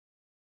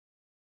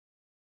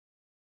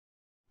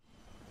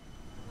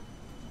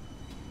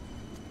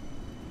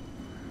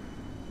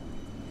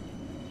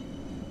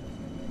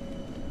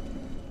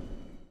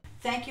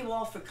Thank you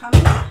all for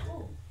coming.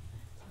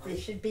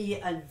 This should be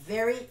a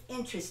very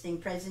interesting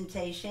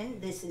presentation.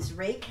 This is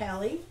Ray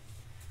Kelly,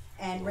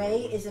 and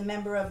Ray is a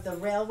member of the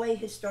Railway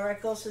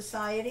Historical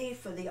Society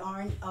for the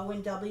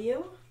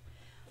O&W.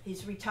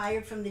 He's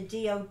retired from the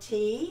DOT,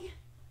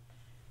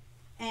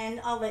 and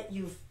I'll let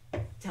you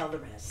tell the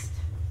rest.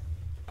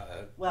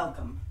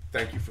 Welcome.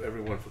 Thank you for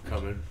everyone for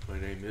coming. My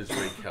name is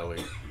Ray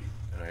Kelly,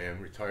 and I am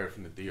retired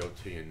from the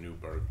DOT in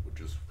Newburgh, which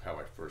is how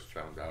I first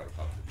found out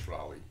about the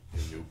trolley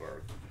in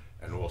Newburgh,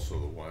 and also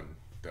the one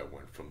that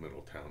went from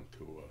Middletown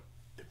to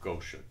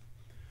Goshen.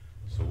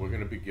 So we're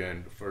going to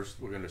begin. First,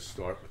 we're going to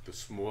start with the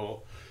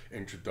small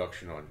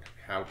introduction on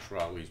how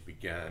trolleys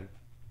began.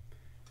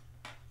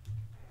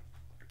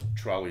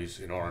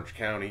 Trolleys in Orange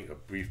County, a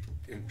brief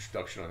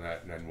introduction on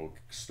that, and then we'll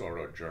start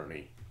our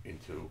journey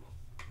into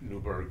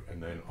Newburgh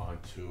and then on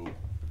to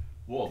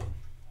Walden.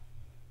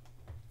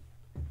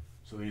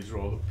 So these are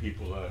all the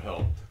people that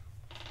helped.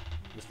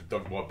 Mr.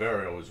 Doug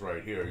Barbario is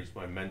right here. He's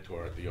my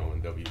mentor at the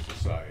O&W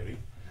Society.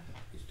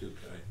 He's too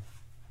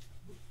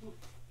kind.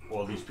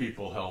 All these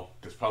people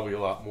helped. There's probably a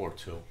lot more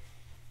too.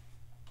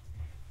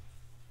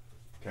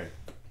 Okay.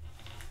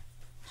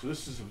 So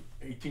this is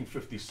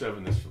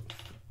 1857, this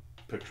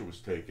picture was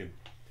taken,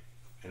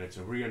 and it's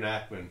a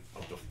reenactment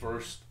of the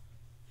first,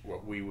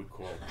 what we would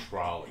call,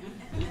 trolley.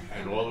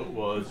 And all it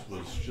was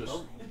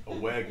just a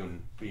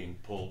wagon being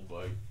pulled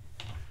by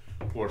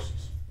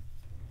horses.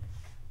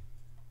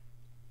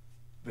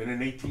 Then in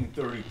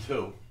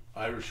 1832,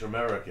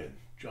 Irish-American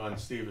John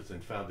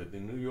Stevenson founded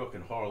the New York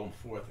and Harlem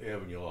 4th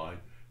Avenue line,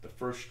 the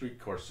first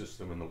streetcar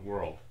system in the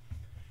world.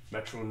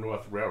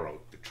 Metro-North Railroad,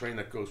 the train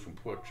that goes from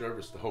Port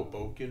Jervis to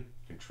Hoboken,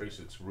 can trace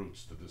its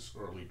roots to this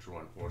early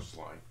drawn horse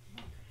line.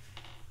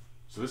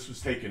 So this was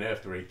taken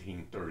after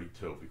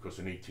 1832 because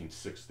in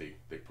 1860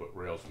 they put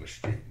rails on the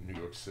street in New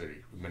York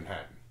City,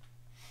 Manhattan.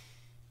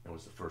 That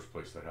was the first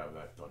place to have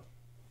that done.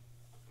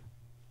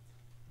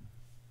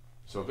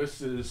 So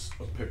this is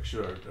a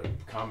picture,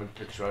 a common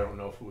picture. I don't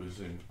know if it was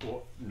in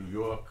New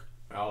York,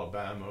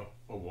 Alabama,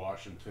 or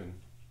Washington,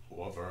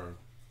 Auburn,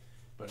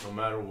 but no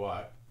matter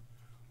what,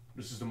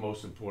 this is the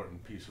most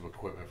important piece of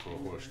equipment for a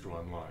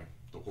horse-drawn line,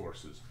 the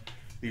horses.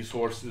 These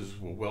horses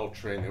were well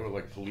trained. They were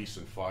like police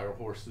and fire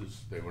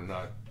horses. They were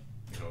not,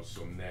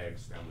 some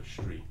nags down the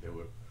street. They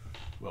were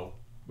well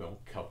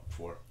kept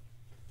for.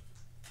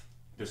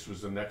 This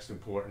was the next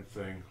important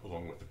thing,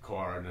 along with the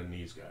car, and then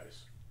these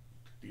guys.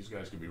 These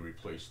guys could be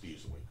replaced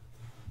easily.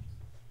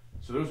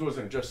 So this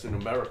wasn't just in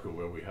America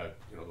where we had,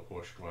 the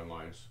horse-drawn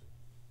lines.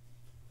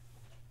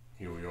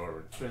 Here we are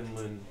in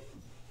Finland,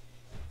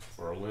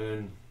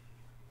 Berlin,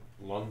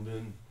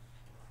 London.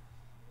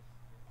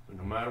 But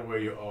no matter where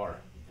you are,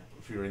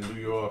 if you're in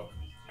New York,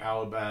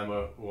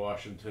 Alabama,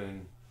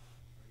 Washington,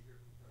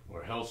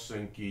 or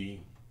Helsinki,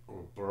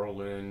 or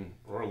Berlin,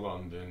 or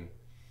London,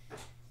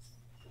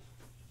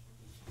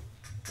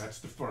 that's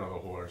the front of the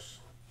horse.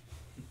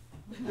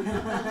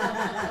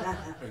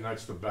 And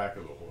that's the back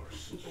of the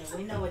horse. Yeah,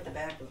 we know what the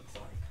back looks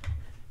like.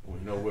 We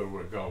know where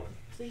we're going.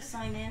 Please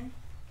sign in.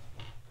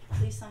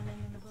 Please sign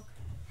in the book.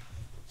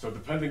 So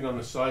depending on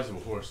the size of a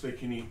horse, they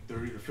can eat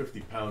 30 to 50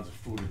 pounds of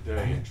food a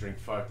day and drink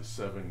 5 to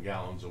 7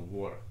 gallons of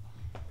water.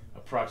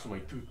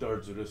 Approximately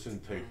 2/3 of this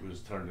intake was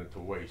turned into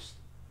waste.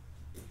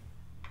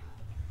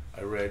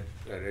 I read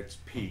at its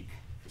peak,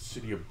 the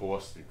city of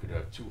Boston could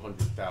have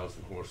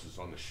 200,000 horses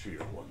on the street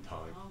at one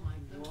time. Oh my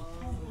God.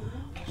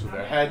 So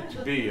there had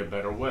to be a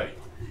better way.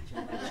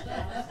 Yeah,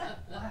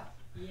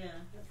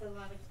 that's a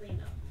lot of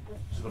cleanup.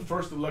 So the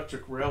first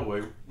electric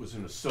railway was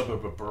in a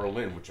suburb of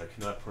Berlin, which I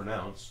cannot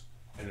pronounce,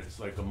 and it's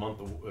like 2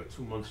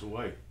 months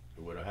away.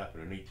 It would have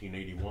happened in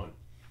 1881.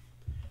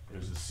 It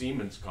was the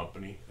Siemens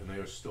company, and they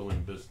are still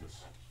in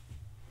business.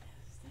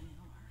 Yes, they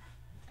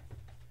are.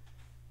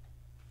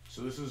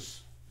 So this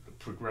is the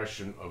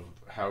progression of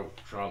how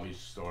trolleys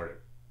started.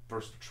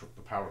 First,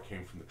 the power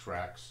came from the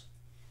tracks.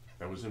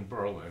 That was in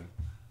Berlin.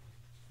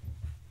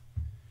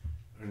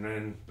 And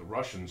then the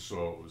Russians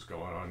saw what was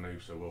going on. They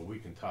said, well, we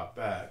can top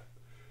that.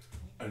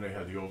 And they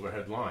had the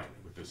overhead line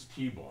with this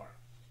T-bar.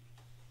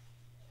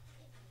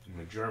 And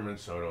the Germans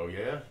said, oh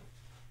yeah,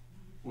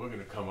 we're going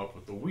to come up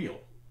with the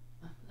wheel.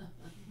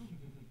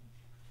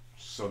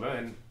 So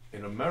then,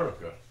 in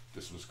America,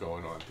 this was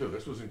going on too.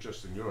 This wasn't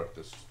just in Europe,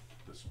 this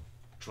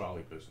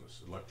trolley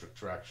business, electric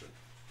traction.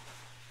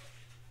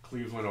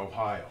 Cleveland,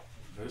 Ohio.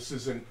 Now, this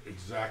isn't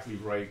exactly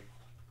right,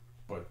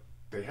 but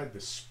they had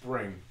this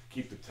spring to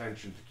keep the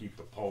tension, to keep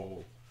the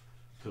pole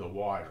to the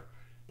wire.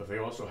 But they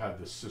also had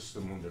this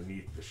system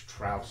underneath, this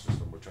trowel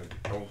system, which I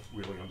don't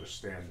really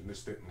understand, and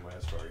this didn't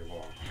last very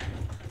long.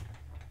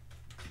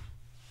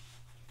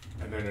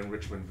 And then in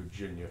Richmond,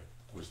 Virginia,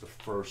 was the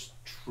first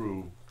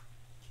true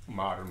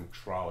modern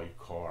trolley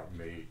car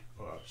made.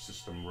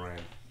 System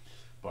ran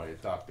by a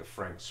Dr.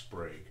 Frank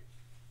Sprague.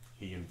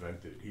 He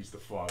invented it. He's the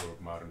father of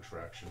modern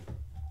traction.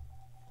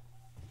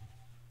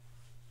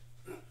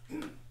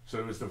 So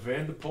there was the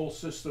Vanderpool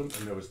system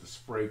and there was the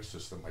Sprague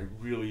system. I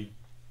really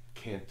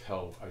can't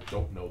tell. I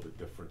don't know the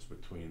difference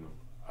between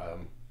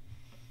them.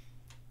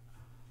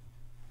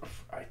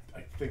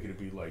 I think it'd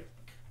be like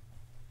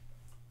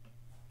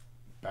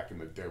back in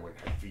the day when it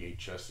had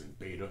VHS and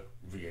Beta.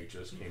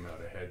 VHS came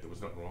out ahead. There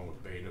was nothing wrong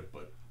with Beta,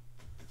 but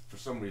for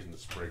some reason the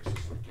Sprague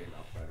system came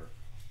out better.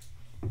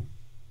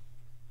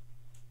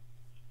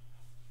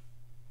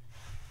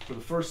 So the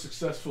first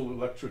successful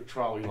electric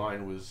trolley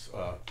line was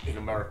in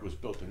America was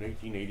built in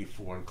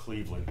 1884 in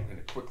Cleveland, and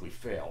it quickly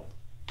failed.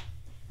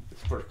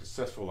 Its first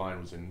successful line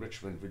was in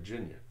Richmond,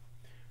 Virginia.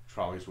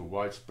 Trolleys were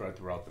widespread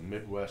throughout the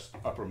Midwest,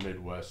 Upper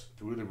Midwest,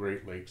 through the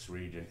Great Lakes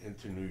region,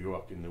 into New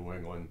York and New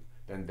England,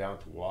 then down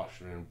to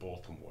Washington and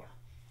Baltimore.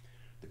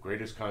 The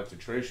greatest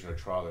concentration of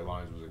trolley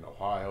lines was in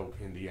Ohio,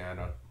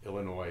 Indiana,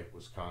 Illinois,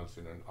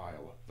 Wisconsin, and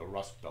Iowa, the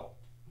Rust Belt.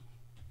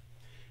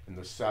 In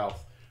the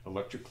South,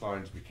 electric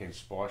lines became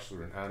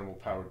sparser and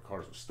animal-powered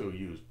cars were still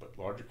used, but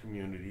larger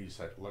communities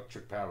had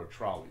electric-powered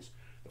trolleys.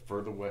 The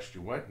further west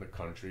you went in the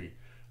country,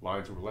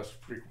 lines were less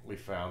frequently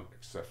found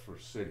except for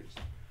cities.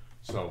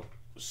 So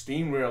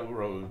steam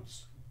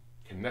railroads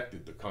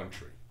connected the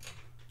country.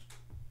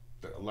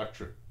 The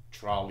electric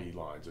trolley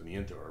lines in the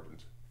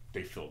interurbans,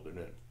 they filled it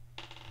in.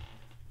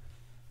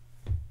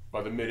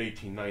 By the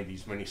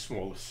mid-1890s, many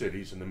smaller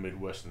cities in the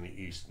Midwest and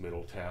the East,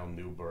 Middletown,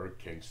 Newburgh,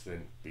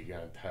 Kingston,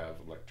 began to have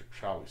electric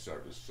trolley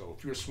service. So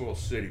if your small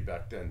city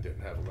back then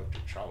didn't have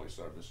electric trolley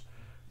service,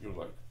 you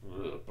were like,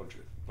 a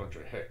bunch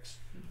of hicks.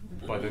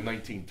 By the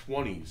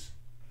 1920s,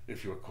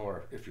 if your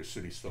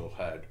city still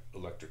had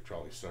electric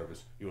trolley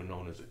service, you were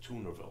known as a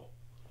Tunerville.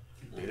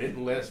 They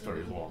didn't last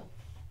very long,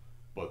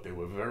 but they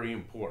were very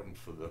important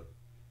for the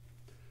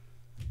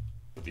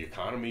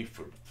economy,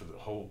 for the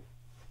whole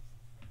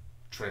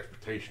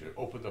transportation. It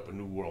opened up a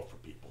new world for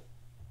people.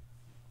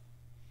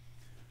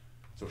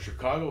 So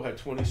Chicago had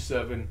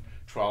 27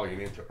 trolley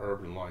and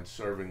interurban lines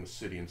serving the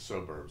city and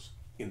suburbs.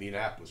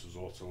 Indianapolis was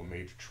also a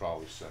major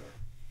trolley center.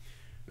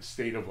 The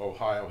state of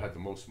Ohio had the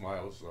most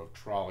miles of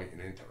trolley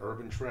and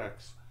interurban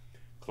tracks.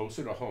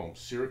 Closer to home,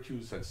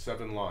 Syracuse had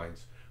 7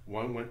 lines.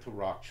 One went to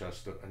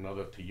Rochester,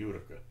 another to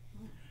Utica.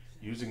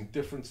 Using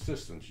different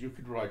systems, you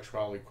could ride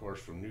trolley cars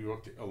from New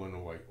York to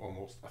Illinois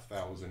almost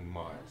 1,000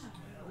 miles.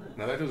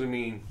 Now that doesn't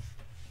mean,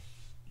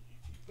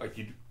 like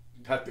you'd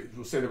have to,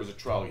 we'll say there was a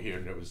trolley here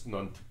and there was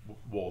none to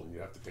Walden,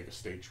 you'd have to take a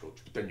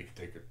stagecoach, but then you could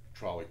take a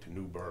trolley to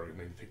Newburgh and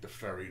then you take the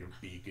ferry to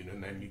Beacon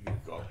and then you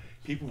could go.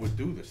 People would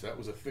do this, that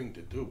was a thing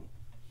to do.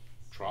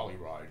 Trolley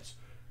rides,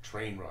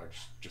 train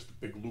rides, just a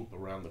big loop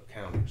around the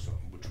county or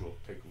something, which we'll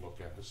take a look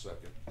at in a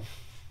second.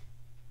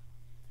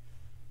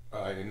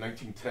 In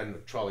 1910, the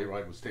trolley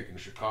ride was taken to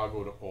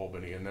Chicago to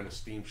Albany, and then a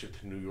steamship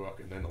to New York,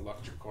 and then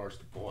electric cars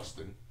to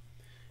Boston.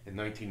 In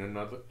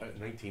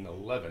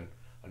 1911,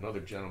 another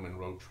gentleman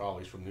rode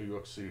trolleys from New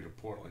York City to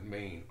Portland,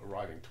 Maine,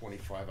 arriving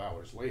 25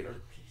 hours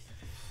later.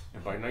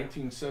 And by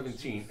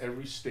 1917,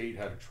 every state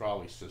had a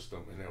trolley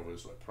system, and there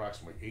was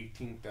approximately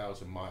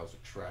 18,000 miles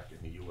of track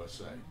in the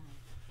USA.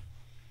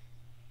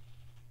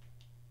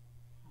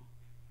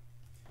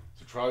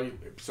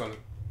 So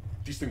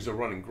these things are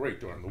running great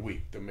during the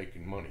week. They're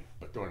making money,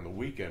 but during the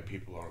weekend,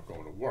 people aren't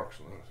going to work.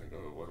 So they're thinking,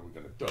 oh, what are we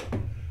going to do?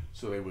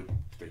 So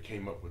they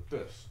came up with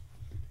this.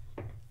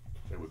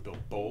 They would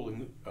build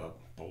building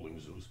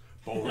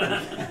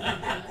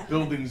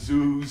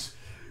zoos,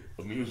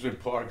 amusement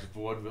parks,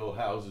 vaudeville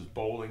houses,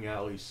 bowling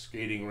alleys,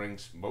 skating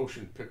rinks,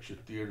 motion picture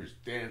theaters,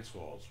 dance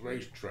halls,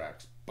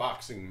 racetracks,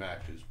 boxing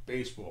matches,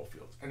 baseball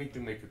fields,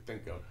 anything they could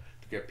think of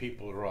to get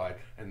people to ride,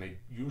 and they'd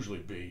usually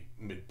be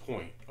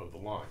midpoint of the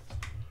lines.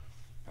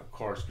 Now,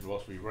 cars could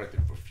also be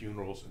rented for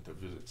funerals and to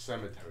visit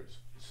cemeteries.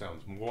 It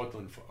sounds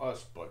maudlin for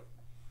us, but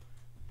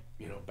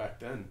back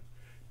then,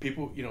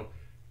 people,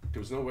 there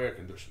was no air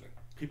conditioning.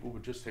 People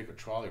would just take a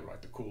trolley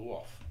ride to cool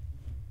off.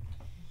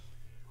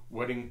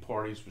 Wedding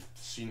parties with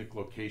scenic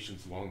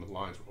locations along the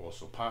lines were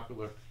also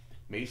popular.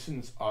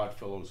 Masons,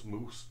 Oddfellows,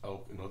 Moose,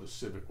 Elk, and other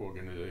civic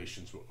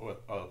organizations were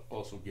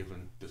also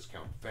given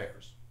discount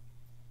fares.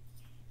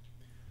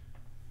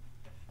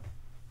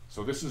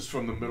 So this is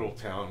from the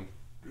Middletown.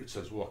 It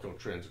says Walkhill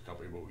Transit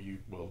Company, but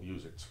we'll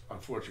use it.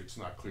 Unfortunately, it's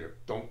not clear.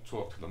 Don't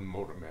talk to the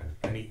motorman.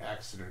 Any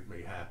accident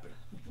may happen.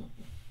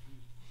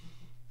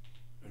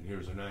 And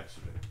here's an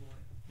accident.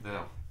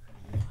 Now,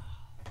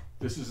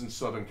 this is in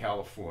Southern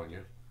California.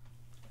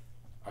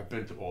 I've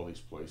been to all these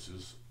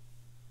places,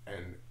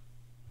 and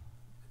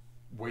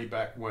way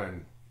back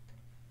when,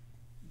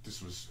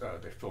 this was,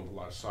 they filmed a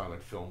lot of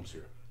silent films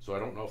here. So I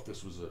don't know if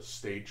this was a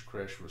stage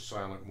crash or a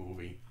silent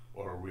movie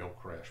or a real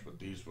crash, but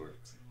these were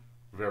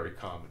very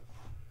common.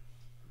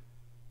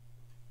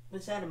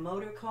 Was that a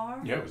motor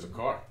car? Yeah, it was a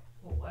car.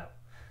 Oh, wow.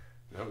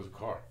 That was a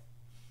car.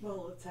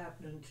 Well, it's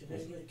happening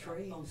today with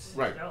trains.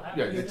 Right. Still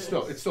Yeah,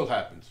 happens. it still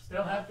happens.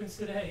 Still happens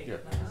today. Yeah.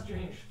 Nothing's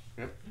changed.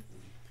 Yep.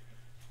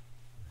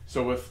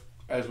 So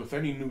as with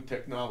any new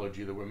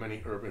technology, there were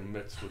many urban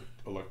myths with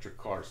electric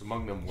cars.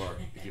 Among them were,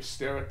 if you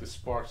stare at the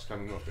sparks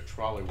coming off the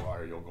trolley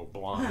wire, you'll go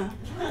blind.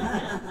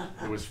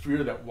 There was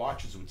fear that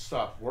watches would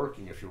stop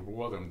working if you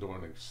wore them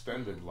during an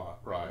extended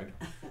ride,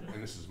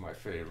 and this is my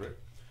favorite.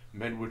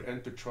 Men would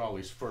enter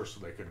trolleys first so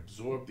they could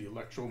absorb the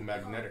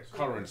electromagnetic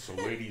currents so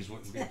ladies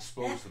wouldn't be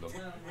exposed to them.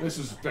 This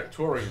is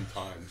Victorian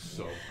times,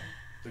 so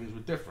things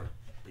were different.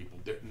 People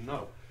didn't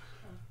know.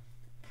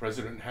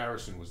 President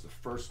Harrison was the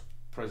first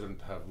president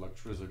to have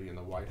electricity in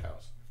the White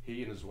House.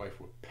 He and his wife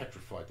were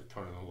petrified to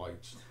turn on the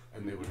lights,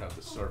 and they would have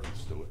the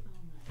servants do it.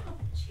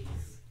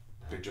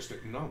 They just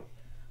didn't know.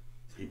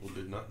 People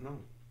did not know.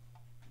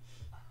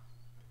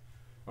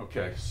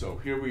 Okay, so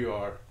here we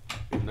are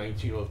in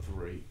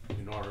 1903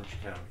 in Orange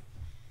County.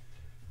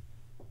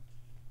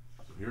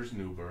 So here's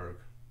Newburgh,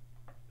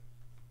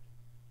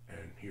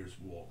 and here's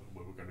Walden,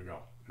 where we're gonna go.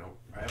 Now,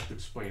 I have to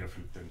explain a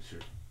few things here.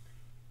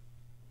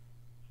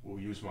 We'll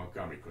use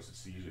Montgomery because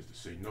it's the easiest to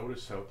see.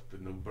 Notice how the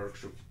Newburgh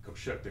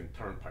Shepton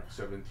Turnpike,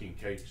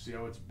 17K, see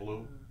how it's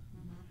blue?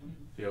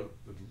 See how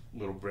the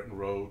Little Britain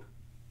Road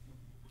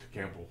to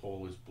Campbell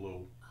Hall is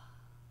blue?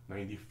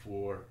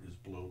 94 is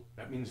blue.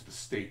 That means the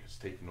state has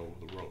taken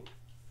over the road.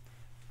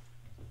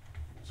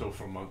 So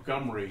from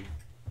Montgomery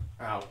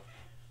out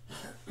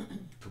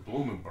to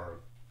Bloomingburg,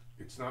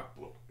 it's not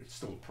blue. It's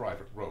still a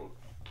private road.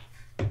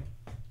 So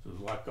there's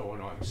a lot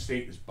going on. The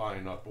state is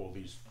buying up all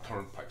these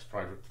turnpikes,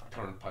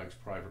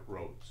 private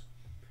roads.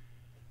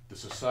 The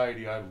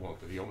society I belong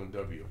to, the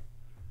O&W,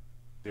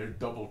 they're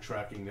double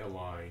tracking their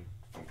line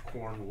from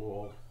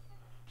Cornwall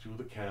through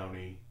the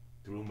county,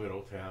 through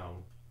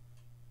Middletown,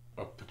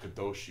 up to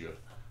Kedoshia,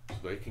 so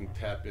they can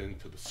tap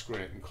into the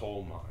Scranton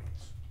coal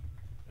mines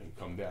and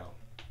come down.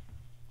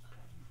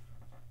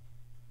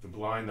 The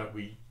line that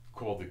we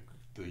call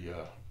the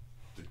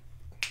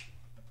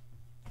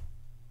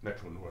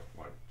Metro North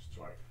line,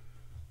 sorry,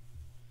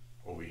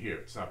 over here,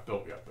 it's not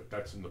built yet, but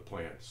that's in the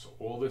plan. So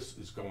all this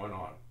is going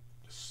on.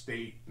 The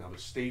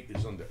state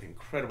is under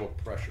incredible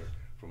pressure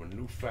from a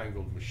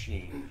newfangled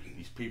machine.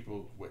 These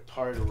people, we're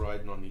tired of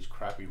riding on these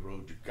crappy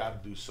roads. You've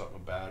got to do something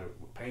about it.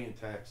 We're paying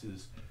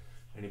taxes.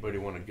 Anybody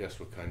want to guess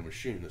what kind of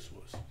machine this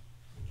was?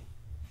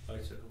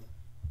 Bicycle.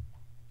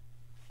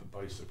 The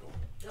bicycle.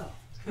 Oh.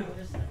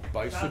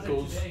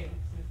 Bicycles.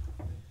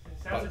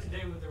 Sounds like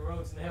today with the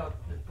roads now,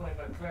 they're playing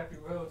about crappy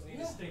roads, need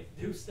the state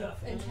to do stuff.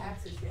 And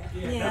taxes,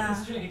 Yeah,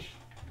 nothing's changed.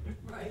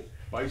 right.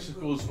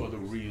 Bicycles are the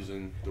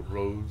reason the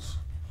roads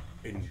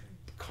in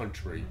the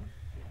country,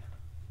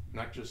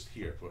 not just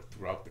here, but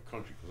throughout the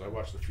country, because I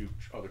watched a few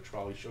other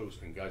trolley shows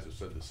and guys have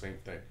said the same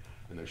thing,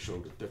 and they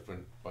showed the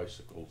different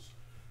bicycles.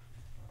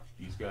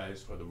 These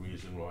guys are the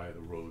reason why the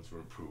roads were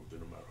improved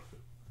in America.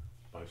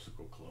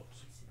 Bicycle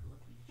clubs.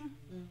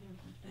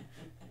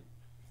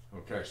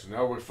 Okay, so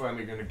now we're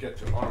finally going to get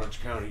to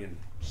Orange County and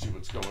see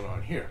what's going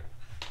on here.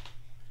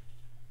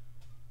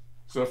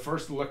 So the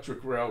first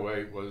electric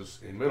railway was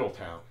in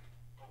Middletown.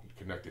 It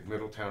connected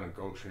Middletown and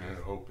Goshen, and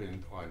it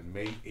opened on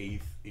May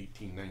 8th,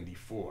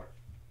 1894.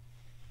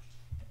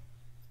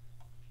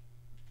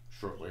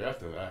 Shortly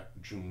after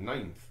that, June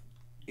 9th,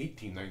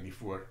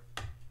 1894,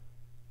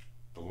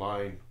 the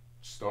line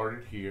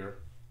started here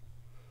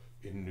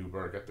in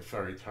Newburgh at the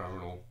ferry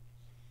terminal,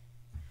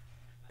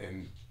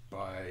 and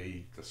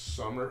by the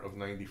summer of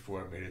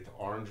 94 it made it to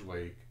Orange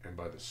Lake, and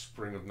by the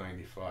spring of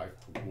 95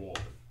 to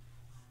Walden.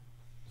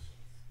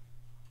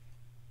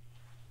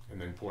 And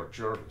then Port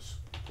Jervis.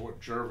 Port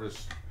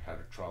Jervis had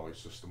a trolley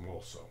system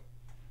also.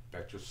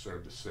 That just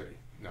served the city.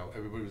 Now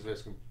everybody was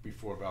asking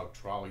before about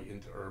trolley,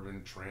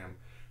 interurban, tram.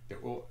 They're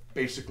all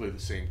basically the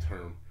same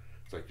term.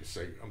 It's like you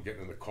say, I'm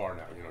getting in the car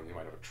now. You know, you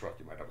might have a truck,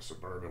 you might have a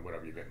Suburban,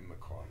 whatever, you're getting in the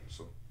car.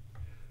 So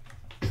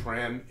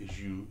tram is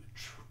used,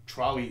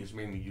 trolley is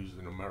mainly used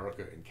in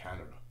America and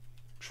Canada.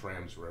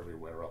 Trams were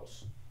everywhere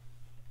else.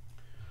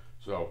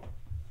 So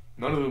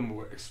none of them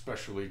were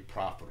especially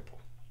profitable.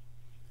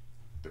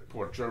 The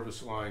Port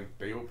Jervis line,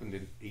 they opened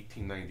in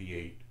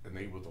 1898, and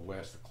they were the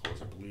last to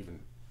close, I believe, in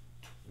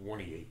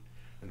 28.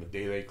 And the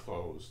day they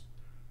closed,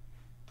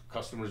 the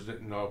customers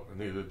didn't know, and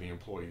neither did the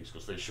employees,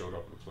 because they showed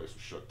up and the place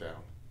was shut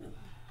down.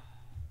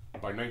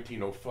 By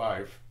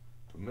 1905,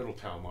 the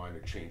Middletown line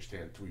had changed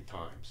hands 3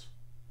 times.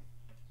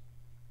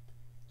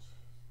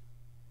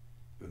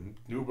 The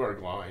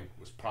Newburgh line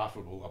was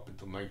profitable up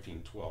until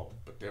 1912,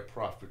 but their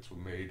profits were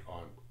made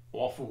on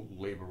awful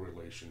labor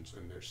relations,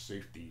 and their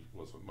safety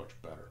wasn't much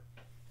better.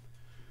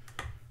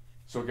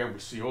 So again, we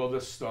see all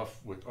this stuff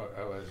with,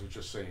 as I was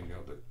just saying, you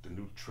know, the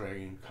new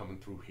train coming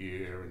through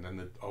here, and then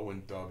the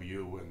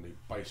O&W and the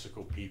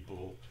bicycle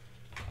people,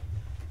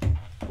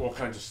 all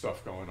kinds of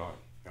stuff going on.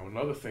 Now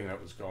another thing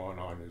that was going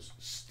on is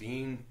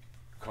steam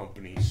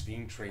companies,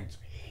 steam trains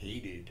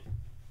hated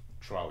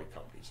trolley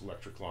companies,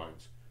 electric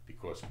lines,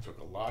 because it took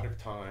a lot of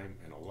time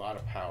and a lot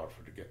of power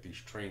to get these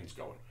trains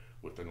going.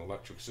 With an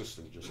electric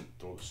system, just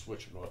throw the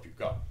switch and off you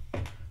go.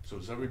 So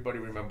does everybody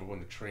remember when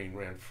the train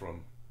ran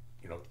from,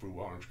 you know, through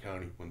Orange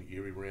County, when the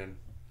Erie ran,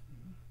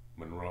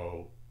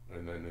 Monroe,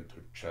 and then into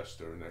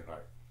Chester, and then,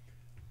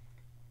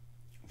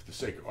 for the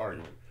sake of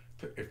argument,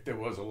 if there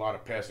was a lot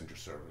of passenger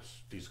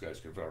service, these guys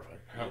could verify.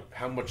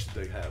 How much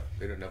did they have?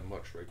 They didn't have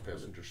much, right,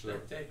 passenger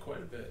service? They had quite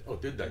a bit. Oh,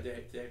 did they?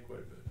 They had quite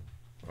a bit.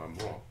 I'm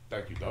wrong.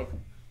 Thank you, Doug.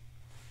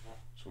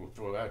 So we'll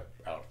throw that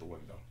out the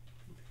window.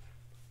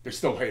 They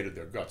still hated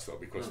their guts though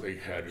because they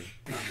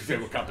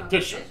were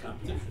competition.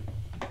 Competition.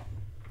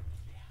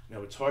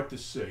 Now it's hard to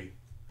see,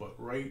 but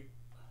right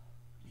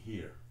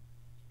here,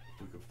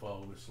 if we could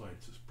follow this line,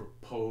 it says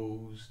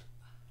proposed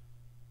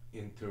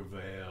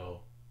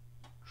Intervale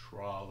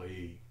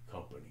Trolley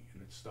Company,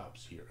 and it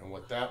stops here. And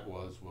what that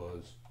was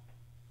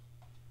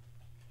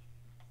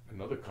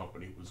another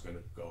company was going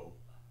to go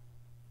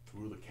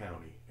through the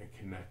county and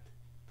connect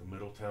the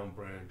Middletown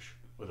branch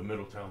or the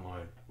Middletown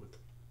line with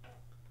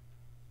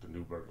the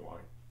Newburgh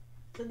line.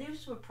 So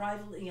these were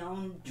privately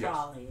owned Yes,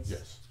 trolleys.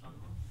 Yes,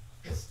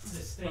 The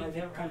state Private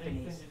never had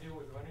anything companies. to do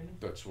with running them?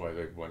 that's why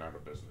they went out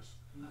of business.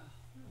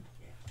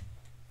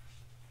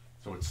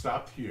 So it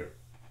stopped here,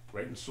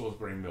 right in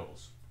Salisbury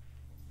Mills.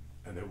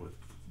 And the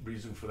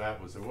reason for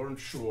that was they weren't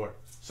sure.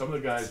 Some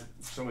of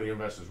the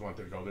investors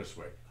wanted to go this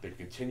way. They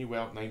continue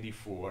out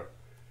 94.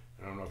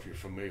 I don't know if you're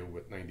familiar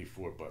with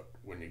 94, but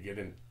when you get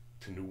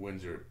into New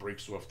Windsor, it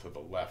breaks off to the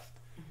left,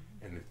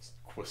 and it's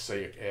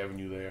Quasaic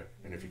Avenue there.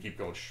 And if you keep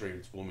going straight,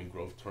 it's Blooming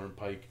Grove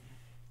Turnpike.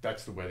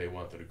 That's the way they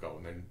wanted to go.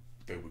 And then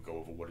they would go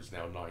over what is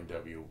now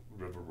 9W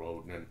River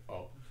Road and then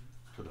up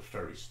to the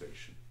ferry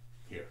station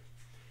here.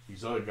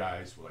 These other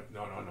guys were like,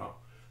 no,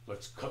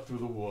 let's cut through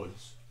the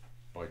woods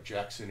by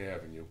Jackson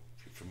Avenue.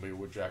 If you're familiar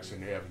with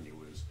Jackson Avenue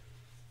is,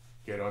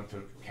 get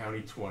onto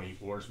County 20,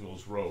 Ores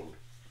Mills Road,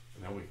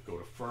 and then we could go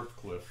to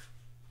Firthcliffe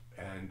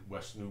and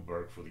West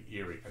Newburgh for the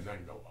Erie, and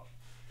then go up.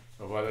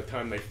 But by the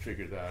time they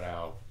figured that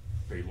out,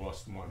 they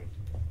lost money.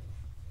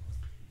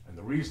 And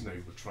the reason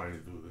they were trying to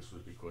do this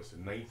was because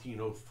in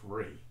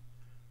 1903,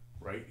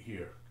 right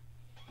here,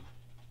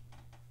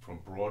 from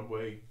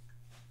Broadway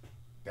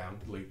down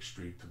to Lake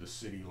Street to the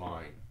city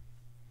line,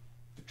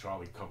 the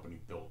trolley company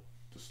built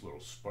this little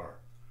spur.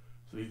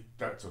 So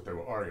that's what they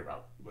were arguing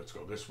about. Let's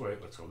go this way,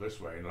 let's go this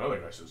way. And another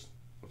guy says,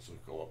 let's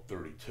go up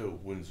 32,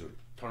 Windsor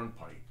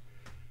Turnpike.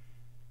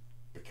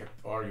 They kept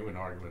arguing,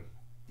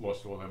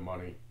 lost all their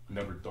money,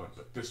 never done.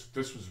 But this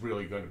was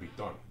really going to be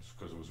done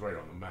because it was right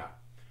on the map.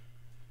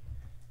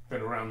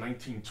 Then around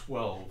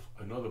 1912,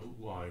 another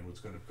line was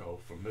going to go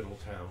from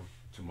Middletown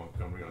to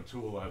Montgomery on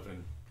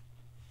 211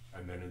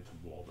 and then into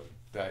Walden.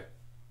 That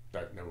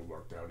never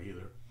worked out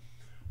either.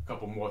 A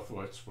couple more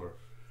thoughts were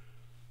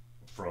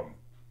from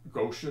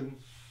Goshen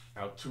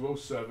out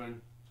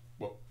 207.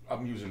 Well,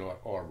 I'm using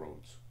our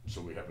roads,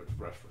 so we have it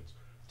for reference.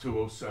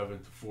 207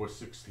 to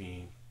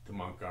 416 to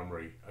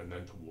Montgomery and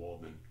then to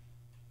Walden,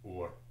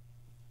 or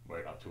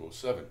right out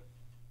 207.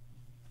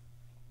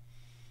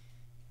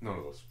 None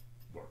of those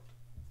worked.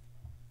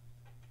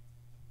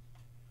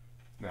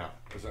 Now,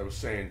 as I was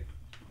saying,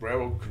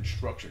 railroad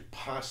construction,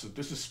 possibly,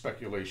 this is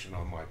speculation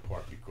on my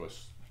part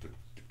because the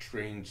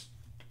trains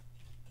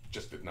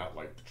just did not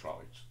like the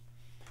trolleys.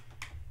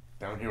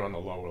 Down here on the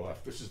lower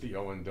left, this is the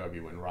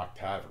O&W in Rock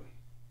Tavern.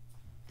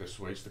 This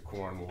way's to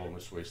Cornwall, and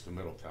this way's to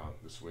Middletown,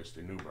 this way's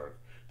to Newburgh.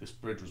 This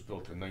bridge was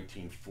built in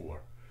 1904.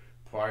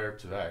 Prior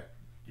to that,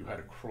 you had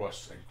to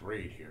cross at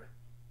grade here.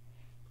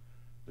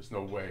 There's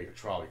no way a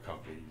trolley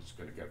company is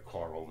going to get a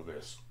car over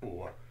this,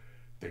 or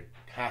they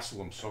hassle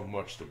them so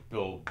much to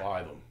build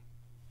by them.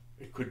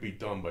 It could be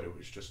done, but it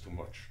was just too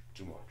much.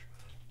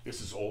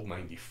 This is old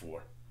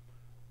 94.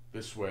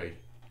 This way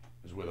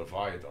is where the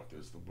viaduct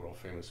is, the world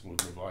famous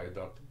Movement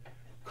Viaduct.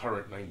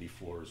 Current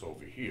 94 is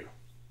over here.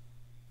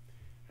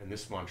 And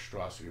this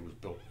monstrosity was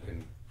built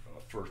in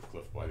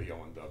Firthcliffe by the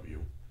O&W,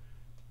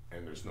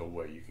 and there's no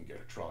way you can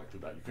get a trolley through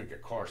that. You couldn't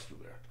get cars through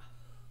there.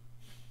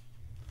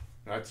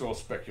 Now, that's all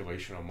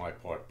speculation on my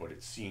part, but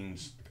it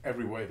seems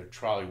every way the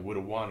trolley would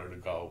have wanted to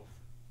go,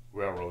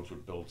 railroads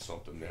would build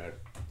something there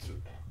to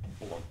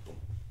blunt them,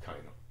 kind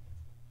of.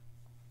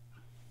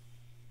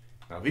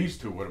 Now, these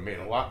two would have made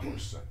a lot more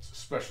sense,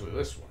 especially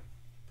this one.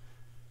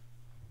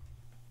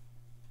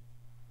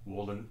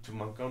 Walden to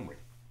Montgomery.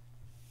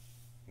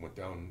 Went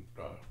down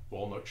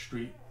Walnut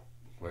Street,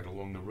 right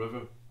along the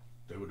river.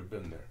 They would have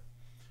been there.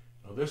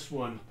 Now, this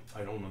one,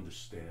 I don't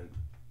understand.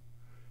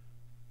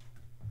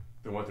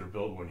 They wanted to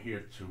build one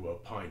here to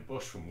Pine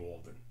Bush from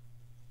Walden.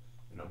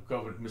 And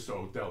Mr.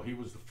 Odell, he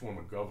was the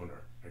former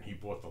governor, and he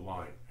bought the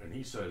line. And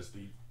he says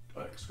the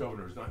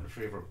ex-governor is not in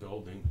favor of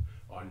building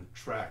on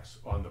tracks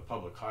on the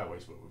public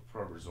highways, but would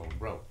prefer his own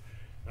route.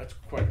 That's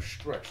quite a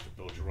stretch to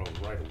build your own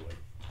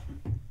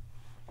right-of-way.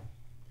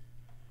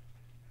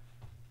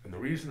 And the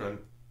reason I'm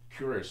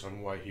curious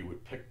on why he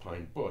would pick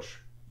Pine Bush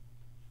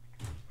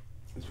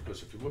is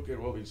because if you look at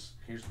all these,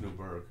 here's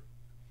Newburgh,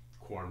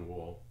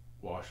 Cornwall,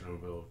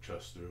 Washingtonville,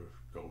 Chester,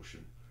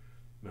 Goshen,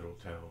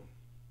 Middletown,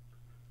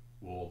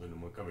 Walden, and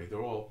Montgomery.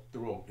 They're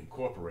all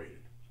incorporated.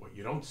 What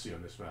you don't see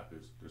on this map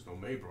is there's no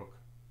Maybrook.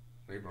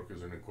 Maybrook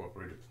isn't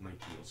incorporated until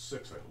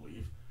 1906, I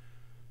believe,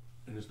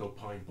 and there's no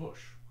Pine Bush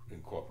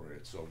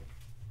incorporated. So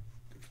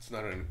if it's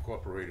not an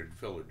incorporated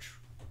village,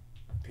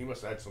 he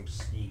must have had some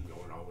scheme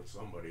going on with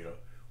somebody to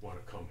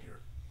want to come here.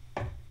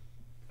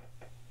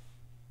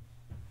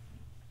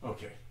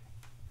 Okay.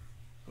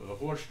 The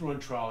horse-drawn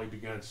trolley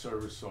began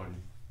service on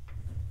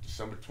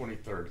December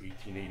 23rd,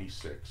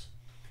 1886.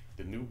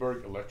 The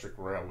Newburgh Electric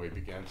Railway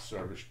began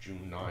service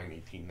June 9,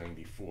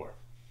 1894.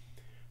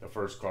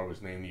 first car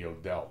was named the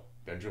Odell.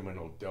 Benjamin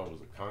Odell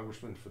was a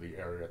congressman for the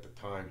area at the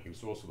time. He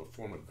was also the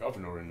former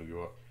governor in New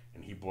York,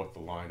 and he bought the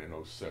line in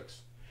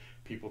 '06.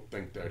 People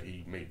think that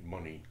he made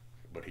money,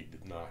 but he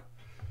did not.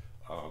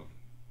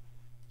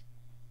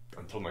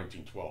 Until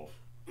 1912,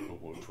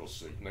 which we'll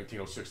see.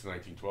 1906 to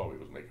 1912, he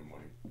was making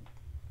money.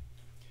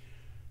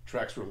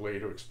 Tracks were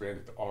later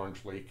expanded to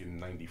Orange Lake in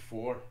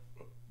 '94,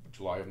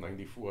 July of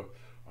 '94.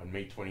 On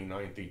May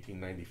 29th,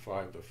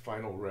 1895, the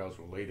final rails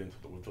were laid into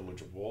the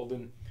village of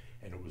Walden,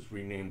 and it was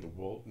renamed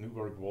the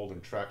Newburgh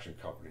Walden Traction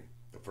Company.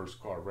 The first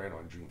car ran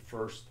on June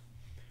 1st.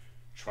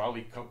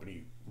 Trolley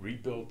Company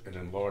rebuilt and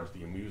enlarged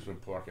the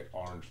amusement park at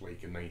Orange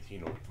Lake in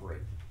 1903.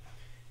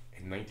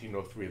 In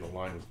 1903, the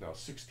line was now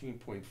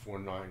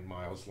 16.49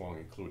 miles long,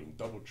 including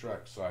double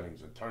track,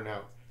 sidings, and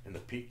turnout. In the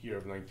peak year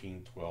of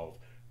 1912,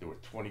 there were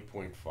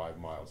 20.5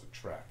 miles of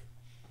track.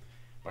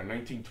 By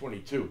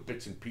 1922,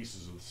 bits and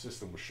pieces of the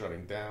system were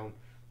shutting down.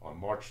 On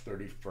March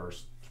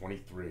 31st,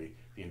 23,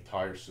 the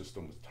entire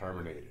system was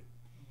terminated.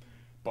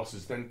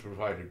 Buses then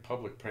provided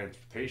public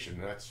transportation,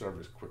 and that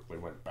service quickly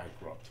went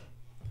bankrupt.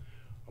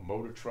 A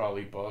motor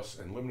trolley bus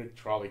and limited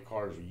trolley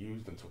cars were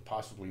used until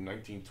possibly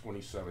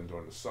 1927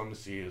 during the summer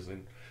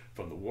season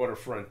from the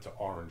waterfront to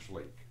Orange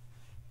Lake.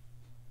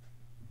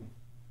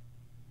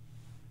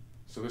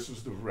 So this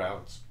was the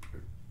routes.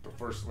 The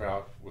first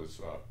route was,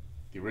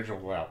 the original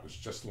route was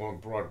just along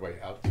Broadway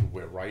out to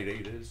where Rite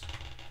Aid is.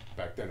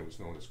 Back then it was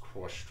known as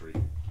Cross Street.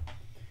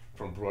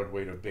 From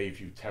Broadway to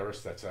Bayview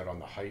Terrace, that's out on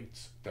the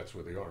Heights. That's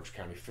where the Orange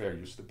County Fair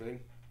used to be.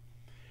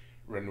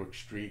 Renwick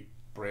Street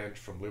branch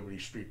from Liberty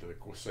Street to the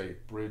Quasay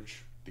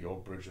Bridge, the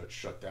old bridge that's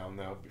shut down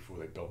now before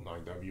they built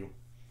 9W.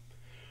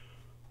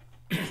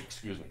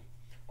 Excuse me.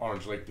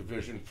 Orange Lake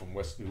Division from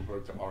West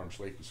Newburgh to Orange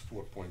Lake was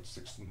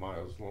 4.6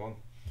 miles long.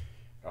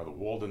 The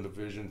Walden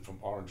Division from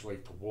Orange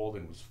Lake to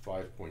Walden was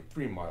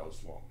 5.3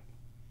 miles long.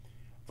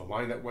 The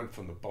line that went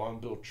from the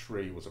Bonville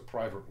Tree was a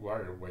private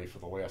right-of-way for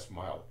the last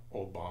mile,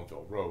 Old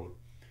Bonville Road.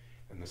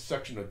 And the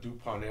section of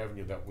DuPont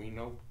Avenue that we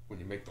know, when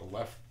you make the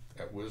left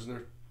at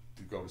Wisner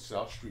to go to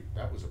South Street,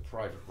 that was a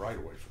private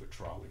right-of-way for the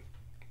trolley.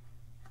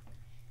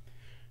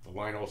 The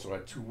line also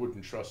had two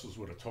wooden trestles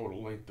with a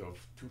total length of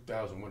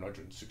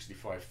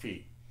 2,165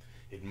 feet.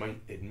 In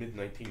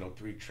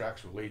mid-1903,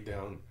 tracks were laid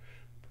down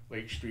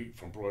Lake Street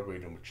from Broadway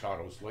to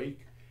Machado's Lake,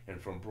 and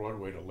from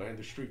Broadway to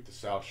Landis Street to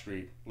South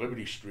Street,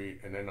 Liberty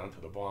Street, and then onto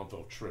the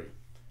Bonville Tree.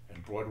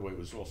 And Broadway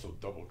was also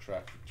double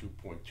tracked for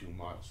 2.2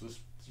 miles. So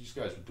these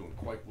guys were doing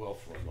quite well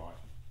for a while.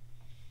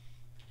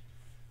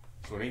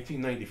 So in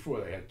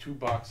 1894, they had 2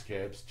 box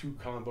cabs, 2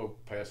 combo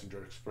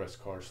passenger express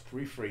cars,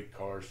 3 freight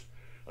cars,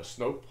 a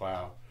snow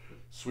plow,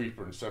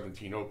 sweeper, and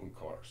 17 open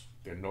cars.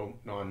 Their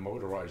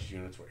non-motorized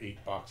units were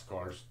 8 box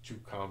cars, 2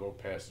 combo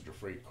passenger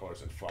freight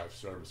cars, and 5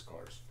 service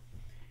cars.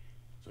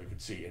 So you can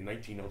see in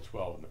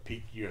 1912, in the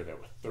peak year, there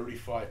were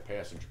 35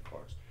 passenger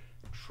cars,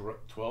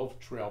 12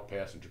 trail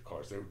passenger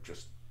cars. They would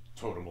just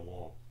tote them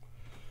along.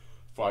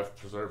 5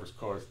 service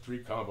cars, 3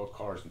 combo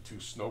cars, and 2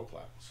 snow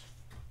plows.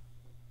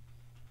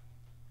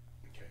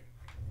 Okay.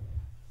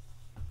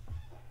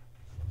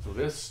 So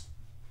this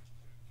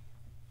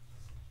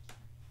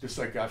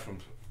I got from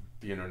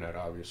the internet,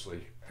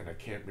 obviously, and I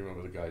can't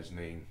remember the guy's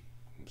name.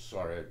 I'm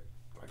sorry,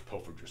 I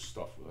pilfered your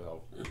stuff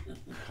without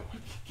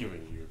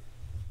giving you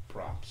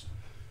props.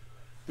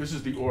 This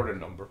is the order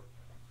number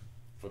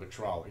for the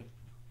trolley,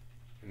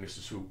 and this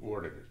is who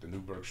ordered it, the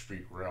Newburgh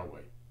Street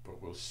Railway.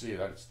 But we'll see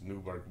that it's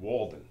Newburgh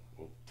Walden.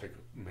 We'll take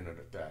a minute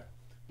at that,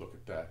 look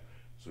at that.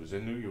 So it's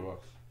in New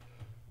York.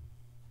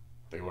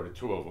 They ordered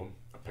 2 of them,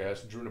 a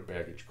passenger and a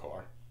baggage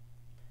car.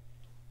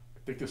 I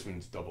think this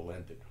means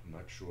double-ended, I'm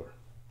not sure.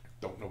 I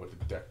don't know what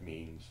the deck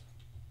means,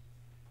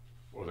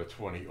 or the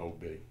 20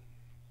 OB.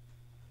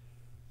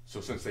 So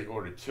since they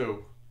ordered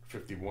 2,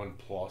 51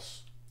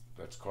 plus,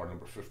 that's car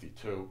number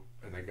 52,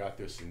 and they got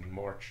this in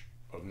March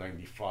of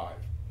 '95.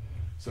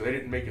 So they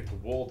didn't make it to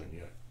Walden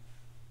yet.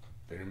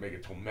 They didn't make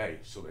it till May,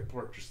 so they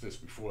purchased this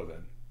before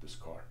then, this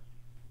car.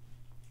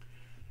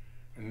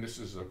 And this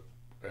is a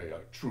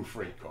true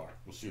freight car.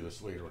 We'll see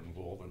this later in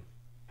Walden.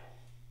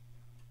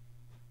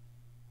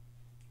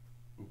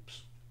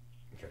 Oops.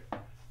 Okay.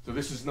 So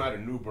this is not a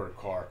Newburgh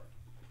car,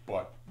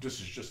 but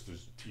this is just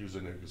to use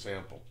an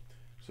example.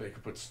 So they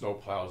could put snow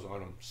plows on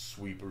them,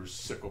 sweepers,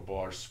 sickle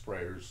bars,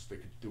 sprayers. They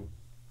could do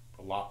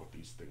a lot with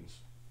these things.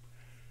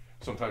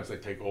 Sometimes they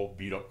take old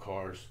beat up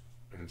cars,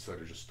 and instead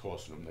of just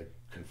tossing them, they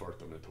convert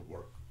them into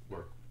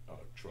work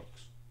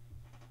trucks.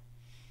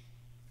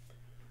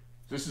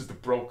 This is the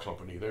Bro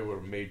Company. They were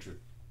a major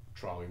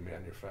trolley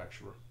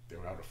manufacturer. They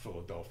were out of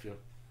Philadelphia.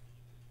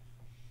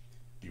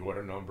 The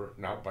order number,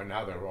 by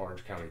now they're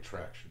Orange County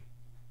Traction.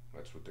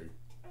 That's what their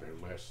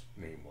last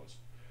name was.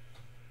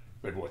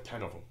 They bought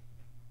 10 of them.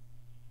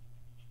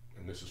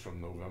 And this is from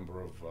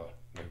November of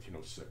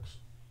 1906.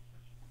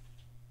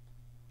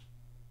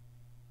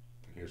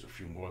 And here's a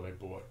few more they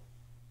bought.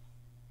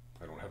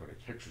 I don't have any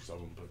pictures of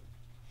them, but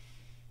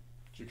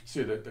you can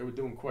see that they were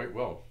doing quite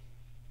well.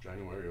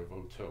 January of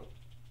 '02.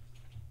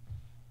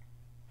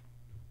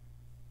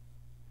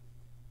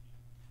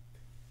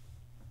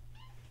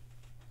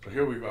 So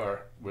here we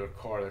are with a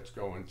car that's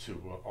going to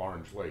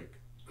Orange Lake.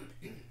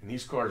 And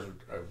these cars,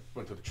 I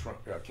went to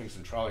the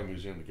Kingston Trolley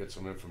Museum to get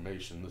some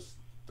information.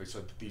 They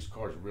said that these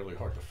cars are really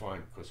hard to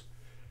find because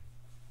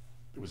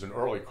it was an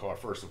early car,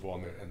 first of all,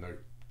 and the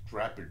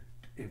rapid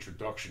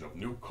introduction of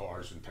new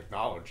cars and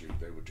technology,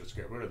 they would just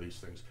get rid of these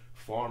things.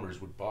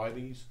 Farmers would buy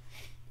these,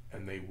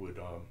 and they would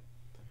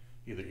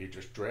either you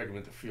just drag them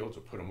into fields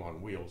or put them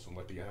on wheels and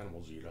let the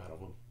animals eat out of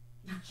them.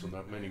 So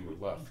not many were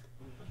left.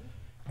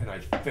 And I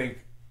think,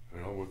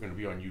 you know, we're going to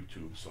be on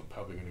YouTube, so I'm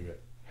probably going to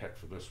get heck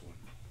for this one.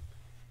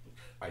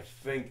 I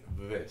think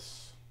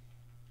this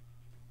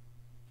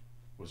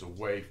was a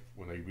way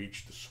when they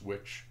reached the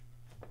switch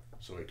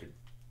so they could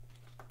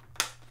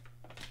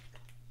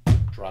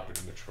drop it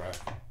in the track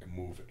and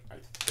move it, I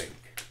think.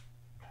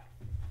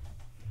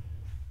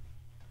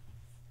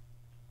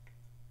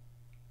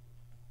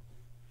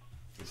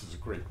 This is a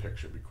great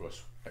picture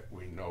because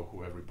we know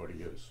who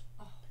everybody is.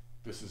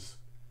 This is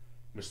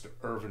Mr.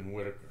 Irvin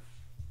Whitaker.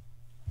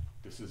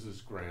 This is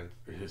his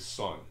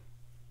son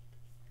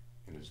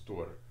and his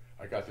daughter.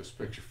 I got this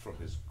picture from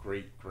his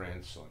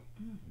great-grandson,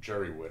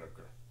 Jerry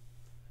Whitaker,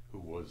 who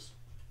was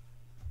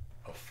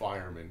a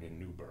fireman in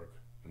Newburgh,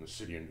 in the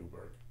city of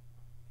Newburgh.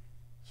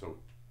 So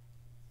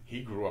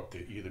he grew up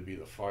to either be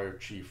the fire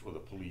chief or the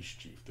police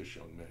chief, this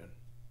young man.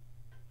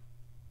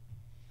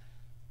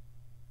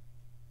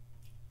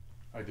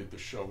 I did the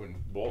show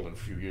in Walden a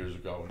few years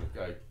ago, and the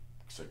guy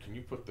said, "Can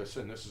you put this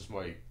in? This is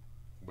my,"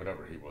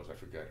 whatever he was, I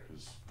forget,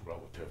 his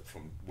relative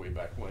from way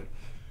back when.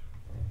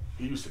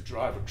 He used to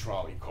drive a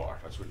trolley car.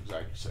 That's what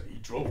exactly said. He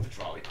drove the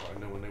trolley car,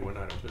 and then when they went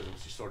out of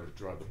business, he started to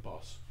drive the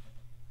bus.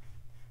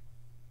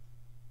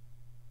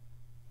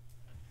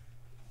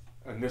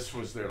 And this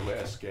was their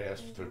last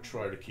gasp to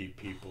try to keep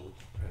people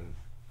and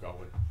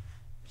going.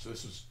 So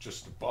this was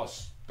just a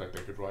bus that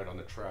they could ride on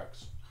the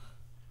tracks.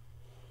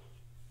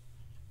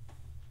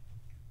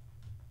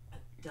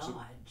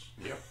 Dodge.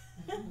 Yep.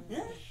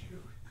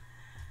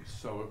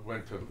 So it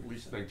went to at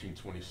least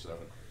 1927.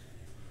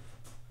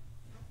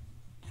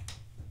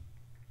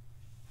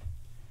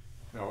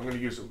 Now I'm going to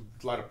use a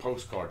lot of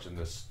postcards in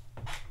this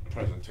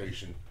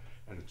presentation,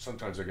 and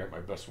sometimes I get my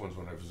best ones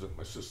when I visit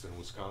my sister in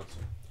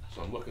Wisconsin.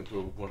 So I'm looking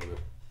through one of the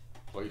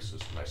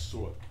places, and I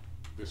saw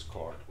this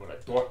card, what I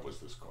thought was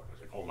this card. I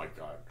was like, oh my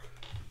God.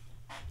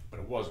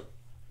 But it wasn't.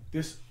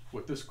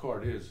 What this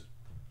card is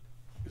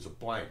a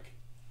blank.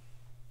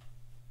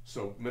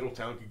 So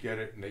Middletown could get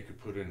it, and they could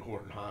put in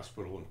Horton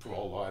Hospital and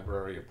Thrall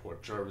Library, and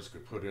Port Jervis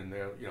could put in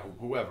there, you know,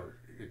 whoever.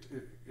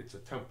 It's a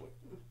template.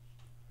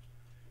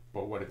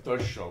 But what it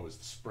does show is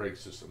the spray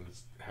system.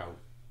 It's how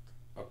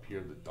up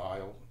here the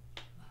dial,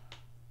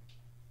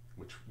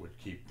 which would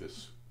keep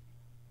this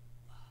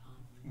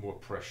more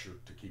pressure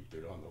to keep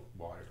it on the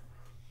wire.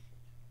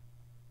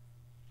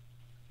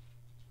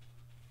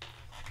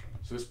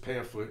 So this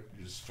pamphlet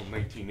is from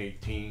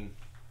 1918.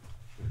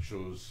 It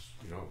shows,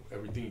 you know,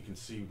 everything you can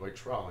see by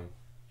trolley.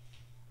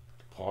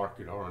 The park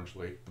at Orange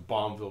Lake, the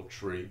Bombville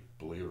tree,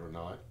 believe it or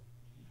not,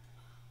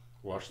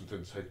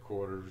 Washington's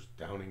headquarters,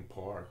 Downing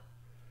Park,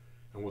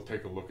 and we'll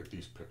take a look at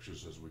these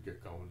pictures as we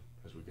get going,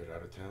 as we get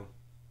out of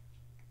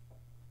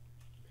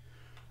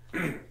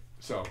town.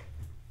 So,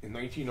 in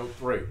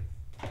 1903,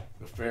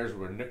 the fares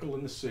were a nickel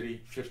in the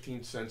city,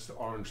 15 cents to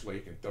Orange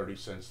Lake, and 30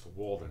 cents to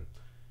Walden.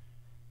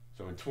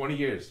 So in 20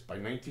 years, by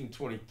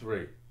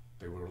 1923,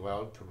 they were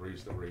allowed to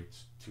raise the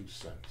rates 2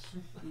 cents.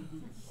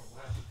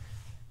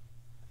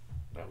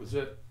 That was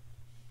it.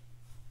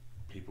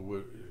 People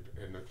were,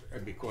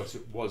 and because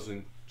it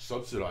wasn't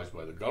subsidized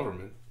by the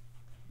government,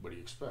 what do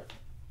you expect?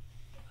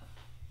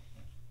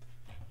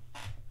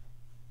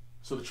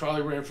 So the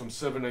trolley ran from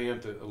 7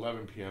 a.m. to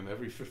 11 p.m.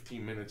 every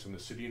 15 minutes in the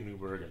city of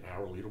Newburgh and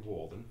hourly to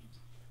Walden.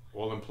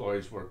 All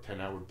employees worked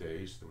 10-hour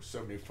days. There were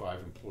 75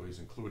 employees,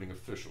 including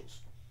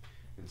officials.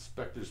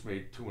 Inspectors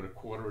made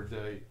 $2.25 a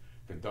day.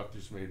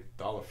 Conductors made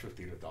 $1.50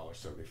 to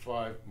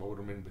 $1.75.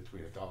 Motormen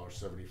between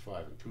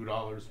 $1.75 and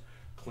 $2.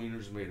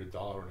 Cleaners made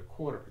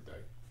 $1.25 a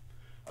day.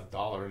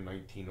 $1 in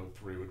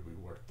 1903 would be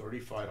worth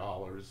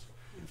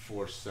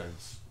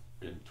 $35.04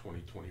 in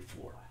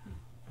 2024.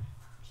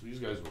 So these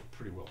guys were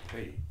pretty well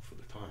paid for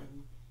the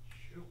time.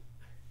 Shoot.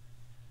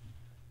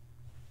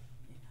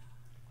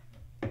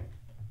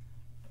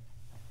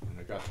 And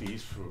I got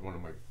these for one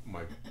of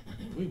I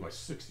believe my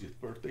 60th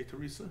birthday,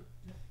 Teresa.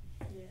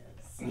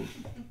 Yes.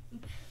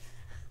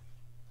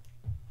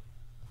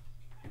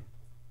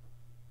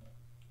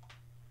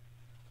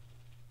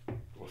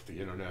 Off the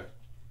internet.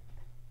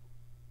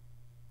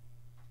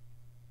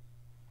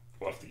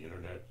 Off the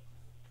internet.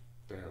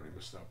 They already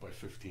missed out by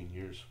 15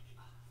 years.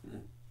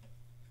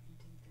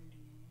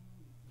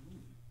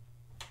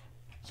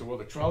 So while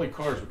the trolley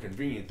cars were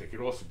convenient, they could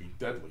also be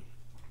deadly.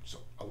 So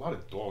a lot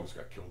of dogs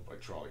got killed by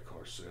trolley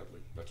cars,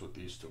 sadly. That's what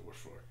these two were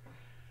for.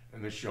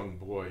 And this young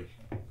boy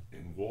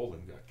in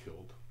Walden got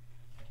killed.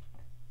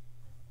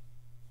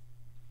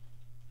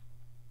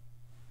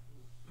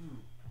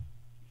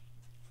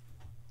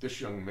 This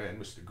young man,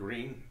 Mr.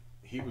 Green,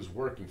 he was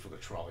working for the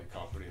trolley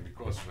company, and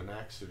because of an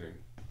accident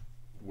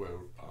where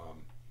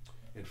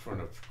in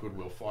front of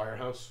Goodwill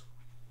Firehouse.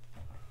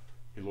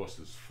 He lost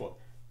his foot.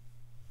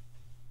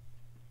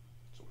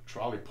 So a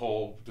trolley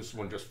pole, this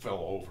one just fell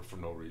over for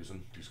no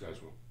reason. These guys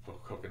were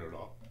hooking it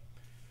up.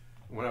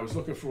 When I was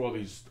looking for all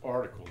these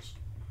articles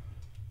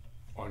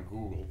on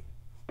Google,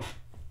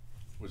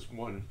 was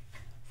one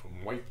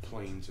from White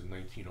Plains in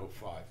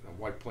 1905. Now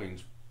White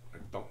Plains, I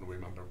don't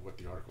remember what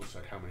the article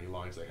said, how many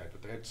lines they had,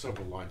 but they had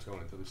several lines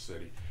going into the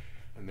city.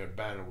 And their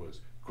banner was,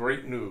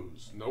 "Great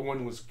news, no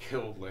one was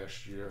killed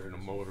last year in a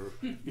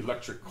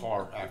electric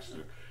car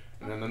accident."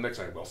 And then the next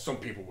day, well, some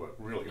people were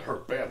really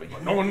hurt badly,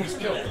 but no one was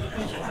killed.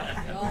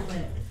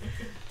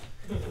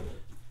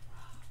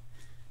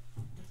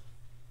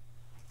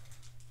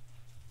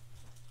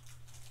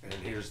 And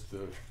here's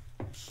the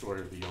story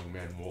of the young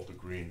man, Walter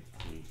Green.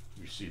 He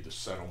received a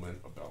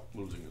settlement about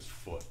losing his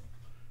foot,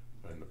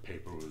 and the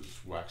paper was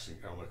waxing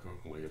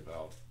eloquently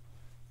about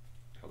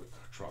how the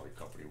trolley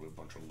company was a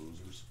bunch of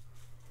losers.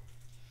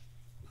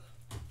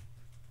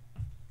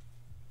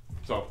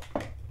 So,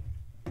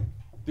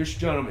 this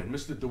gentleman,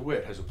 Mr.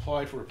 DeWitt, has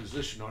applied for a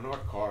position on our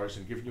cars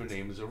and given your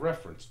name as a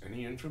reference.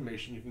 Any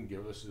information you can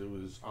give us that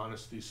was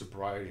honesty,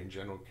 sobriety, and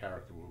general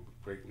character will be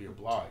greatly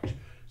obliged.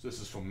 So this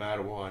is from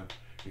Matawan,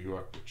 New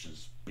York, which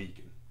is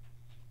Beacon.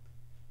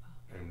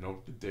 And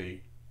note the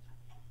date,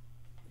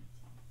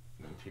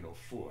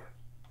 1904.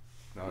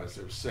 Now, as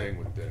they were saying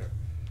with their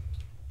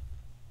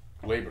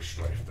labor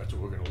strife, that's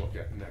what we're going to look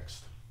at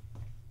next.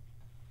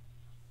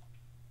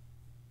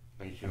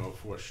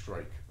 1904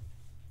 strike.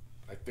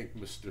 I think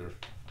Mr.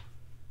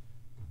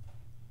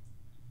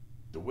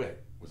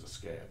 DeWitt was a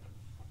scab,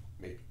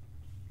 maybe.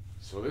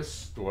 So this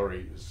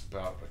story is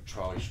about a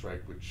trolley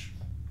strike which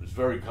was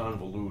very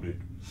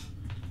convoluted,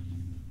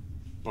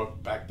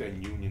 but back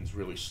then unions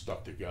really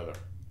stuck together,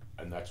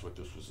 and that's what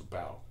this was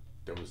about.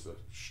 There was a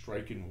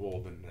strike in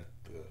Walden at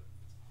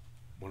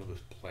one of the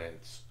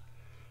plants,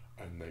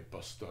 and they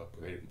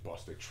didn't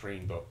bust, they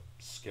trained up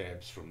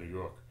scabs from New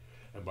York,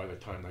 and by the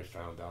time they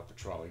found out, the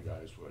trolley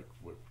guys were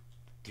like,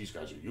 these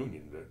guys are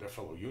union, their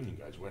fellow union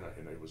guys went out,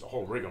 and it was a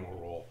whole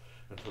rigmarole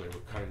until they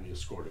were kindly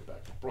escorted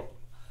back to Brooklyn.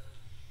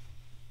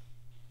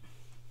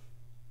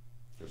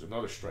 There's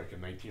another strike in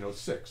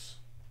 1906.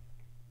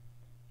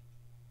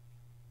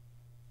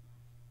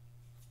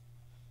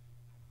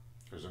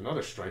 There's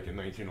another strike in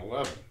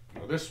 1911.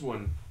 Now this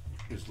one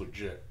is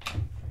legit,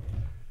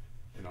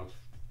 and I'll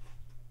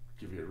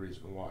give you a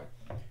reason why.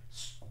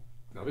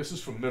 Now this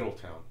is from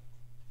Middletown,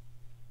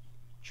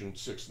 June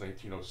 6,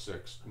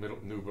 1906,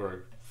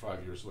 Newburgh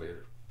 5 years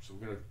later. So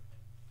we're gonna,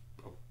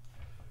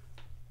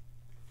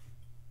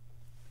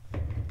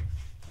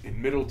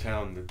 in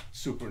Middletown, the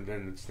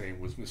superintendent's name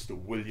was Mr.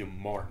 William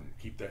Martin.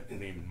 Keep that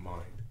name in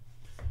mind.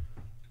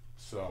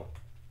 So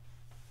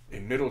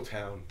in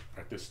Middletown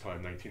at this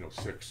time,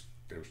 1906,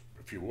 there was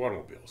a few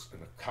automobiles,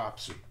 and the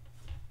cops had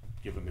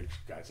given the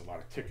guys a lot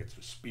of tickets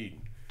for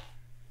speeding.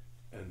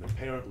 And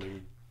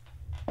apparently,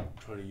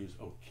 trying to use,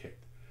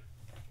 kicked.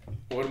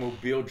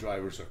 Automobile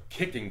drivers are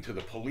kicking to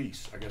the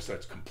police. I guess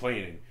that's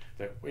complaining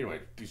that, wait a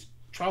minute, these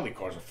trolley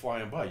cars are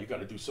flying by. You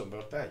got to do something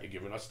about that. You're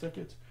giving us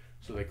tickets.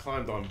 So they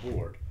climbed on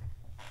board.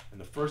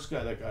 And the first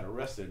guy that got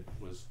arrested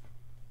was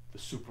the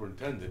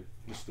superintendent,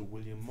 Mr.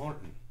 William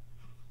Martin,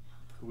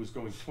 who was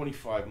going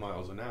 25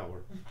 miles an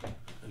hour,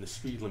 and the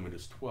speed limit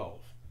is 12.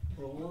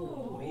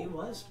 Oh, he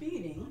was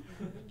speeding.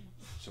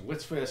 So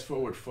let's fast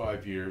forward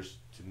 5 years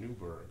to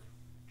Newburgh,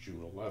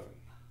 June 11,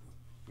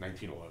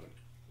 1911.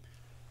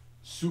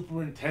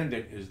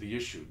 Superintendent is the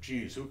issue.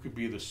 Geez, who could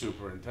be the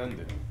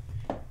superintendent?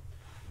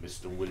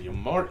 Mr. William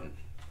Martin.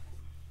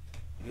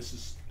 And this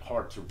is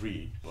hard to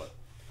read, but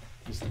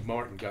Mr.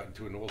 Martin got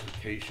into an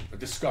altercation, a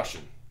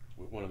discussion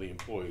with one of the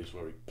employees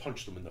where he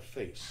punched him in the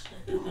face.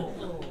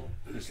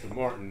 Mr.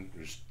 Martin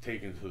was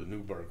taken to the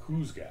Newburgh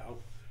Hoosgow,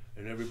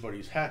 and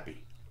everybody's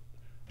happy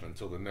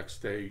until the next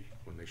day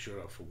when they showed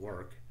up for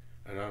work,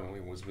 and not only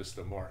was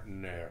Mr.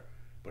 Martin there,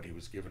 but he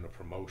was given a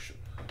promotion,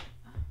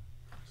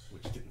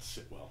 which didn't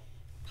sit well.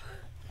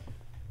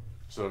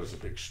 So there was a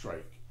big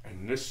strike,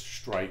 and this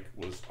strike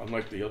was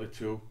unlike the other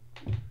two.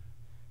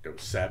 There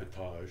was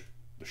sabotage.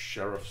 The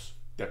sheriff's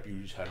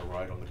deputies had to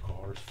ride on the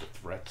cars for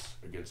threats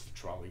against the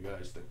trolley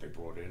guys that they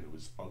brought in. It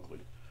was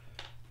ugly.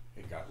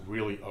 It got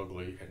really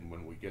ugly, and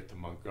when we get to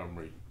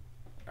Montgomery,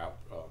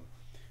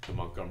 the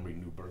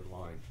Montgomery-Newburgh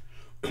line,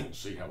 we'll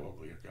see how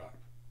ugly it got.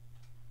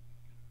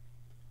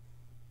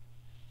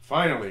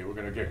 Finally, we're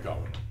gonna get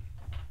going.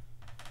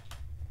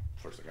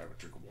 First, I gotta have a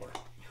drink of water.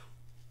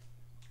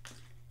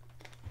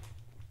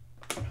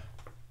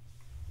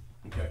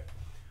 Okay,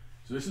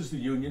 so this is the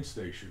Union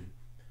Station.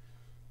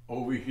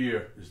 Over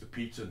here is the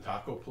pizza and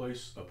taco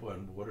place up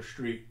on Water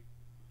Street.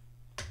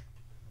 Do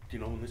you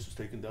know when this was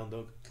taken down,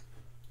 Doug?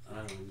 I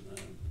don't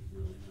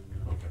really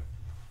know. Okay.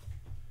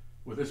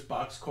 Where this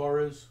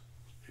boxcar is,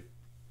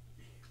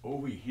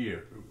 over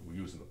here, we're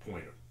using the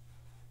pointer.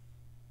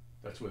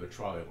 That's where the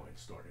trolley line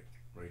started,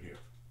 right here.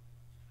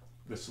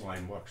 This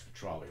line marks the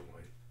trolley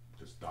line,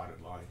 this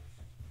dotted line.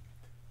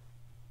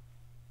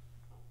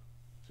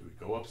 So we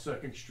go up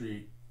 2nd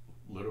Street,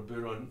 a little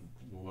bit on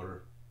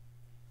Water,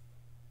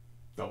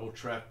 double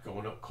track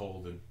going up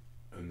Colden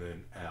and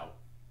then out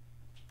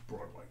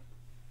Broadway.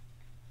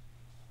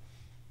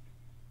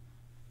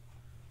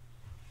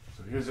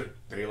 So here's a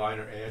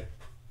Dayliner ad.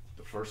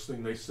 The first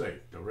thing they say,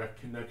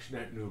 direct connection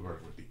at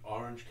Newburgh with the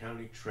Orange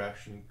County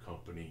Traction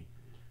Company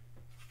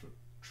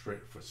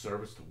for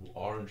service to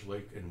Orange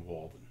Lake and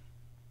Walden.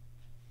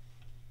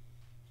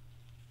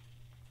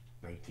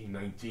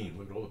 1919,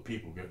 look at all the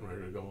people getting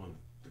ready to go on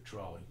the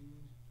trolley.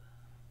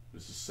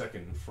 This is 2nd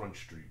and Front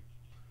Street.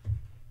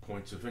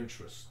 Points of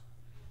interest.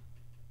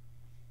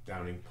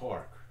 Downing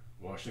Park,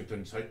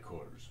 Washington's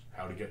headquarters,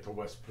 how to get to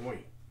West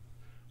Point,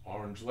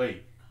 Orange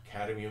Lake,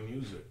 Academy of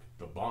Music,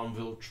 the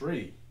Bombville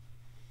Tree,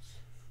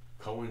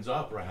 Cohen's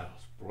Opera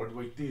House,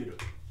 Broadway Theater.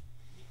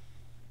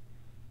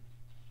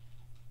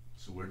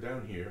 So we're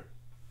down here,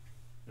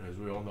 and as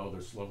we all know,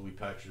 this lovely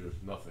patch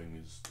of nothing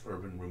is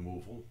urban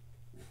removal.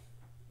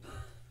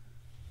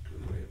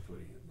 Good way of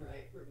putting it.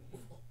 Right,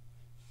 removal.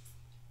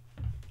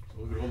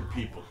 So look at all the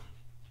people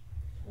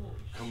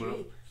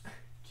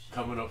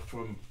coming up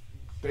from,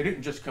 they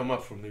didn't just come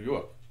up from New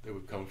York, they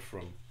would come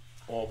from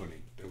Albany,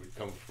 they would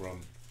come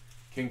from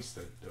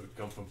Kingston, they would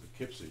come from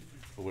Poughkeepsie,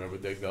 but wherever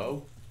they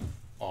go,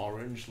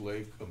 Orange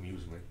Lake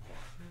Amusement Park.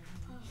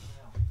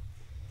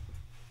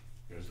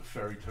 There's the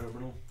ferry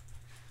terminal.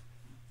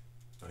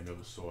 I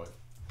never saw it.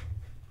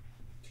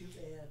 Too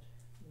bad.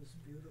 It was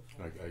beautiful.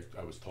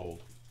 I was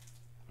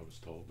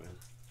told, man.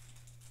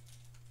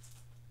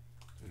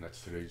 And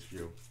that's today's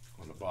view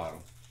on the bottom.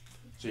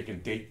 So you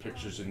can date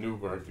pictures in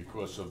Newburgh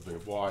because of the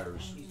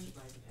wires,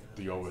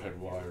 the overhead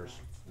wires.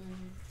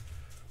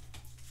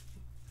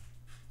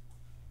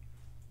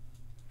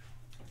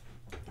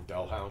 The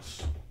Bell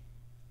House.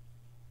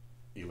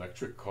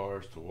 Electric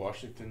cars to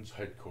Washington's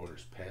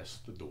headquarters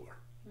past the door.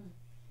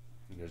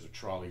 And there's a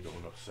trolley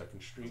going up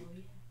 2nd Street.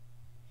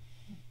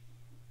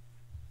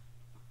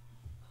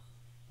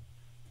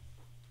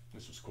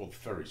 This was called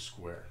Ferry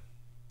Square.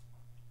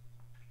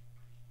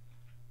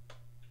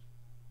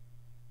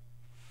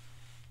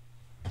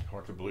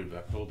 Hard to believe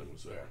that building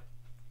was there.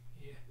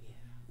 Yeah.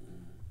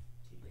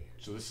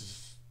 So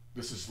this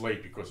is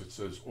late because it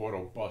says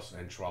Auto, Bus,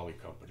 and Trolley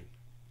Company,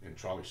 and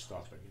trolley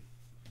stopping.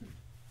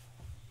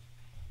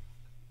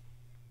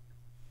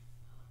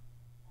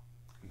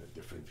 And the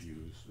different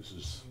views. This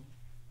is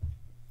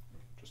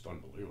just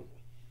unbelievable.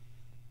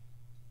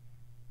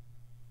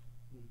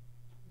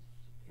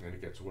 And it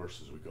gets worse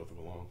as we go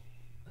through along.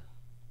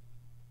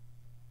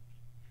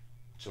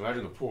 So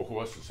imagine the poor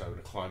horses having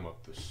to climb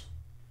up this.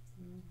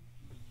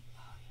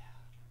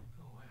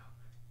 Oh, wow.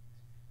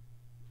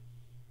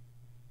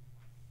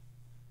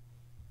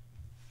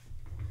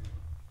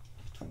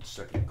 Between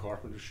 2nd and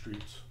Carpenter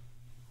Streets.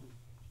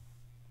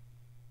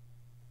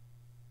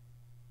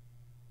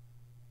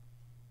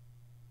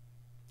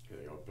 Yeah,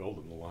 they are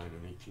building the line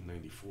in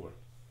 1894.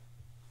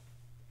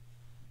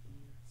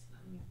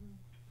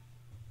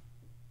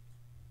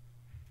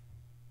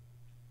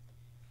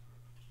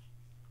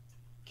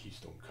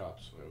 Keystone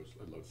Cops, I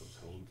love those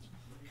helmets.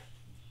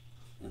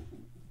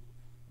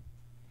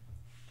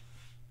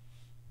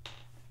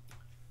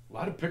 A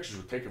lot of pictures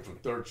were taken from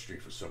 3rd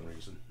Street for some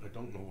reason. I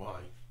don't know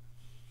why.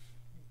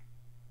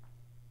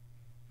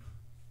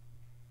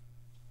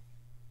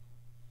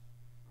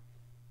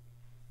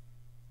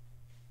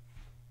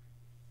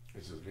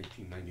 This is an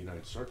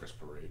 1899 circus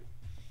parade.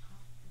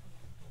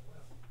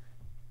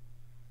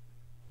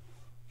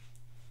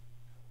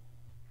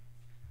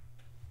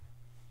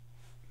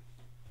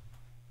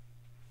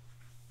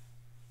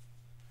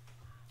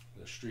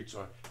 The streets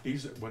are,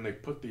 these, when they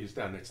put these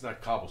down, it's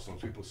not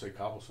cobblestones. People say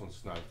cobblestones,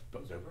 it's not,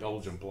 but they're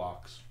Belgian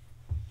blocks.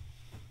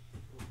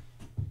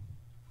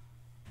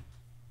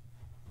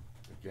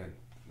 Again,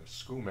 the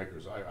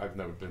schoolmakers, I've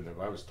never been there,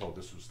 but I was told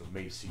this was the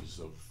Macy's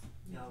of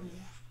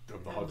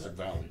the Hudson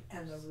Valley.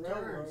 And the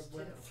railroad Stearns,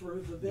 went too.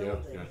 through the Yeah,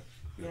 building.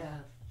 yeah. Yeah.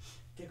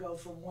 To go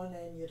from one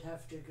end, you'd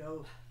have to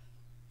go,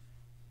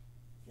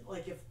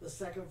 like if the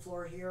 2nd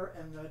floor here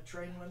and the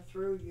train went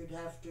through, you'd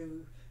have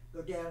to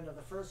go down to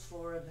the 1st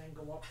floor and then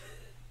go up.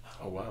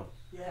 Oh, wow.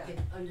 Yeah, Like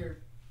an under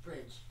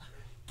bridge.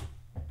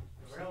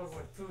 The railroad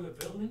went through the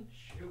building?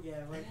 Shoot. yeah,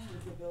 right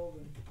through the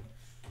building.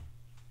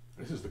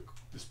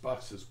 This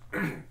box is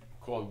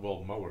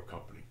Caldwell Mower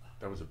Company.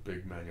 That was a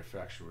big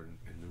manufacturer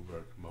in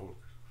Newburgh, mower,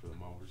 for the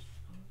mowers.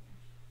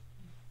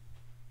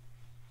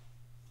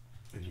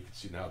 And you can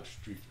see now the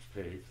street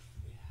is paved.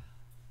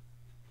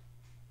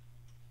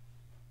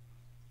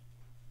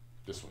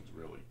 This one's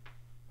really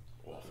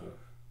awful.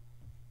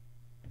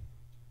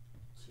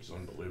 It's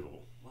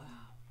unbelievable. Wow.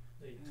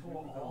 They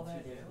tore all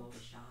that down. All the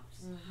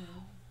shops.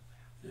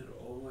 And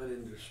all that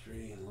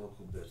industry and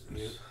local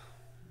business.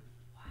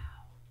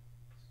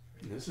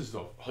 And this is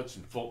the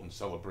Hudson Fulton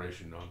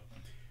celebration.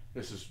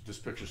 This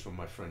picture's from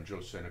my friend Joe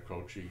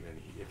Santacroce,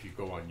 and if you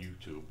go on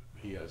YouTube,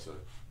 he has a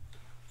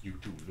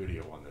YouTube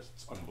video on this.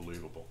 It's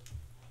unbelievable.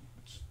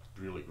 It's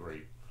really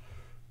great.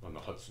 On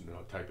the Hudson,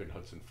 type in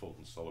Hudson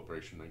Fulton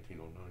celebration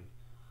 1909.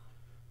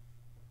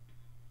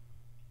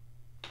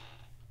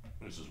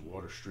 This is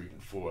Water Street and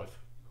 4th.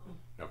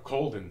 Now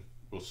Colden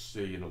we'll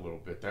see in a little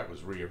bit, that was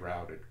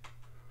rerouted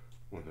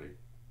when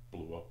they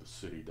blew up the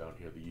city down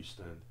here, the East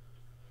End.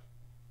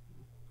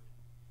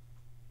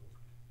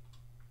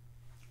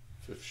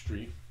 5th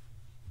Street.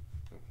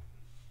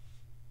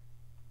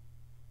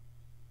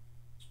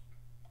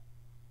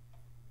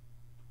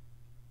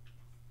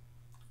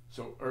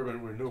 So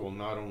urban renewal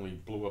not only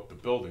blew up the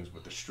buildings,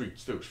 but the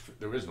streets too.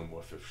 There is no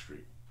more 5th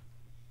Street.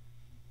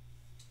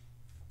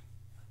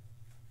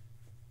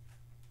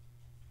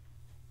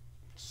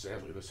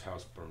 Sadly, this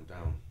house burned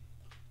down.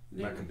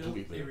 Not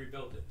completely. They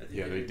rebuilt it. I think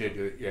Yeah, they did.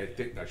 rebuilt it. Yeah, it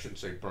did. I shouldn't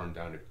say burned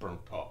down. It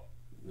burnt up.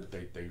 Yeah.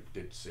 They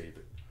did save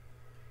it.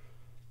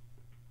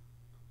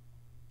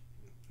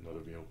 Another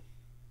view.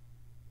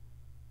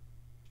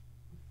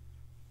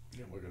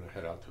 Yeah, we're gonna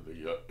head out to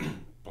the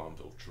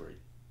Bombville tree.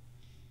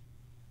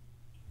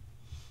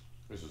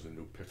 This is a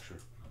new picture.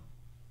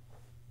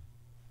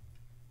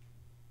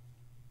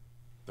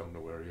 Don't know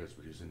where he is,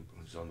 but he's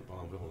on the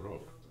Bombville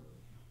Road.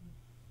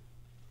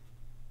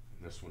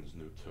 And this one's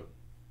new too.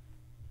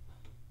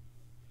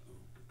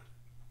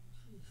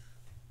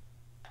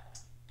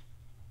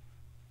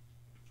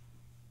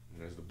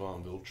 And there's the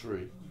Bombville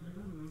tree.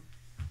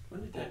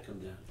 When did that come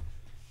down?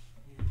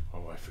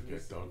 Oh, I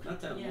forget, Doug.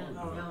 Not that Yeah, long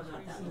no, ago. no,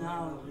 not that No,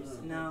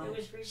 long. no. It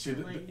was See,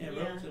 the- recently, Yeah, yeah,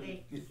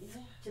 relatively. they,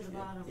 to the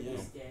bottom, Yeah.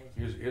 it's dead.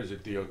 Here's a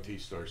DOT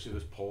story. See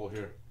this pole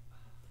here?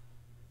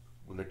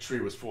 When the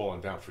tree was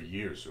falling down for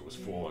years, it was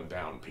falling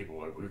down. People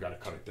were like, we gotta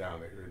cut it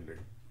down.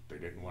 They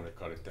didn't want to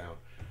cut it down.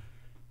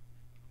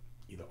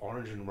 Either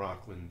Orange and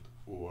Rockland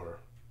or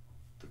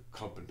the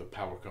company, the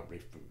power company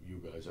for you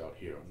guys out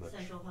here. I'm not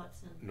Central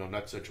Hudson. No,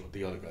 not Central.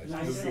 The other guys.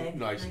 Nice Egg.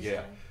 Nice, Nice yeah.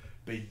 Egg.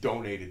 They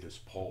donated this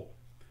pole,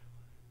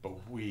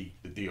 but we,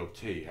 the DOT,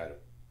 had to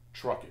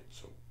truck it.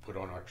 So put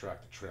on our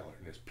tractor trailer,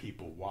 and there's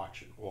people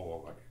watching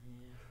all over.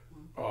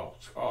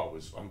 It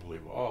was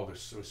unbelievable. Oh, they're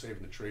so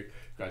saving the tree.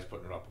 Guys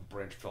putting it up, a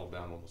branch fell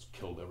down, almost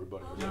killed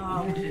everybody.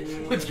 Oh,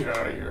 dear. Let's get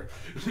out of here.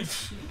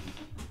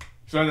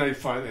 So then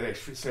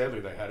sadly,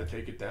 they had to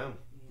take it down.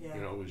 Yeah.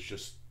 You know,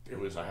 it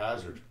was a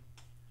hazard.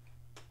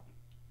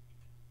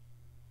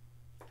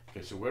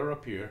 Okay, so we're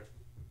up here,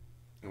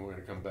 and we're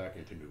gonna come back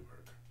into Newburgh.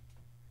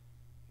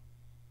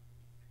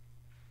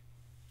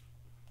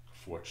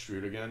 4th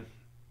Street again.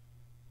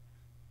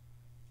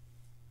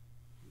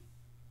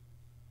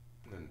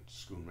 And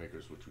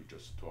Schoonmakers, which we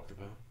just talked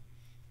about.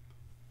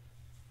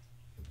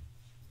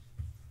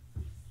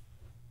 And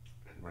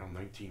around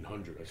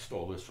 1900, I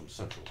stole this from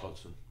Central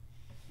Hudson.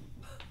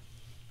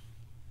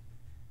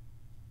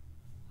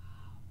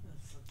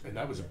 And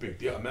that was a big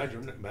deal.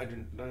 Imagine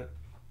that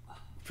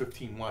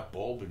 15-watt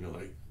bulb, and you're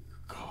like,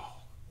 God.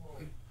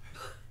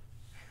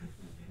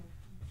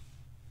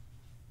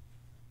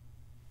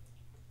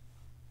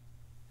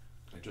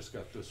 I just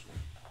got this one.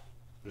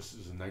 This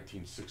is a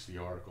 1960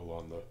 article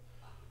on the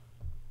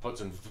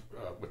Hudson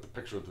with the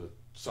picture of the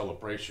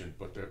celebration,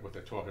 but what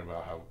they're talking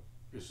about, how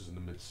this is in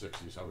the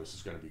mid-60s, how this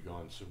is going to be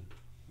gone soon.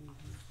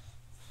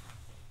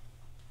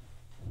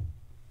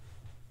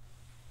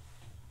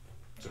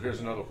 So here's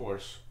another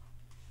horse.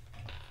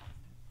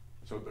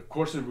 So the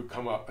courses would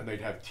come up and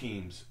they'd have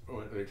teams,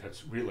 or they'd have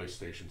relay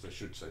stations, I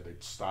should say.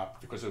 They'd stop,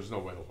 because there was no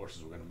way the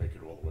horses were going to make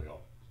it all the way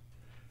up.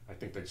 I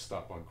think they'd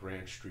stop on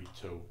Grand Street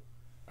too,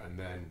 and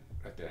then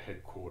at their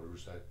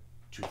headquarters at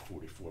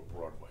 244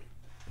 Broadway.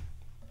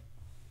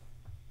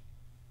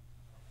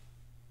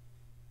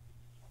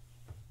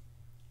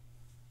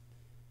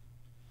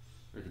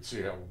 You can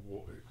see how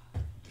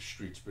the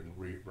street's been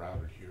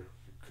rerouted here.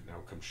 It could now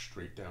come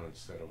straight down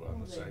instead of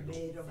on this They angle.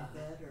 made them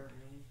better.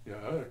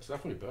 Yeah, it's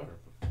definitely better.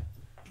 Yeah,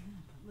 but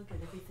look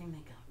at everything they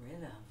got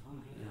rid of. Oh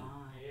my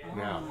God. Yeah. Oh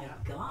Now- my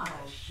Oh,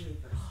 gosh.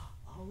 jeepers.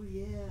 Oh,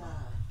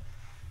 yeah.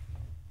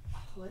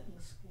 Clinton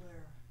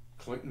Square.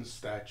 Clinton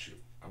statue.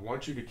 I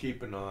want you to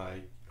keep an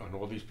eye on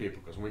all these people,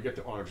 because when we get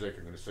to Orange Lake,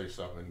 I'm going to say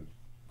something.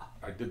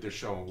 I did this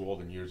show in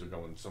Walden years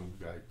ago, and some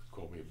guy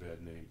called me a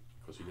bad name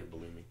because he didn't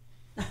believe me.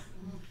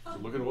 So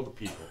look at all the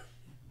people.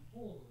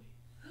 Holy.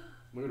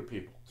 Look at the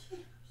people. Where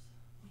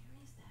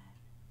is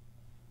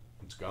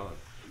that? It's gone.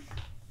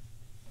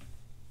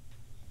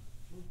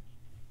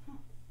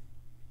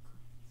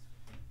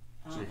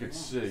 So you Oh, can yeah,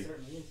 see. it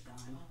certainly is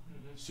gone.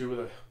 Mhm. See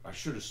where I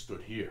should have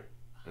stood here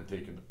and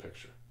taken the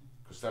picture,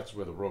 because that's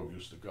where the road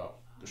used to go.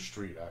 The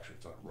street, actually,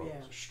 it's not a road,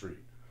 it's Yeah. a street.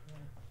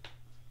 Yeah.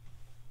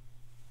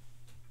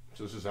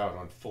 So this is out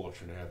on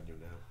Fullerton Avenue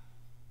now.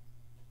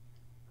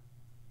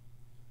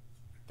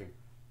 I think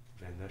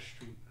Van Ness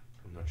Street,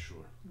 I'm not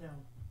sure. No,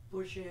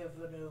 Bush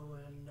Avenue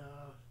and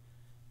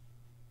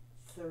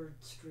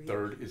 3rd Street.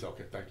 3rd is,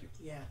 okay, thank you,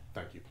 Yeah.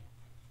 thank you.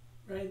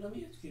 Ray, let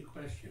me ask you a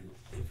question.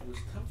 If it was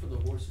tough for the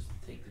horses to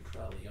take the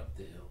trolley up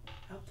the hill,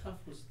 how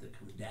tough was it to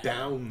come down?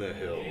 Down the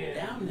hill.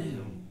 Yeah. Down the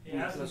hill.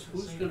 Yeah, that's Because the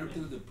who's same gonna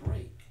thing. do the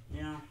brake?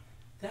 Yeah.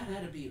 That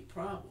had to be a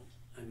problem.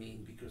 I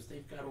mean, because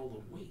they've got all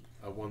the weight.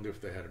 I wonder if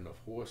they had enough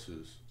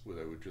horses where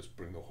they would just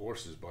bring the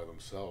horses by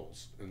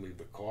themselves and leave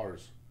the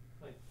cars.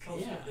 Like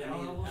coastal Yeah, I down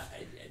mean, almost.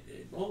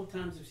 all the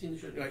times I've seen the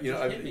show, it You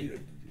know, just hit me.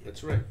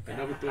 That's right. I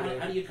never thought How of do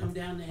that. you come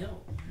down the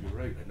hill? You're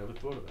right. I never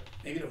thought of that.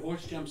 Maybe the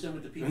horse jumps in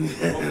with the people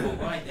that go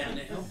ride down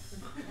the hill.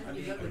 I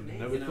mean, I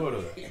never thought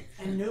of that.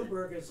 And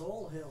Newburgh is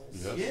all hills.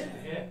 Yes.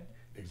 Yeah, Yeah.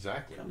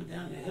 Exactly. coming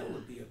down the hill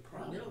would be a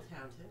problem.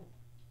 Middletown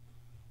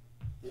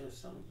too. Yeah,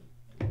 some of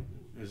them.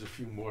 There's a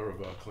few more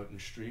of Clinton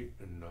Street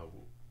and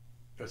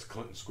that's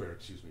Clinton Square.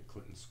 Excuse me,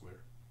 Clinton Square.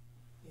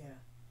 Yeah,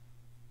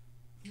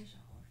 There's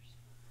a horse.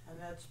 and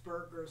that's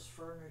Berger's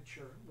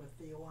Furniture with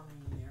the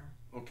awning there.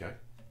 Okay.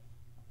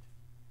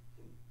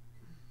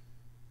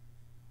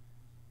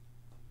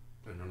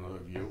 And another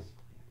view,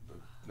 the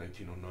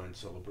 1909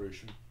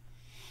 celebration.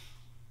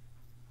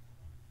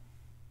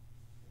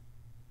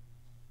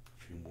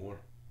 A few more.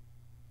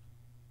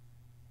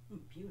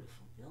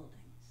 Beautiful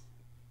buildings.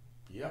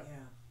 Yep. Yeah,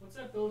 What's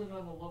that building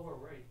on the lower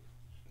right?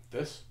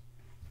 This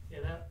Yeah,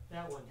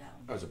 that one.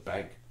 was a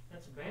bank.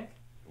 That's a bank?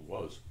 It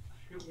was.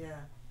 Shoot. yeah.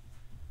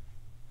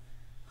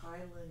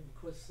 Highland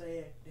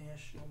Quasaic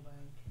National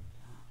Bank.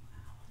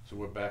 So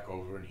we're back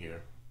over in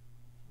here.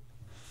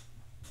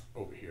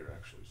 Over here,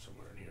 actually,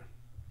 somewhere in here.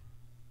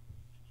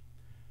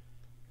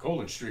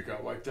 Colin Street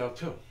got wiped out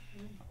too.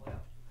 Wow.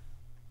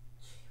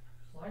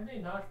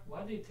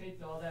 Why'd they take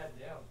all that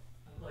down?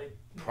 Like,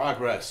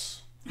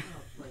 Progress. Oh,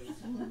 please.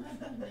 it's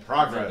like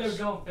Progress. they're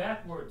going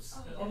backwards.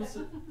 It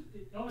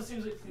almost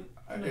seems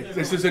like.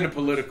 This isn't a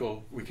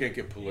political. We can't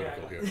get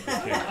political Yeah. here. We I'm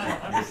can't. We just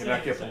cannot saying,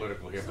 get it's like-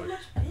 political here, So but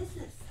much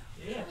business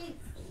though. Yeah.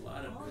 A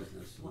lot of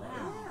business, a lot of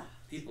Wow.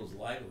 people's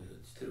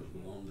livelihoods too,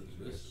 who own the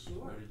business. Sure.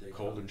 Where did they go?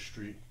 Colden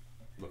Street,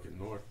 looking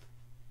north.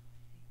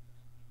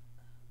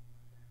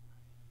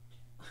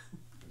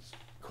 It's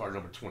car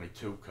number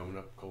 22 coming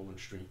up Colden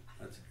Street.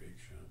 That's a great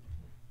shot.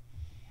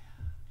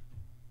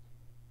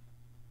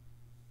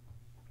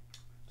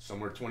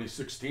 Somewhere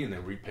 2016,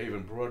 they're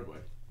repaving Broadway,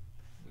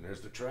 and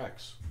there's the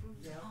tracks.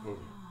 Yeah. Over.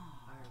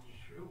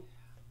 Shoot.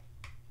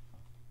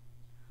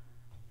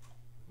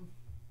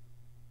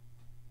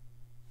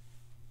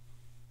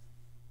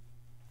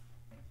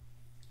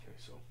 Okay,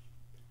 so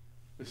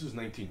this is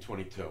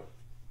 1922,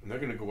 and they're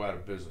going to go out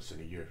of business in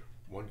a year.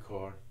 1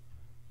 car,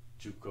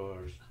 2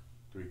 cars,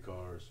 3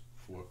 cars,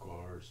 4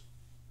 cars,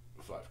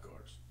 5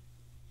 cars.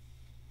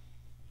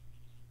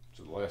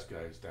 So the last guy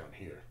is down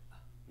here.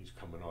 He's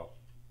coming up.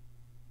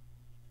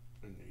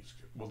 And these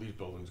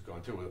buildings are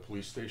gone too. Where the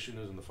police station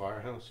is and the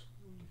firehouse,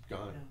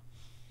 gone.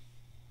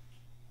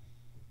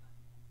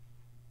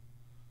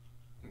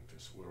 Yeah. Okay,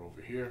 so we're over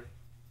here.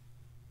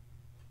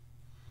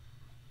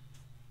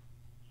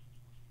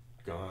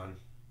 Gone.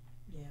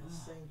 Yeah,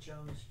 St.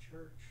 John's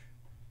Church.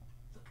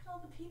 Look at all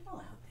the people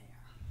out there.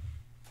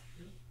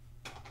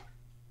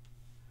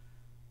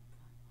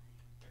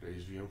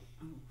 Today's view.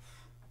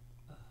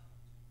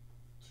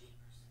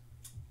 Jeepers.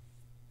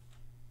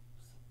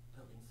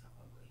 Building's so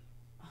ugly.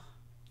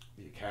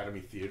 The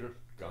Academy Theater,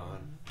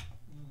 gone.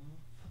 Mm-hmm.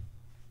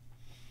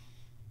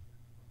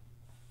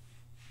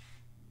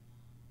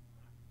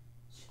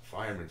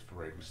 Fireman's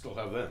Parade, we still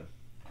have them.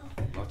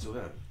 Lots of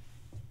them.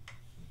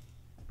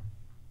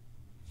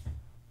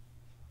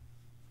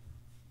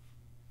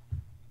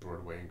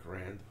 Broadway and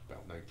Grand,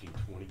 about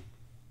 1920.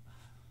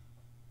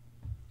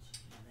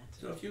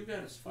 So if you've got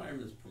a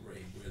fireman's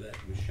parade where that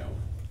was shown,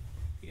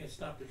 you gotta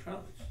stop the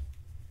trolleys,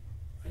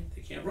 right?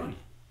 They can't run.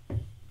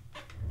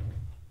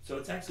 So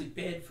it's actually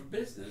bad for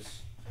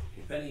business,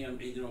 depending on,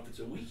 you know, if it's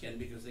a weekend,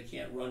 because they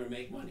can't run or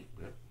make money.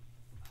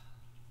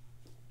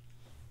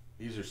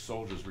 These are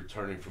soldiers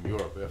returning from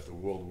Europe after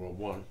World War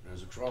One.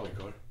 There's a trolley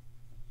car.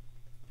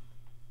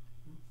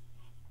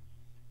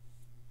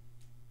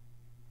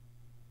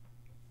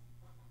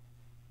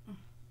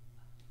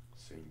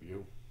 Same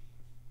view.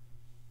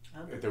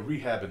 They're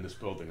rehabbing this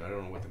building. I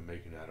don't know what they're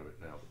making out of it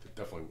now, but they're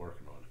definitely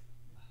working on it.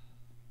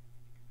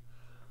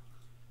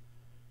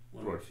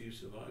 One of a few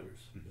survivors.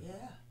 Yeah.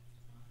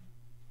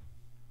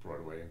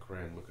 Broadway and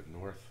Grand looking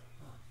north.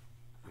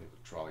 You have the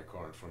trolley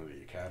car in front of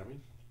the Academy.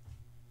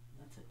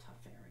 That's a tough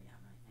area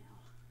right now.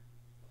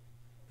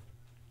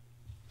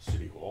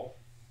 City Hall.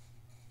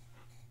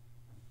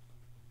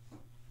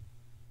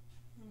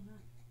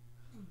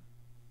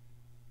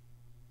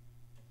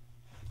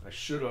 I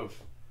should have.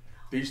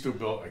 These two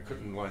I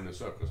couldn't line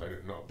this up because I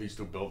didn't know. These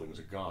 2 buildings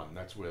are gone.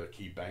 That's where the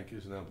Key Bank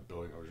is now, the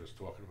building I was just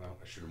talking about.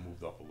 I should have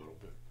moved up a little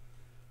bit.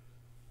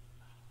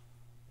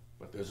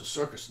 But there's a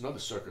circus, another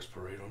circus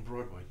parade on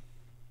Broadway.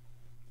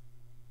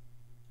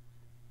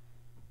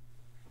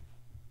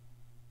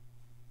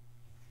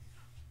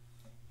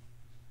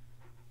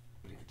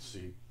 You can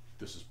see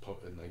this is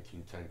in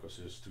 1910 because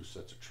there's 2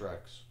 sets of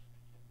tracks.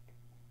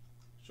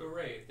 So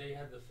Ray, if they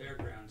had the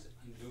fairgrounds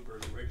in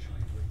Newburgh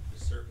originally, would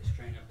the circus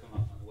train have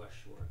come up on the West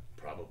Shore?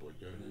 Probably,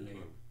 yeah. And then they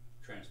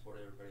transport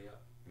everybody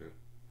up?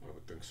 I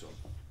would think so.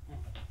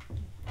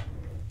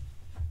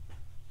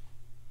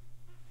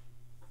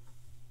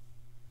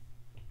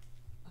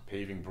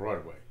 Paving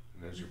Broadway,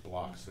 and there's your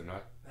blocks. They're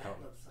not That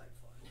counting. looks like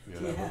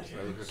fun. Yeah,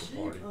 that looks like a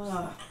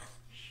party.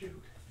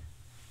 Shoot.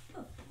 Oh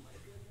my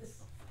goodness.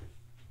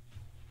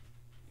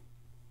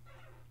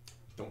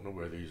 Don't know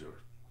where these are.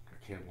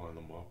 I can't line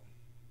them up.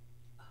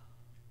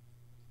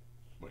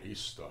 but he's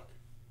stuck.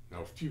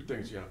 Now, a few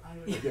things,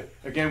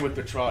 again with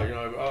the trolley,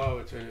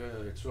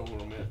 it's so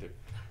romantic.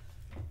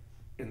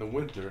 In the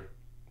winter,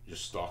 you're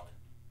stuck.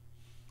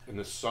 In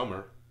the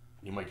summer,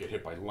 you might get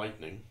hit by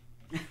lightning.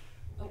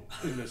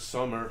 In the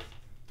summer,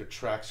 the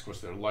tracks, because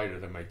they're lighter,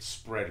 they might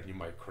spread and you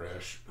might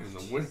crash. In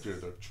the winter,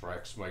 the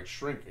tracks might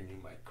shrink and you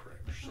might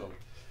crash. So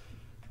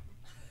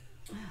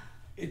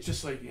it's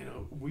just like,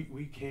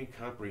 we can't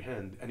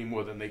comprehend any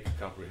more than they can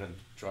comprehend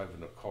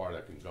driving a car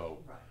that can go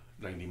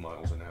 90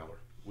 miles an hour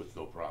with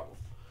no problem.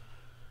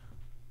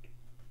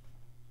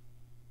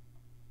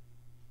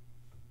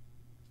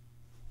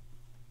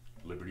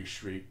 Liberty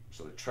Street,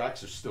 so the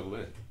tracks are still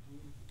in.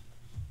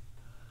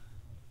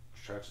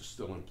 Tracks are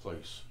still in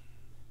place.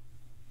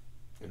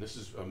 And this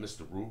is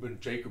Mr. Rubin.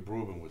 Jacob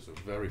Rubin was a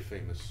very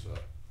famous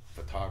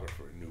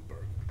photographer in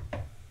Newburgh.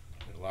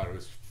 And a lot of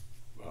his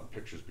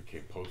pictures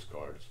became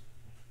postcards.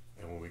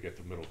 And when we get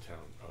to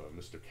Middletown,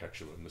 Mr.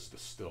 Ketchum and Mr.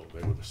 Still,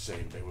 they were the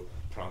same. They were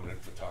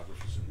prominent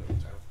photographers in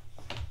Middletown.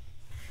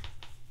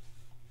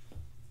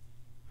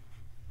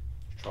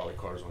 Trolley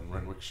cars on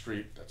Renwick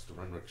Street. That's the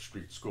Renwick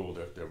Street School.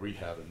 They're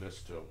rehabbing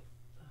this too.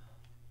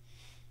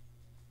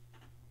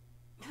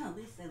 Well, at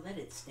least they let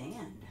it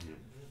stand. Yeah.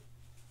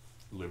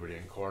 Liberty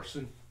and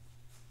Carson.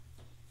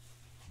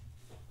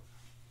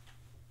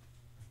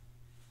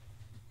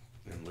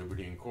 And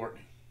Liberty and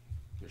Courtney.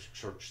 This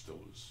church still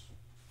is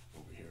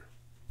over here.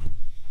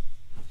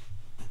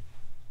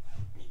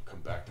 Come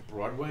back to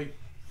Broadway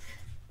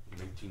in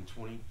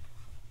 1920.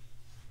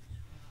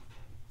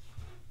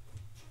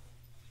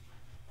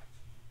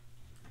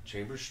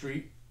 Chambers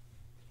Street.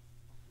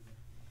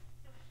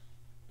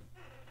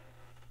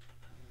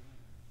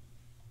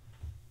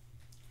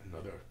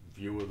 Another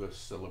view of the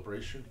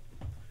celebration.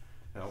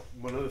 Now,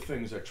 one of the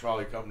things that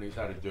trolley companies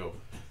had to do,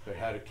 they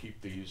had to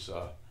keep these,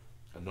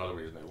 another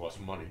reason they lost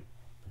money,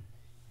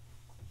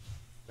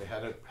 they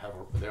had to have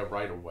their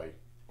right of way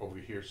over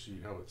here, so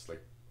it's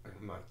like,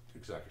 I'm not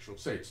exactly sure,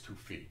 say it's 2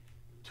 feet,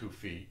 2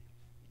 feet,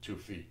 2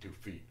 feet, 2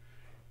 feet.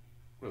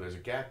 Well, there's a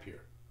gap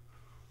here.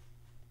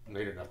 And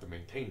they didn't have to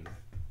maintain that.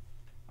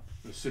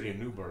 The city of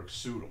Newburgh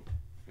sued them.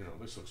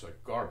 This looks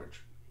like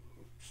garbage.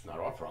 It's not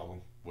our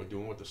problem. We're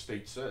doing what the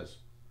state says.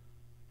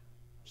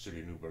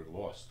 City of Newburgh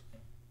lost.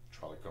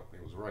 Trolley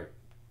company was right.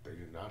 They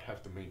did not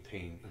have to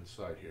maintain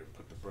inside here and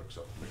put the bricks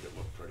up to make it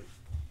look pretty.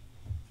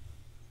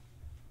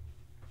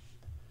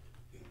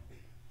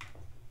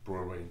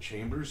 Broadway and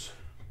Chambers.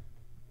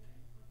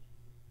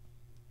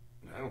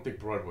 I don't think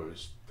Broadway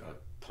was done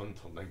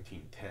until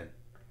 1910.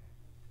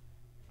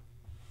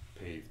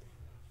 Paved.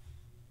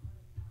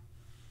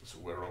 So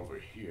we're over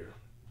here.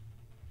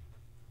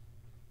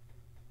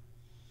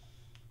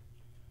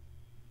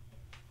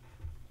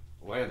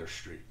 Lander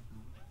Street.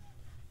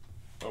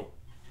 Oh,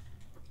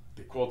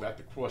 they called that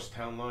the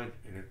crosstown line,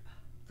 and it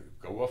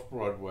go off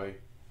Broadway,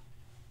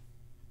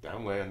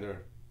 down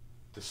Lander,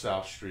 to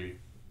South Street,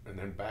 and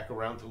then back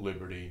around to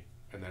Liberty,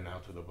 and then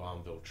out to the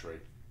Bombville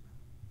Trade.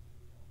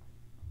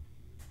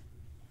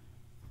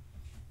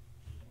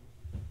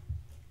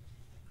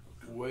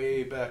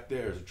 Way back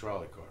there is a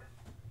trolley car.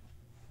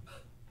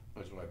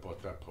 That's when I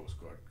bought that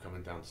postcard,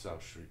 coming down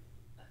South Street.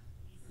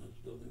 Those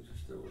buildings are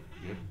still there.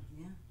 Yeah,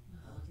 Yeah.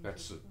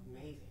 that's a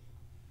Amazing.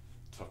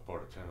 tough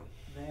part of town.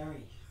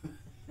 Very.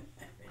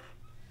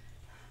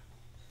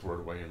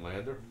 Broadway and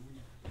Lander.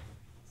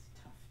 It's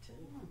tough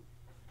too.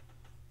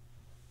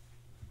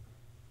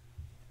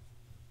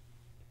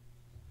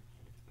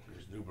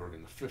 There's Newburgh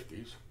in the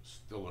 50s,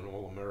 still an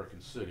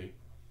all-American city.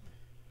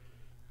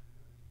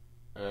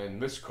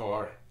 And this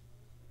car,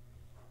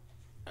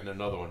 and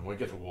another one. When we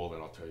get to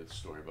Walden, I'll tell you the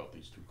story about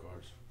these two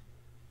cars.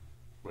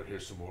 But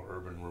here's some more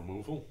urban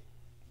removal.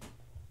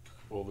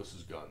 All this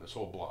is gone. This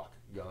whole block,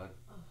 gone.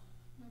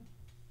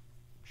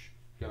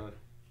 Gone.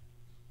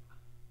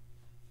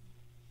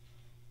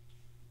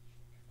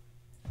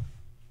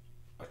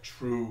 A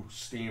true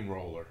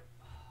steamroller.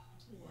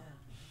 Yeah.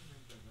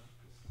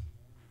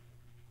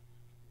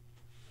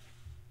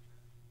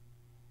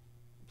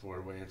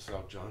 Broadway and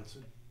South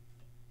Johnson.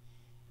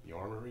 The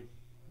Armory.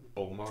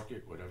 Bull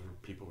Market, whatever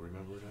people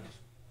remember it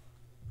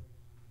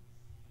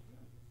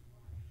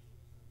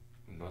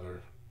as.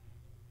 Another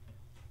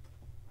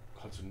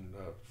Hudson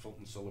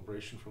Fulton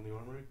celebration from the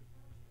Armory.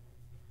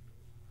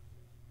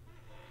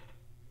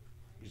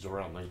 He's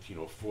around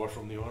 1904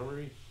 from the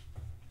Armory.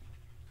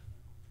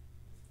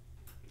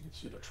 You can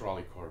see the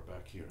trolley car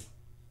back here.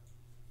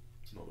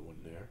 Another one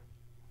there.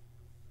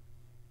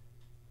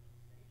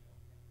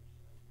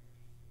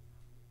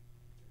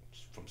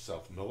 It's from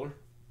South Miller.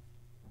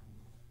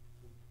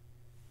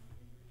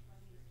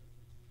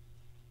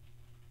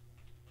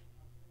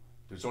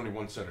 There's only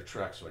one set of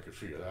tracks, so I could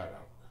figure that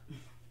out.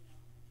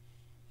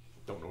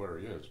 Don't know where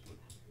he is, but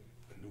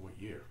I knew what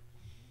year.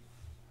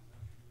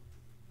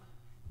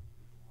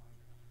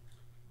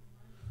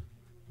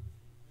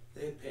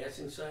 They had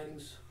passing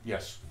sightings.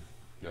 Yes,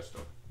 yes,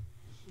 Doug.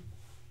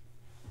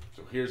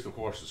 So here's the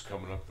horses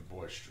coming up the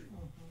Boy Street.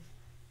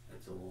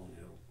 That's a long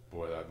hill.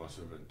 Boy, that must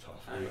have been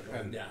tough. I go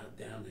And down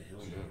the hill.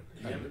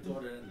 Yeah. I never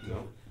thought of that.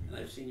 No. And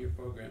I've seen your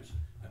programs.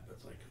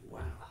 It's like, wow,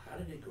 how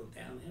did it go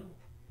downhill?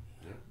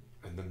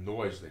 And the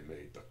noise they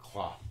made, the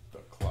clop, the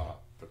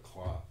clop, the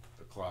clop,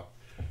 the clop.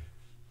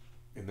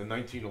 In the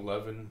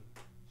 1911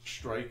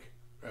 strike,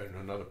 and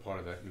another part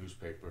of that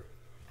newspaper,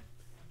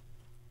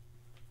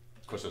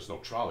 of course there's no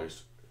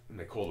trolleys, and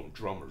they called them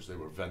drummers. They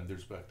were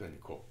vendors back then. You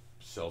call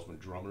salesmen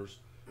drummers.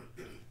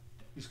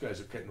 These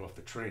guys are getting off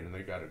the train and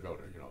they got to go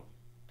to,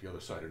 the other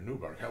side of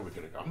Newburgh. How are we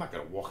gonna go? I'm not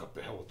gonna walk up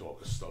the hill with all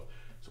this stuff.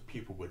 So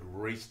people would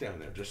race down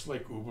there, just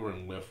like Uber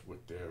and Lyft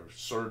with their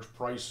surge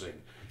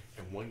pricing.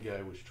 And one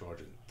guy was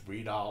charging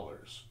 $3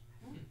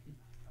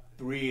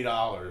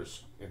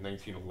 in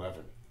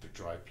 1911 to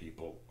drive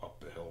people up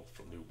the hill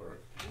from Newburgh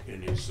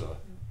in his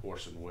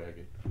horse and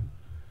wagon.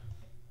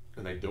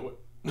 And they do it.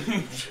 They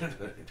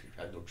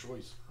had no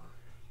choice.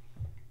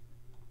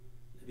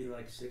 It'd be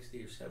like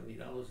 $60 or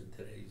 $70 in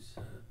today's,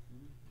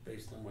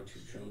 based on what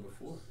you've shown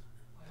before.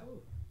 Wow.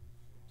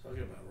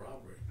 Talking about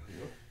robbery.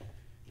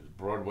 There's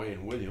Broadway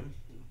and William.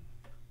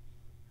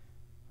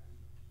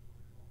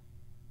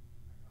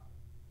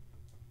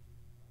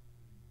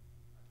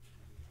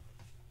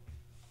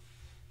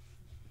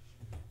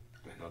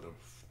 Another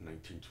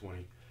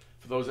 1920.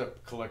 For those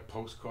that collect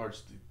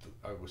postcards,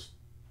 I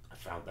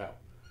found out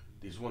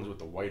these ones with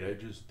the white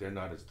edges, they're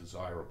not as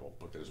desirable,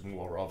 but there's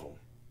more of them.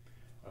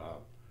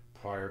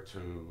 Prior to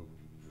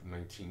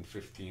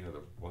 1915 are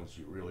the ones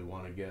you really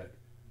want to get,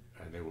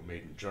 and they were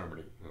made in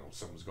Germany.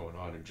 Something was going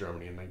on in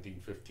Germany in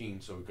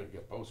 1915, so we couldn't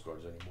get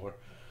postcards anymore.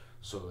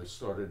 So they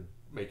started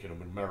making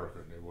them in America,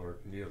 and they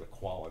weren't near the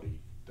quality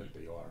that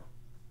they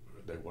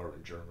were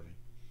in Germany.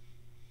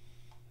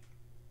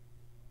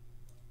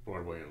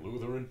 Broadway and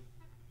Lutheran.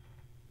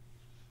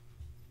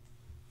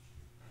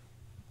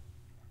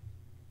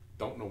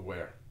 Don't know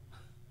where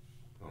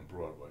on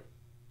Broadway.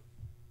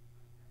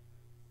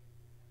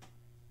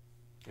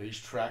 And these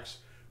tracks,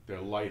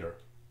 they're lighter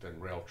than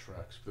rail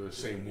tracks. They're the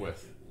same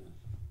width.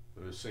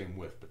 They're the same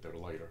width, but they're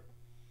lighter.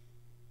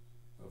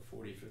 About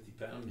 40, 50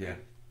 pounds? Yeah.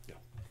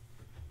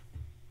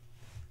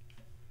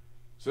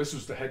 So this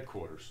was the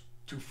headquarters,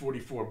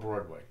 244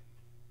 Broadway.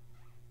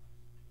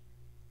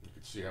 You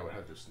can see how it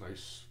had this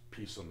nice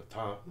piece on the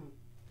top.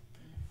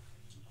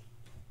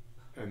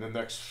 And then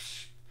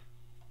this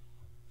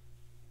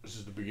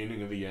is the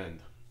beginning of the end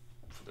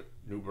for the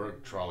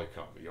Newburgh Trolley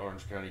Company, the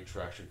Orange County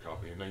Traction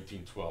Company in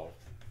 1912.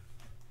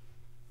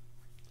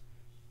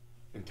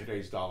 In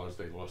today's dollars,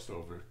 they lost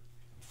over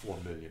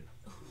 $4 million.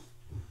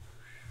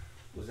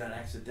 Was that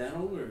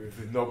accidental or?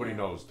 Nobody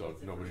knows,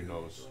 Doug. Nobody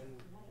knows.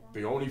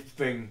 The only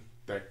thing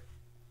that,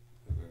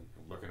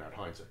 looking at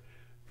hindsight,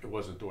 it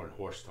wasn't during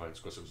horse times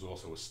because it was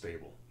also a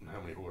stable. And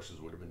how many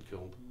horses would have been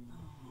killed?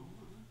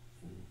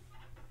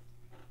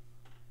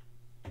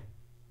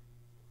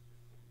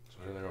 So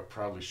they were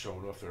proudly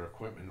showing off their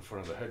equipment in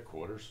front of the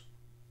headquarters.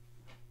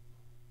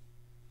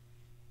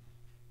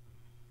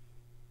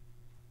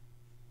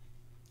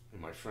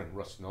 And my friend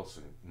Russ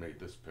Nelson made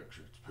this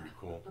picture. It's pretty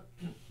cool.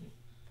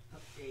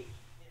 Update.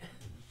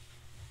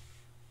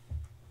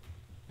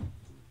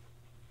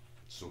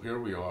 So here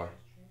we are.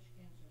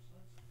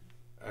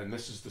 And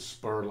this is the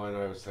spur line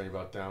I was telling you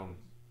about down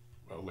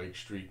Lake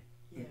Street,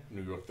 Yeah.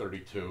 New York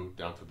 32,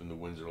 down to the New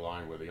Windsor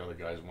line where the other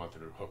guys wanted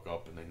to hook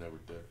up and they never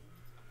did.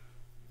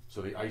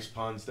 So the ice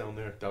ponds down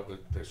there,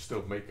 they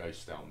still make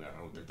ice down there. I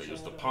don't think they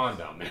use the pond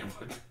down there,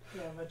 but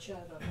Yeah,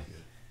 Machado.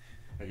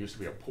 there used to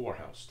be a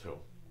poorhouse too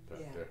back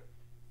Yeah. there.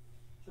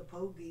 The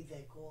Pogie,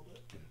 they called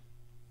it.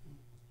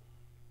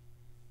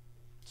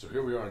 So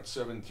here we are at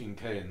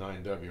 17K and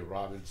 9W,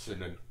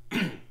 Robinson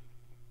and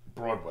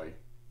Broadway.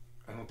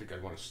 I don't think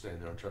I'd want to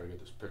stand there and try to get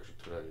this picture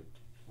today. It'd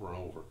run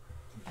over.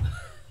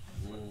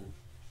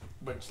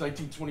 But it's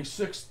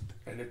 1926,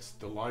 and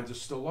the lines are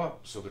still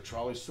up, so the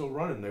trolley's still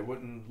running. They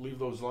wouldn't leave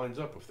those lines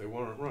up if they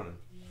weren't running.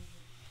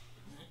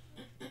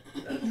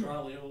 That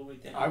trolley all the way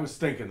down. I was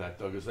thinking that,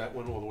 Doug. Is that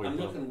one all the way I'm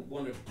down? looking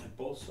one at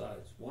both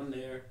sides. One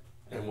there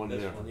And one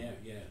this there. one there.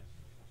 Yeah.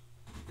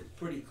 It's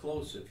pretty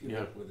close if you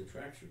Yeah. look where the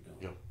tracks are going.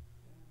 Yeah.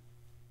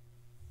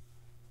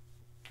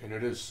 And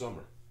it is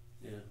summer.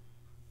 Yeah.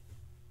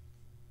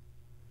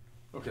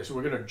 Okay, so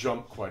we're going to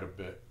jump quite a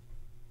bit.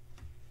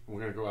 We're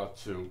going to go out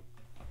to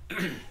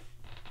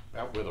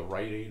out where the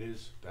Rite Aid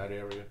is, that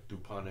area,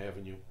 DuPont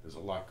Avenue. There's a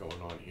lot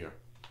going on here.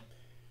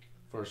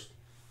 First,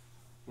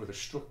 where the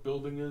Strzok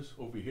building is,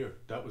 over here,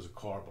 that was a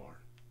car barn.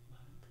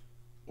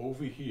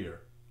 Over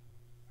here,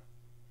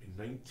 in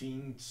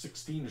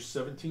 1916 or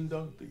 17,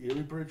 Doug, the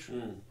Erie Bridge,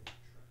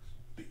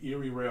 the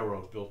Erie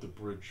Railroad built a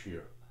bridge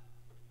here.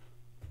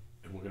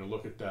 And we're going to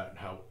look at that and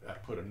how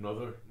that put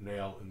another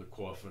nail in the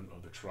coffin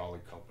of the trolley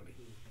company.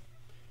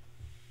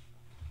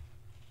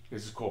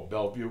 This is called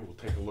Bellevue. We'll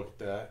take a look at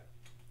that.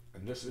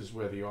 And this is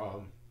where the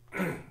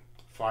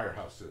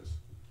firehouse is.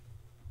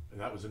 And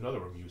that was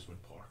another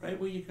amusement park. Right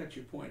where you got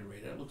your pointer,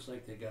 Ray. That looks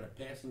like they got a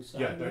passing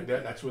sign. Yeah, right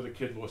there. that's where the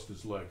kid lost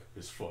his leg,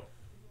 his foot.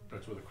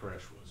 That's where the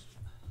crash was.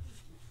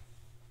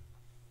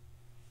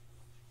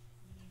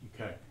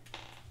 Okay.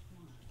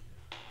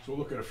 So we'll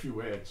look at a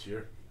few ads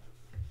here.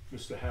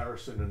 Mr.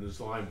 Harrison and his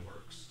lime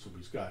works. So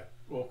he's got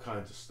all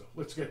kinds of stuff.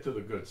 Let's get to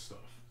the good stuff.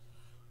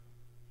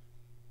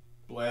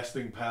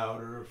 blasting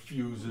powder,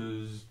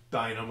 fuses,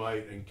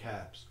 dynamite, and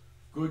caps.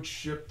 Goods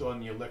shipped on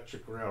the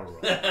electric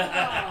railroad.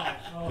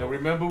 Now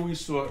remember we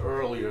saw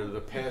earlier the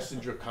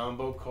passenger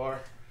combo car?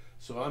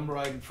 So I'm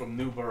riding from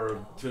Newburgh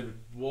to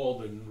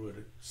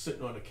Walden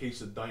sitting on a case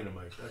of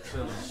dynamite. That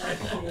sounds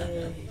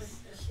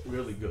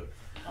really good.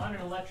 On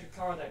an electric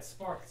car that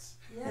sparks.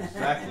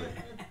 Exactly.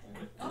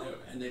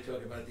 And they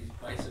talk about these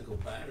bicycle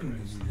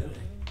batteries today.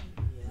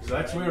 So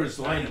that's where his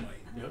line, Dynamite.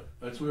 yep,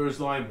 that's where his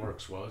line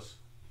works was.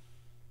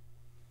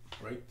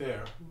 Right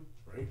there,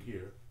 right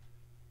here.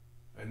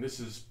 And this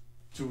is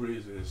two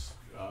reasons.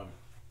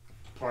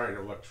 Prior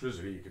to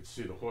electricity, you could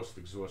see the horse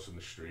exhaust in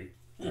the street.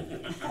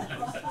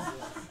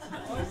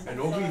 And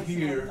over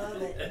here,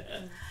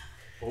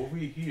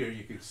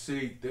 you could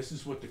see this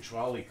is what the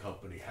trolley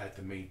company had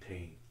to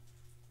maintain.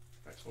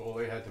 That's all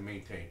they had to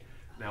maintain.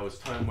 Now, as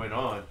time went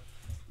on,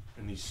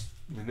 and these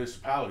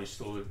municipalities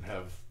still didn't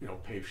have,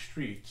 paved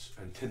streets,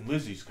 and Tin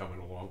Lizzie's coming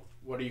along,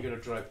 what are you going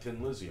to drive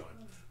Tin Lizzie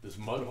on? This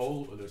mud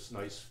hole or this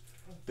nice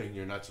thing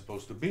you're not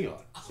supposed to be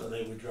on? So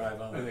they would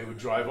drive on. And they would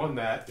drive on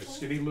that. The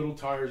skinny little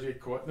tires get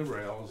caught in the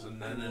rails,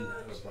 and And then then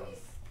have a problem.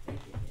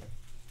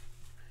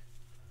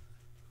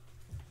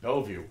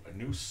 Bellevue, a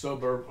new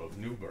suburb of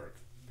Newburgh.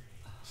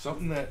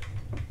 Something that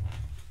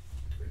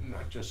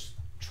not just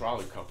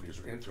trolley companies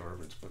or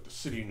interurbans, but the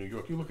city of New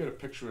York. You look at a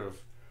picture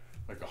of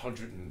like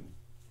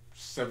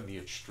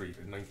 170th Street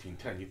in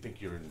 1910, you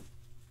think you're in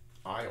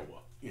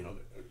Iowa,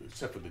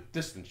 except for the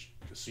distance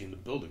to seeing the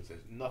buildings,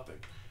 there's nothing.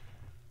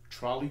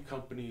 Trolley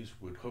companies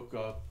would hook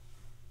up,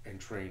 and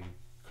train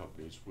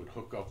companies would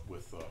hook up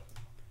with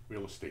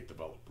real estate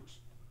developers.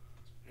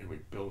 And we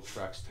build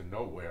tracks to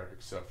nowhere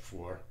except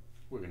for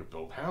we're going to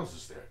build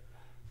houses there.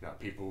 Now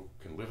people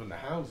can live in the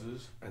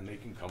houses and they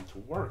can come to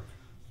work.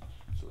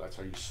 So that's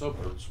how your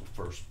suburbs were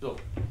first built.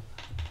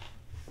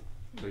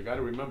 So you got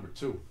to remember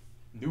too,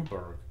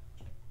 Newburgh,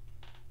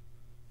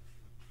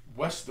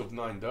 west of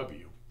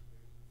 9W,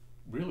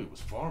 really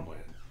was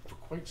farmland for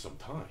quite some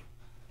time.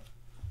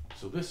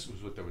 So this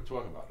was what they were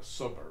talking about, a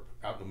suburb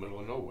out in the middle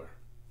of nowhere.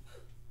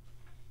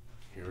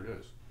 Here it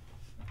is.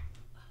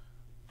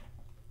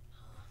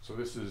 So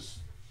this is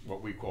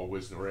what we call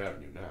Wisner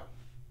Avenue now.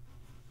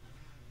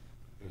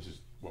 This is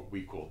what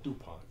we call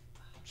DuPont.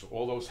 So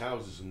all those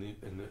houses in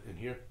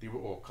here, they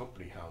were all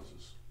company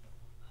houses.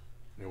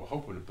 They were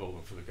hoping to build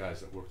them for the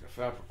guys that worked at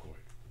Fabricoid.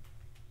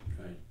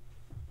 Right.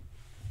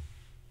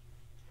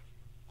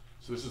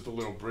 So this is the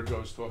little bridge I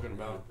was talking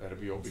about. That'll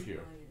be over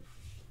here.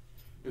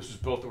 This was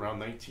built around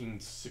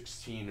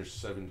 1916 or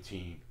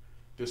 17.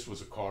 This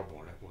was a car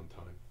barn at one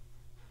time.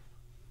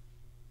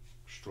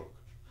 Struck.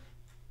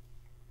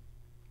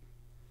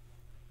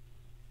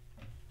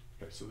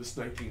 Okay, so this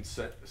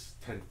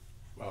 1910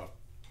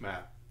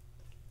 map.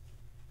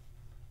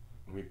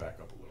 Let me back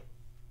up a little.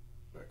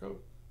 Back up.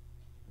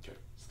 Okay,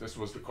 so this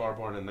was the car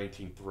barn in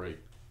 1903.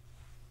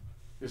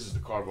 This is the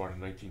car barn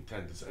in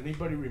 1910. Does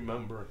anybody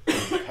remember when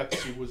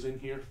Pepsi was in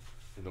here?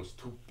 And those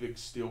two big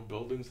steel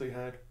buildings they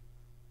had?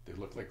 They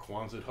looked like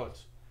Quonset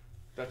huts.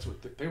 That's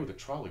what they were, the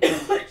trolley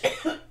companies.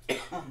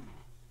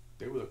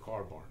 They were the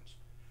car barns.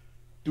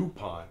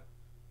 DuPont,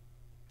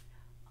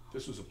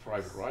 this was a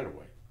private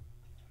right-of-way.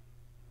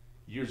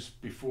 Years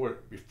before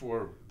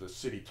the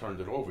city turned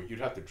it over, you'd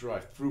have to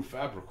drive through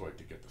Fabricoid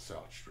to get to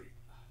South Street.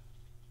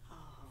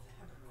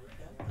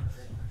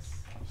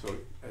 So,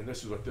 and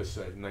this is what this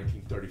said,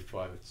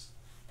 1935. It's,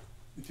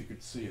 if you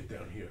could see it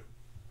down here.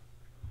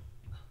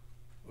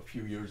 A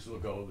few years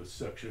ago, the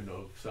section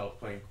of South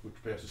Plank, which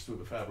passes through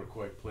the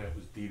Fabricoid plant,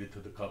 was deeded to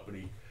the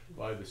company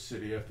by the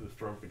city after the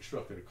firm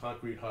constructed a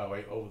concrete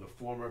highway over the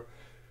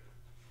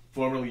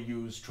formerly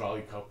used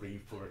trolley company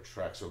for a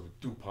track. So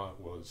the DuPont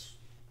was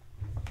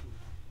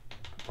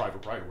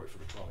private right-of-way for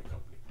the trolley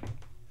company.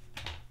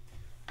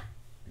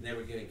 And they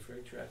were getting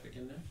freight traffic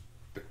in there?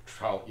 The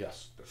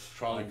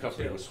trolley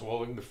company was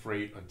hauling the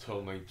freight until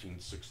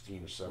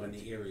 1916 or 17. When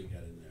the Erie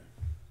got in there.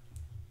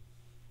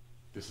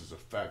 This is a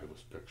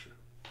fabulous picture.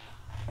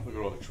 Look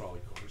at all the trolley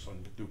cars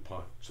on the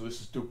DuPont. So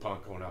this is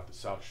DuPont going out to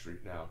South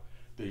Street now.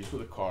 These were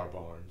the car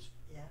barns.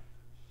 Yeah.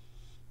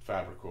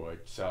 Fabricoid,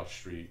 South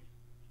Street,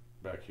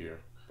 back here,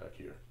 back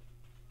here.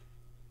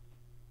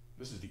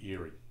 This is the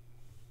Erie.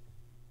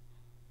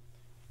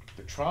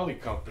 The trolley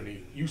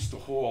company used to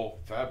haul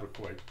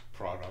Fabricoid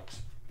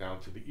products down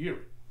to the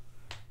Erie.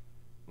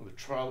 Well,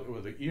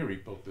 the Erie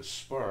built this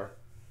spur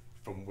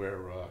from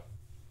where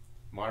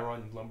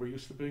Myron Lumber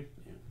used to be,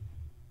 Yeah.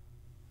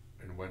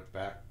 and went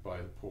back by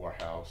the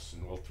poorhouse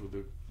and all through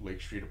the Lake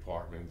Street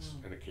apartments,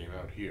 and it came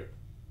out here.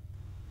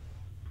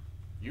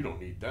 You don't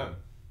need them.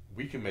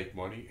 We can make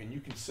money and you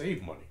can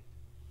save money.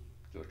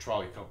 The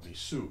trolley company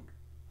sued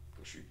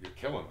because you're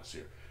killing us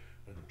here.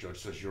 And the judge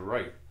says, you're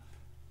right.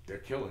 They're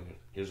killing you.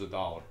 Here's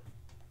 $1.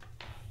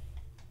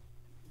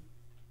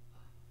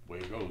 Way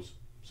it goes.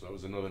 So that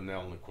was another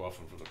nail in the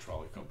coffin for the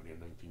trolley company in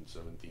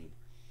 1917.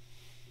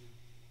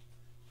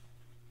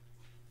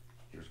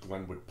 Here's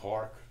Glenwood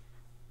Park.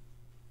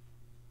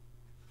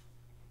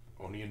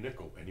 Only a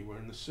nickel anywhere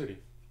in the city.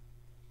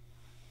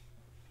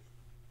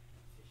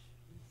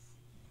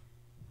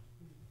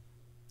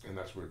 and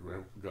that's where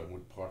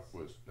Glenwood Park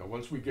was. Now,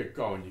 once we get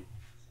going,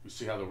 you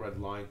see how the red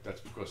line, that's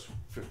because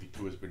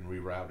 52 has been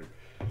rerouted.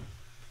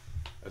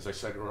 As I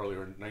said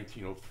earlier, in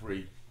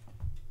 1903,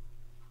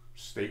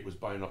 state was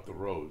buying up the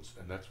roads,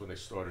 and that's when they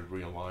started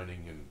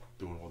realigning and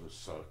doing all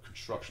this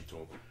construction to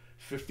them.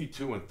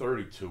 52 and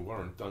 32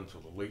 weren't done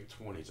till the late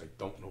 20s. I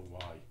don't know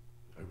why.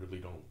 I really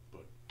don't,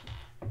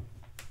 but.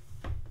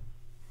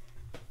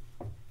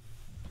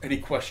 Any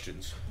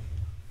questions?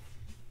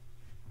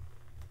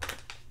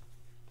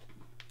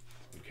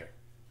 Okay.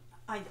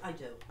 I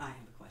do. I have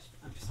a question.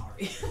 I'm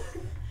sorry.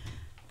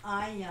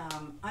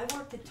 I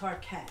worked at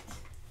Tarquette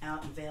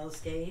out in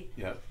Valesgate,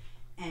 Yep.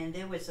 and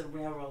there was a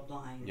railroad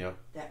line Yep.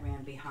 that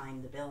ran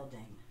behind the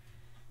building.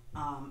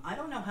 I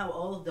don't know how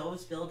old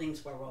those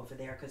buildings were over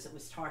there, because it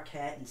was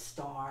Tarquette and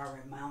Star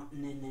and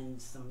Mountain and then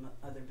some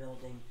other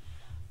building.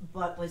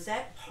 But was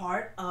that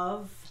part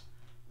of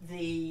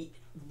the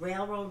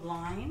railroad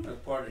line? That's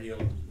part of the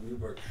old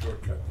Newburgh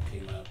shortcut that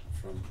came out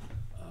from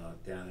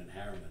down in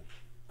Harriman.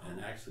 And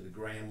actually the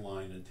Graham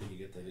line until you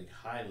get to, I think,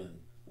 Highland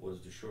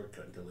was the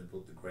shortcut until they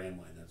built the Graham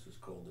line. That's what's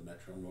called the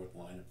Metro North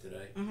line of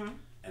today. Mm-hmm.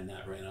 And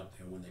that ran up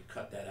there. When they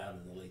cut that out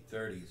in the late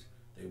 30s,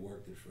 they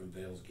worked it from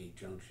Valesgate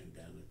Junction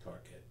down to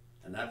Tarquette.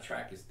 And that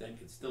track is, think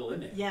it's still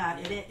in there. Yeah,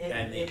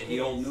 And the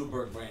old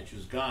Newburgh branch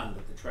is gone,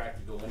 but the track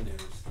to go in there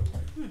is still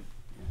there.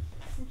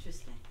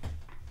 Interesting.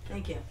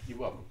 Thank you. You're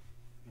welcome.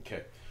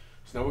 Okay.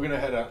 So now we're going to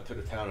head out to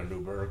the town of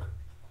Newburgh.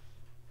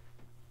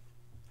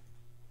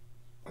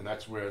 And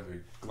that's where the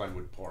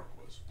Glenwood Park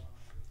was.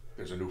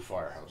 There's a new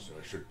firehouse, so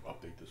I should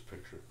update this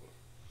picture.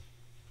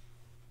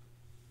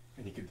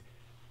 And you could,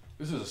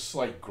 this is a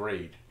slight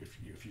grade. If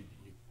you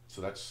so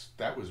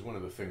that was one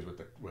of the things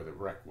with where the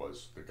wreck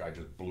was. The guy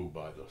just blew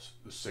by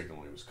the signal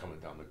when he was coming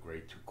down the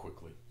grade too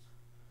quickly.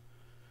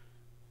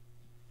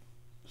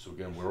 So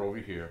again, we're over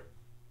here.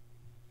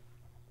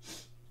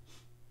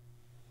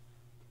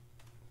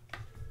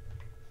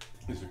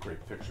 This is a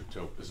great picture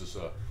too. This is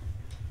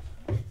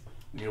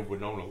near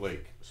Winona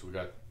Lake. So we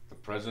got the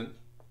present,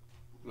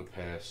 the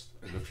past,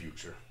 and the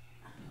future.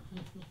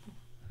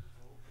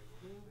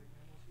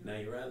 Now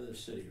you're out of the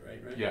city,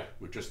 right? Yeah,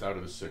 we're just out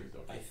of the city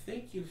though. I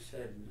think you've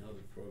said in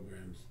other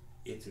programs,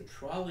 it's a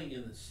trolley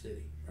in the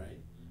city, right?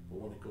 But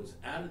when it goes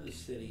out of the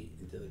city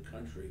into the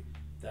country,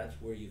 that's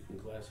where you can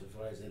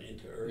classify as an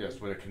interurban.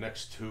 Yes, when it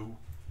connects two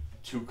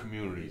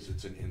communities,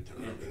 it's an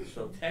interurban.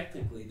 So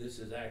technically, this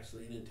is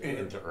actually an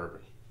interurban. Interurban.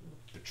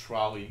 The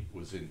trolley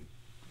was in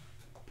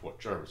Port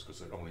Jervis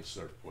because it only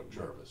served Port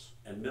Jervis.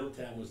 And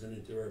Milltown was an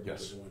interurban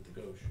Yes. because it went to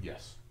Goshen.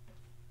 Yes.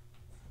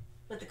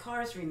 But the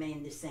cars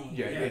remain the same.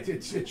 Yeah,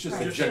 it's just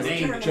Right, a it's general, just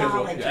general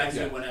terminology. It yeah, actually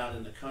yeah. went out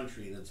in the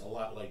country, and it's a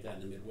lot like that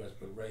in the Midwest,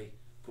 but Ray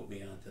put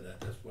me onto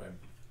that. That's why I'm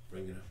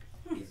bringing it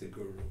up. He's the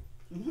guru.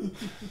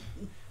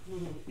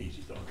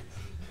 Easy dog.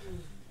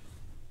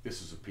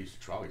 This is a piece of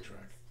trolley track.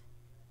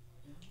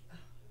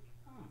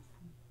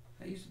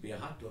 That used to be a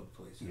hot dog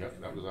place.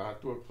 Yep, that was a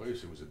hot dog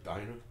place. It was a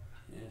diner.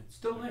 Yeah, it's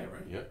still there,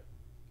 right? Yep.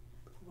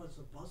 It was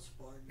a bus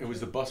barn. It was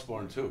the bus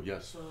barn too,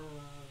 yes. So, what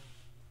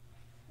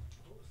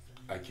was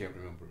the I name? can't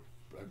remember.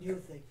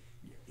 You think,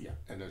 Yeah,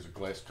 and there's a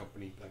glass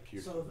company back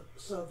here.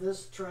 so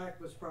this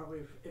track was probably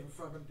in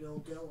front of Bill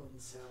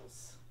Dillon's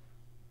house.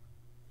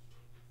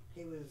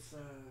 He was,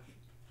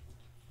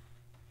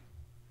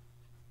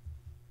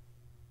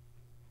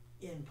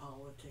 in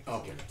politics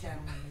Okay. in the town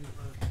of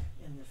Newburgh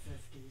in the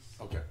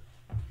 50s. Okay.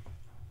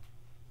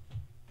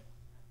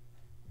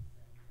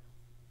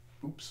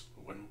 Oops,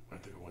 I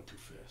think I went too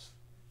fast.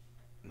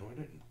 No, I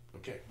didn't.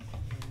 Okay,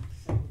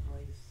 Same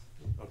place.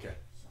 okay.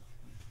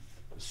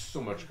 There's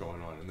so much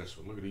going on in this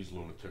one. Look at these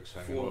lunatics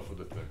hanging Four. off of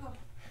the thing.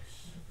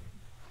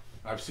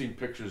 I've seen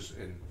pictures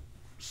in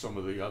some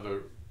of the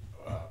other,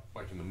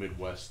 like in the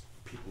Midwest,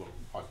 people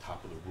are on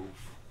top of the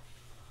roof.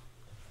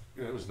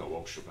 You know, there was no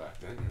OSHA back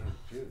then,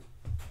 you know.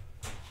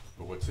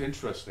 But what's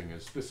interesting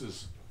is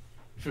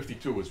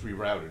 52 was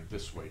rerouted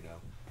this way now,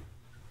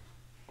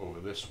 over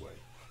this way.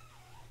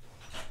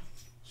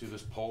 See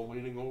this pole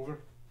leaning over?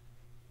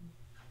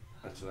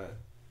 That's that.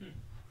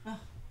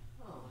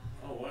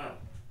 Oh, wow.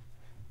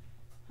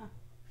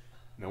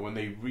 Now, when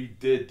they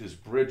redid this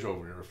bridge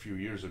over here a few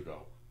years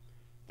ago,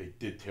 they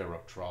did tear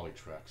up trolley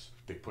tracks.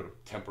 They put a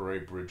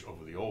temporary bridge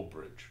over the old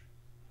bridge.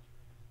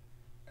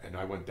 And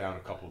I went down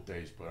a couple of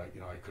days, but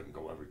I couldn't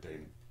go every day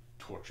and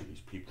torture these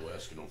people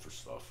asking them for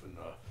stuff. And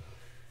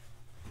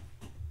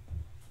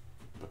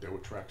but there were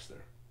tracks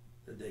there.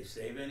 Did they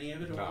save any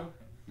of it?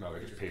 No,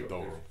 they just paved go-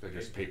 over. They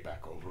just paved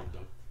back over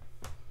them.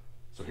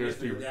 So Here's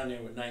here's the down there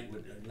at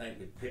night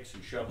with picks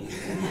and shovels.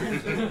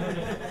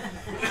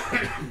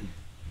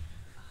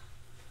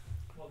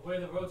 Well, the way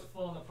the roads are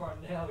falling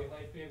apart now, we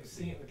might be able to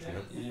see them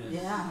again.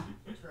 Yeah.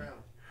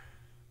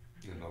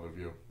 True. another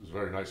view. It was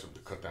very nice of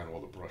them to cut down all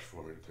the brush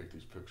for me to take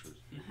these pictures.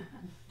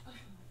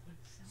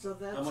 So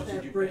that's much did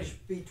you that bridge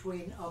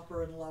between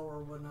Upper and Lower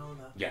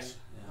Winona? Yes,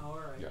 Yeah. All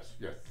right. yes,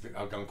 yes. The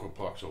Algonquin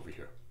Park's over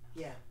here.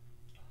 Yeah.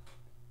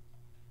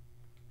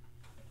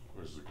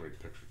 This is a great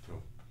picture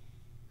too.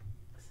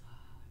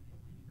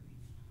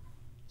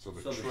 So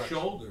the So the tracks-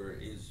 shoulder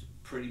is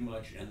pretty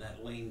much, and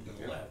that lane to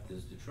the Yeah. left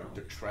is the trolley.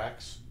 The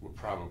tracks were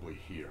probably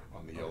here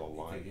on the yellow You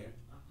line. think here?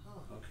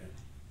 Okay.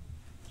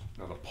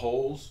 Now the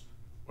poles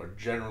are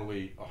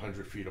generally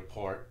 100 feet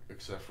apart,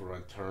 except for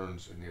on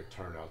turns and near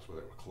turnouts where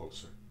they were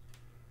closer.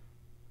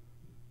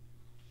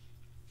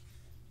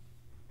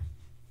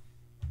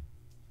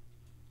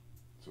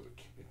 So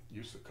it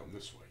used to come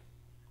this way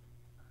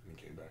and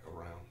came back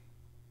around.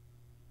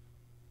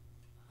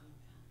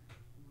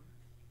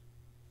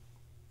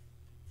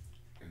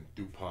 And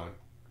DuPont,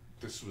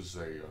 this was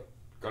a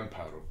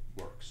gunpowder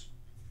works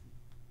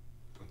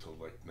until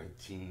like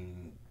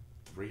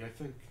 1903, I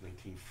think,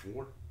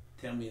 1904.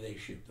 Tell me they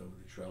shipped over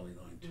the trolley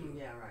line too.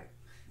 Yeah, right.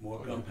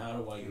 More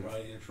gunpowder while you're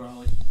riding a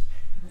trolley?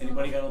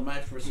 Anybody got a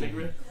match for a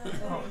cigarette?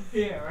 Oh,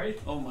 yeah, right?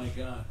 Oh my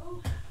God.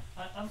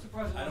 I'm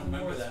surprised I there don't wasn't more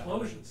remember that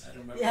one. explosions. I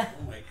don't remember. Yeah.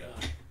 Oh my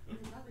God.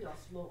 Probably all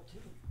smoke too.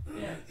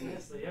 Yeah,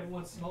 seriously,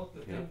 everyone smoked, the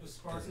Yeah. thing was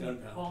sparking,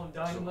 gunpowder. falling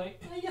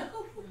dynamite. I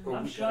know.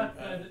 I'm Oh, shocked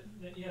gunpowder.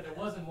 that, yeah, there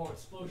wasn't more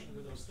explosion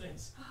with those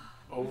things.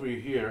 Over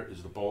here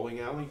is the bowling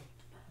alley,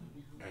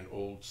 and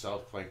old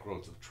South Plank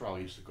Roads of the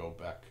trolley used to go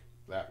back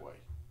that way.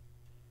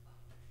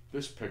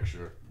 This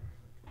picture,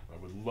 I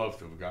would love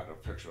to have gotten a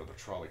picture of the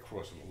trolley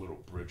crossing a little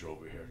bridge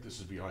over here. This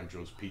is behind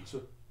Joe's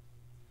Pizza,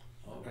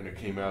 Oh, and it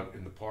came out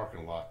in the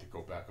parking lot to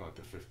go back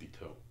onto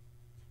 52.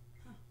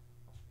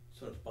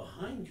 so it's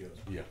behind Joe's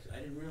Yeah. Pizza. I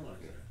didn't realize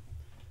Yeah.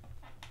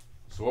 that.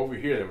 So over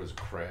here there was a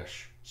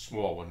crash,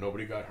 small one,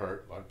 nobody got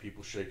hurt, a lot of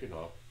people shaken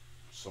up,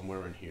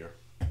 somewhere in here.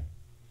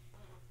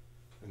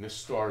 And this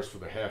star is for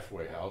the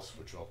halfway house,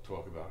 which I'll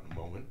talk about in a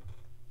moment.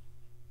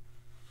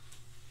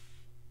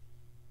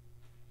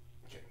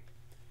 Okay.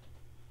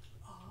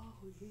 Oh,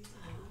 yeah.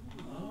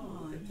 Oh,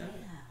 look at that.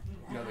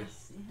 Now,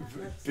 Yes,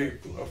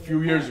 yeah. a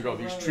few years ago,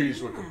 these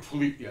trees were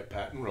completely at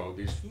Patton Road.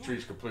 These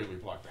trees completely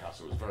blocked the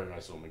house. It was very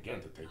nice of them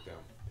again to take them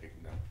down.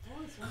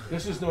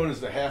 This is known as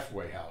the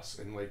halfway house,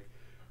 and like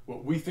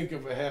what we think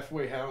of a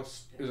halfway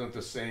house isn't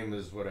the same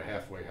as what a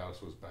halfway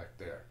house was back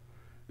there.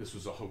 This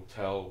was a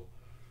hotel,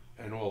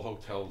 and all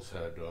hotels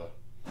had The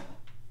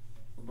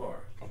bar.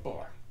 a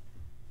bar.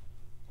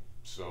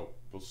 So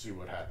we'll see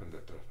what happened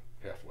at the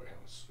halfway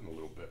house in a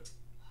little bit.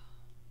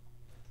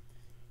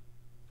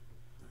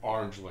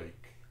 Orange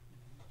Lake,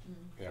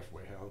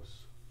 halfway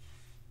house.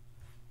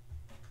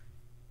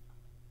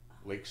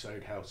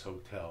 Lakeside House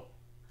Hotel,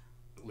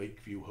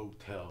 Lakeview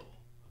Hotel,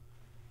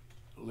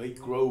 Lake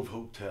Grove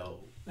Hotel,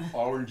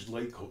 Orange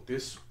Lake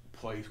This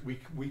place,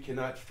 we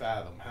cannot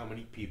fathom how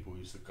many people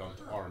used to come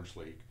to Orange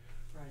Lake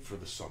Right. for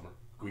the summer.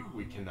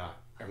 We cannot.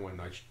 And when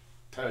I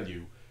tell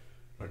you,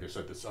 like I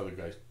said, this other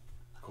guy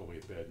called me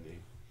a bad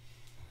name.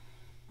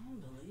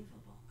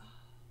 Unbelievable.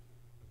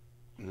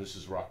 And this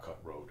is Rock Cut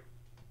Road.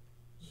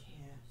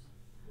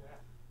 Yeah.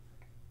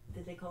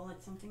 Did they call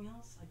it something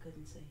else? I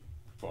couldn't see.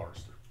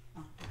 Forrester.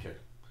 Oh. Okay.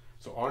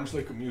 So Orange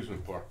Lake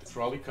Amusement Park, the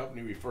trolley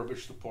company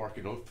refurbished the park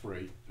in '03,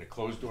 and it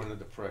closed during the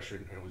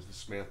Depression, and it was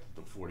dismantled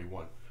in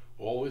 '41.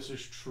 All this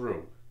is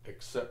true,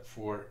 except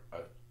for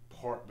a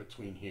part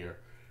between here.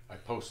 I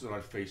posted it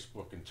on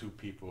Facebook, and two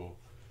people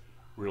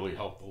really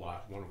helped a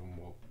lot. One of them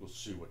we'll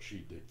see what she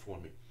did for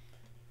me.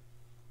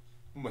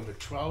 When the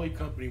trolley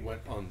company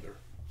went under,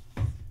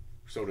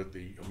 so did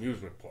the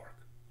amusement park.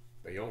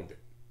 They owned it,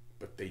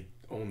 but they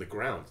owned the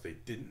grounds. They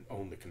didn't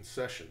own the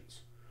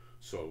concessions.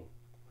 So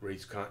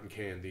Ray's Cotton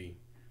Candy,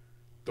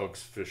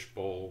 Doug's Fish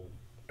Bowl,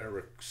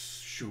 Eric's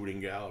Shooting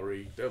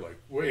Gallery, they're like,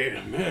 wait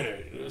a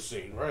minute, this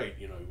ain't right,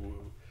 you know.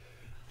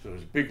 So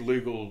there's a big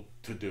legal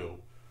to do.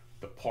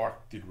 The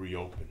park did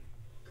reopen,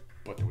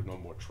 but there were no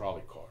more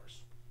trolley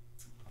cars.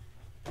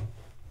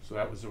 So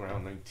that was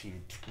around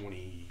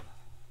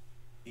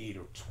 1928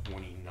 or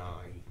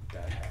 29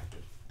 that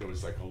happened. There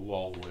was like a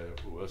lull where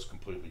it was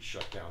completely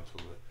shut down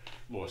till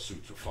the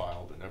lawsuits were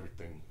filed and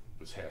everything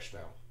was hashed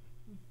out.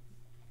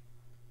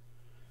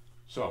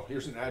 So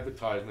here's an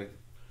advertisement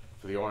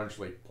for the Orange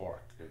Lake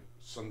Park. And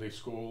Sunday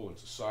school and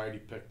society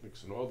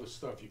picnics and all the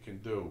stuff you can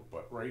do,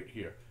 but right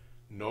here,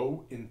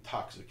 no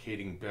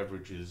intoxicating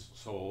beverages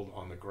sold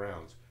on the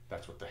grounds.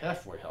 That's what the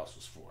halfway house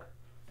was for.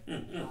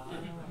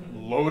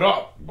 Load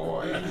up,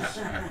 boys.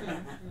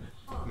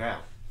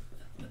 Now,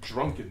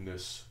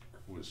 drunkenness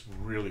was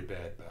really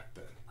bad back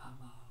then.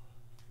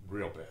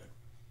 Real bad.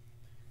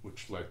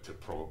 Which led to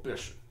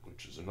prohibition,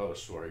 which is another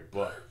story.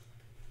 But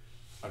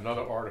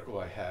another article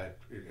I had,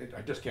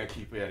 I just can't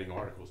keep adding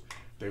articles.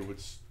 They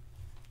didn't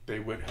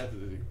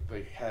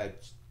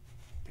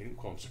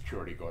call them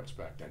security guards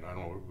back then. I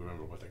don't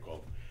remember what they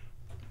called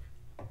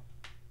them.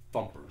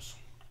 Thumpers,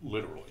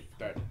 literally.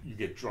 That you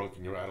get drunk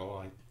and you're out of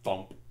line.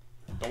 Thump.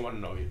 Don't want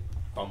to know you.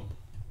 Thump.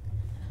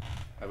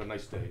 Have a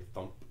nice day.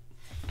 Thump.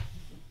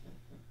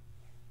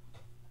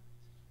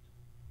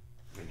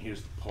 And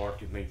here's the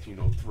park in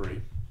 1903.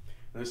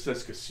 And this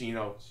says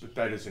casino, but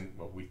that isn't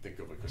what we think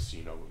of a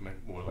casino. It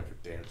meant more like a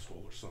dance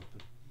hall or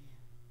something.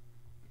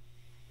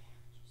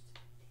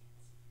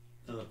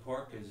 So the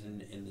park is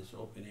in this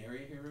open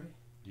area here,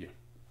 right?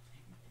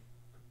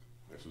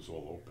 This was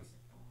all open.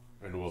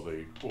 And all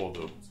the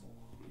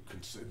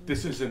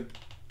this isn't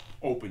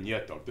open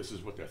yet, though. This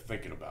is what they're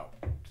thinking about,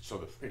 so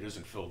that it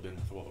isn't filled in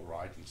with all the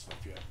rides and stuff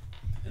yet.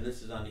 And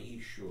this is on the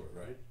East Shore,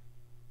 right?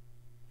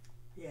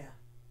 Yeah.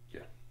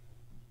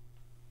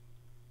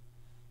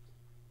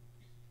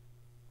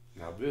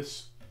 Now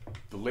this,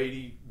 the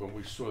lady, when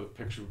we saw the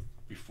picture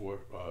before,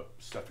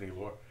 Stephanie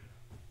Law,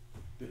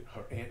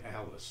 her Aunt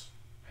Alice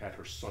had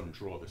her son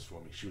draw this for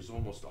me. She was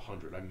almost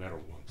 100. I met her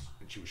once,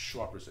 and she was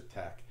sharp as a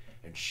tack.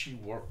 And she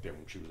worked there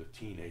when she was a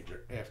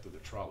teenager after the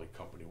trolley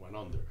company went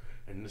under.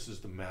 And this is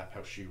the map,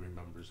 how she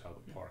remembers how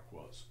the park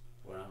was.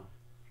 Wow.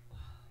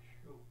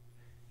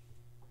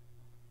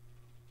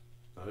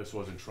 Now this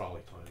wasn't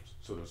trolley times,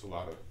 so there's a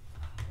lot of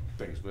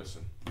things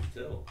missing.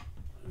 Still,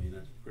 I mean,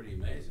 that's pretty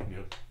amazing.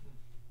 Yeah.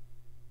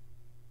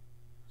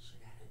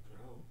 Should have had a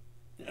drone.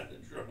 Yeah, the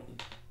drone.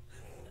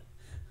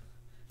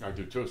 I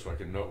do too, so I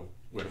can know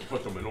where to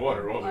put them in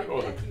order. I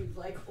bet you'd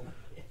like one.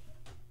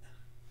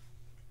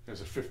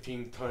 There's a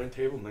 15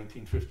 timetable,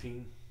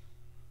 1915.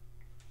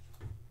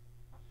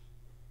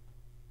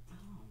 Oh,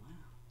 wow.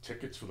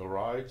 Tickets for the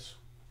rides.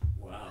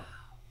 Wow.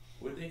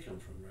 Where'd they come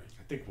from, Ray?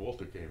 I think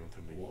Walter gave them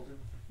to me. Walden?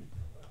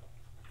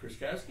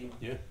 Kriskowski?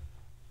 Yeah.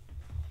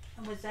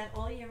 And was that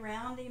all year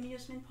round, the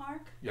amusement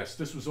park? Yes,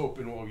 this was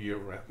open all year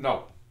round.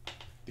 No,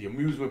 the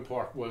amusement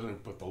park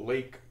wasn't, but the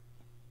lake,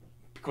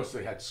 because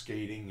they had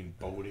skating and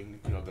boating,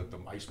 you know, the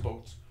ice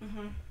boats.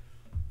 Mm-hmm.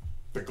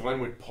 The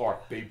Glenwood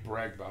Park, they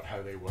bragged about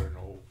how they were an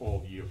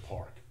all-year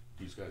park.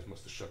 These guys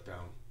must have shut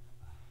down.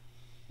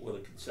 Were the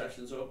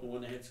concessions open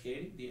when they had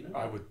skating? Do you know?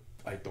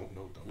 I don't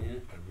know though. Yeah.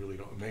 I really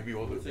don't. Maybe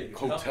all I the think a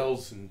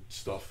hotels and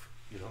stuff,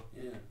 you know.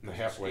 Yeah. And the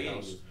halfway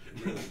Skating house. was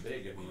really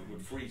big. I mean, it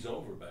would freeze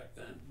over back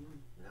then.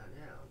 Not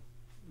now.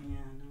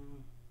 Yeah,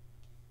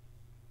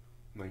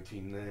 no.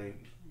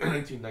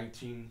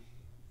 1919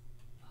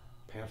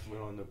 pamphlet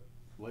on the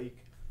lake.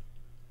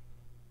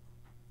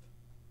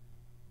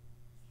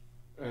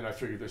 And I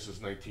figured this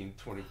is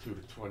 1922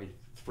 to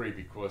 23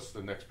 because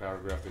the next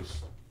paragraph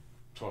is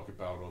talk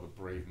about all the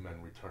brave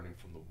men returning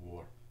from the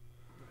war.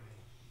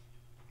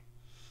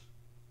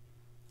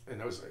 And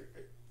that was,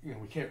 you know,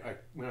 we don't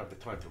have the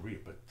time to read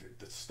it, but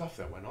the stuff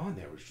that went on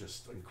there was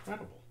just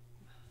incredible.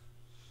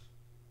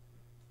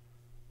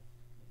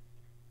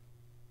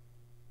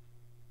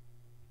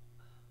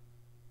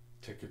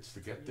 Tickets to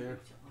get there.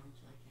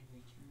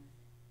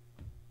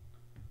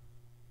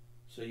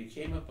 So you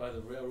came up by the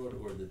railroad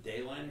or the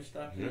Dayliner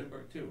stopped in Yeah.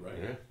 Newburgh too, right?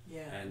 Yeah.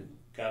 Yeah. And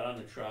got on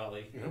the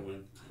trolley Yeah. and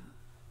went.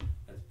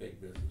 That's big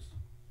business.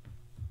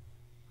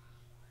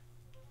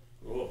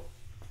 Oh,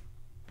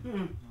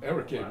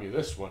 Eric gave me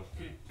this one.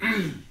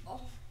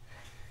 Oh,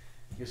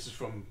 This is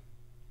from,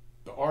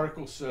 the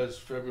article says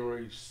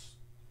February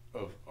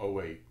of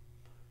 '08. is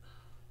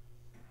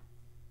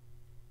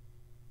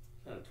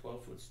that a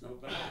 12-foot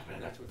snowbank? Ah, man,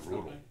 that's 12-foot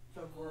brutal. snowbank?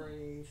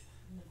 February.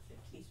 in the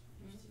 50s,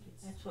 we used to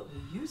get That's what we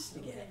used to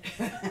get.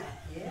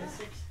 Yeah.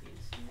 60s.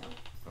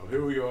 So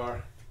here we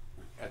are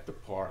at the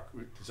park.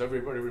 Does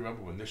everybody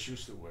remember when this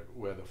used to,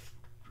 where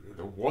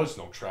there was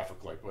no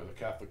traffic light by the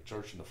Catholic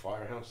Church and the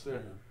firehouse there?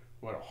 Yeah.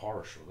 What a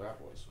horror show that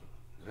was.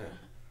 Man,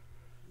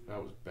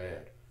 that was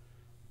bad.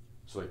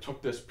 So they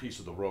took this piece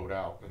of the road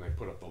out and they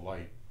put up the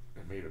light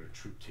and made it a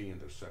true T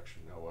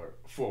intersection now, or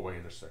a four-way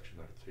intersection,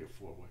 not a T, a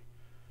four-way.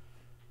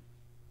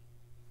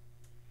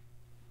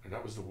 And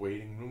that was the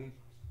waiting room.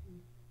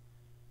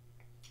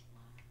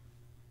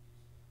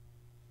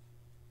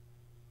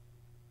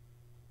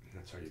 And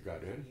that's how you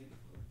got in.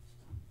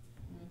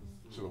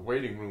 So the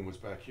waiting room was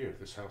back here,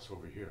 this house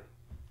over here,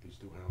 these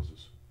two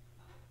houses.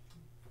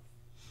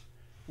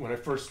 When I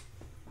first,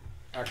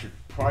 actually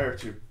prior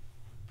to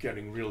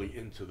getting really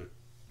into the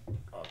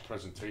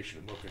presentation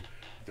and looking,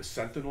 the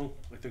Sentinel,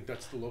 I think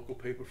that's the local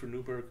paper for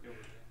Newburgh,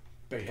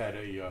 they had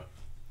a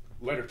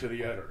letter to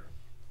the editor.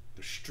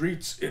 The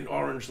streets in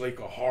Orange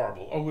Lake are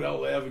horrible.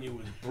 Odell Avenue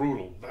is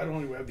brutal. Not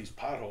only do we have these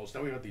potholes,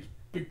 now we have these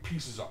big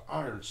pieces of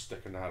iron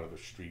sticking out of the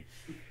street.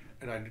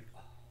 And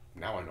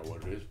now I know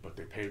what it is, but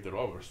they paved it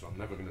over, so I'm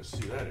never going to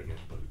see that again.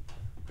 But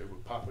they were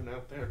popping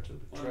out there too.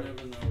 One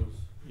never knows.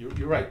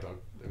 You're right, Doug.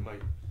 They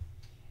might.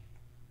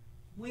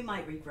 We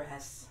might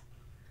regress.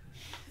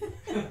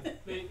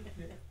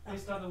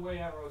 Based on the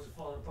way our roads are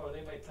falling apart,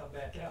 they might come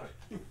back out.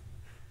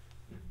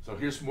 So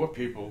here's more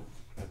people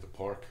at the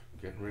park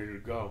getting ready to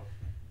go.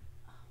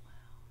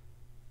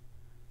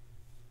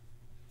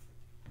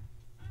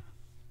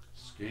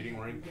 Skating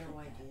rink. No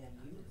idea. Yeah,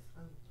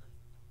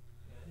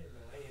 I didn't know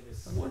any of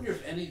this. I wonder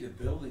if any of the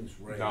buildings,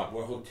 Ray, No.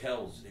 where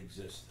hotels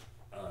exist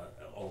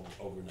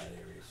over in that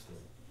area still.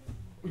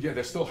 Yeah,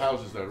 there's still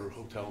houses that are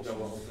hotels. There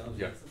were hotels?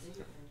 Yeah.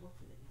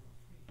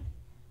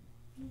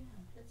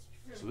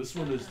 So this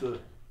one is the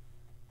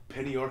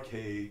Penny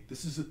Arcade.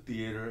 This is a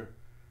theater.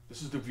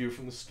 This is the view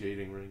from the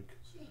skating rink.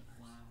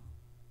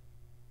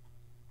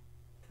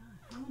 God,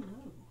 who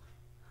knew?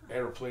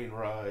 Airplane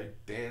ride,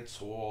 dance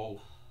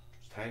hall,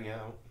 just hang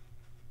out.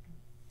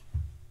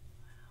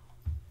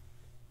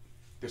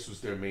 This was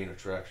their main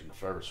attraction, the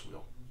Ferris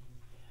wheel.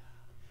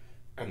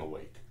 And the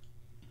lake.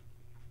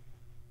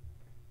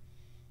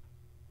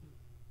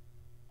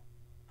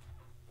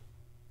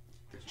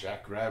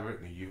 Jack Rabbit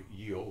and the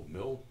Ye Old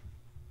Mill,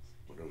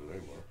 whatever they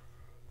were.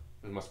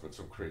 There must have been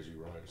some crazy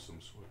ride of some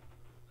sort.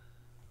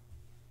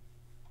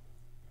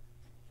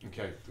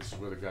 Okay, this is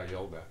where the guy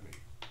yelled at me.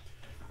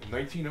 In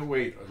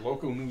 1908, a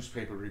local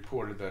newspaper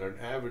reported that an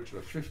average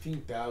of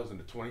 15,000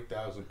 to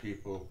 20,000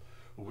 people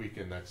a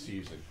weekend that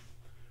season.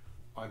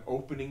 On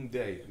opening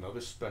day and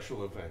other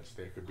special events,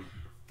 there could be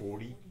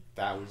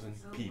 40,000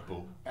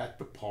 people at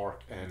the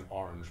park and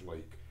Orange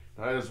Lake.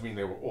 Now, that doesn't mean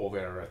they were all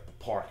there at the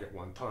park at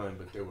one time,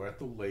 but they were at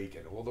the lake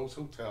and all those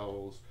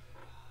hotels.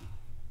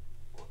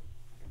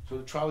 So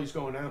the trolley's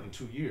going out in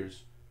 2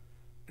 years,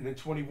 and in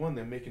 21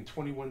 they're making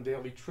 21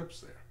 daily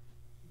trips there.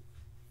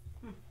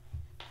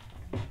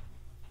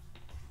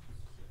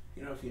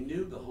 You know, if you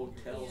knew the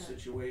hotel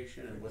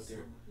situation and what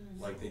they're,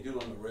 like they do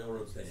on the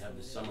railroads, they have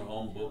the summer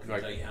home book and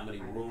Right. tell you how many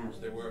rooms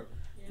there were.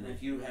 And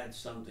if you had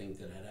something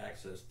that had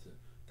access to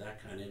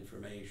that kind of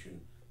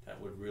information,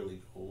 that would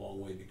really go a long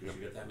way, because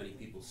you got that many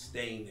people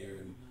staying there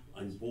and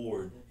on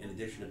board, in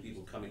addition to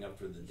people coming up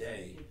for the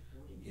day,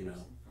 you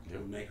know, it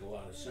would make a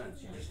lot of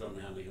sense. You just don't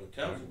know how many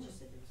hotels.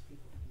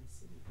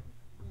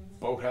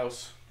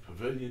 Boathouse,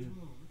 pavilion,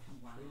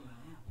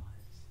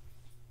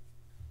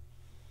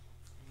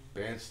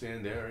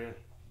 bandstand area.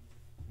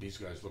 These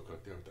guys look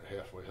like they're at the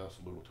halfway house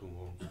a little too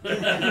long.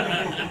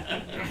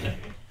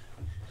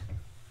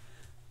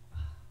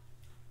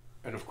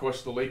 And of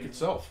course the lake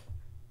itself.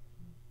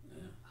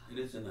 Yeah, it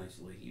is a nice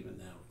lake, even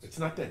now. It's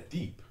not that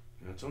deep.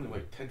 You know, it's only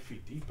like 10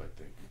 feet deep, I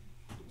think.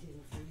 It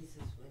didn't freeze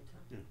this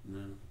winter. No,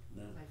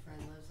 no. My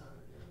friend lives on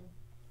it now.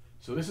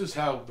 So this is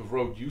how the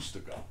road used to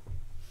go.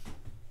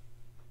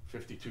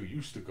 52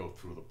 used to go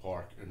through the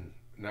park, and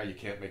now you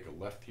can't make a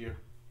left here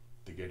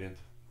to get in.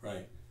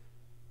 Right.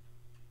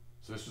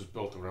 So this was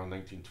built around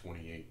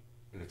 1928,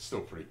 and it's still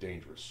pretty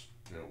dangerous,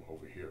 you know,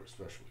 over here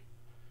especially.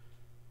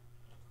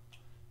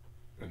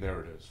 And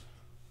there it is.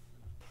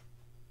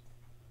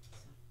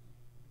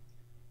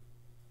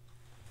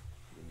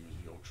 I'm gonna use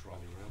the old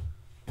trolley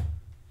rail.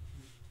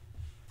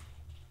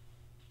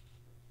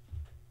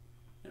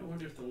 I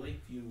wonder if the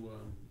Lakeview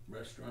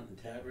Restaurant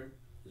and Tavern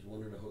is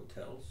one of the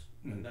hotels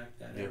in that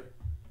area.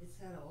 It's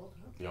that old,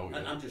 huh? Yeah, oh,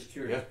 yeah. I'm just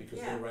curious Yeah. because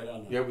Yeah. they're right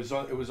on the. Yeah, it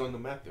was on the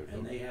map there.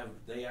 And Doug.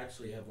 they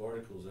actually have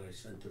articles that I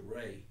sent to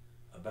Ray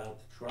about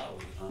the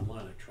trolley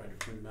online. I tried to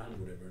print them out or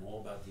whatever, and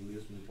all about the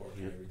amusement park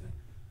and Yeah. everything.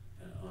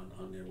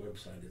 On their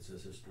website, it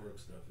says historic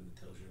stuff, and it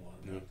tells you a lot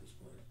about Yeah. this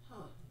place.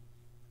 Huh.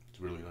 It's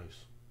really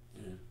nice.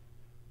 Yeah.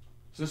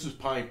 So this is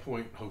Pine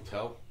Point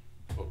Hotel,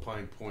 or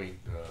Pine Point,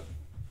 I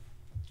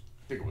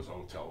think it was a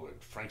hotel.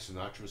 Frank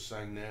Sinatra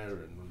sang there,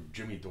 and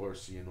Jimmy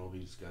Dorsey and all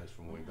these guys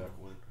from way back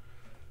when,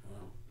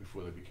 Wow.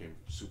 before they became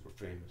super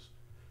famous.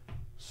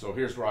 So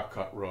here's Rock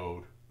Cut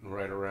Road, and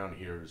right around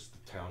here is the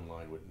town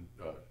line with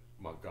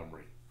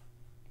Montgomery.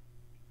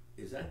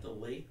 Is that the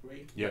lake,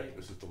 right? Yeah, Lake?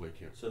 this is the lake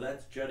here. So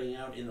that's jutting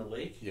out in the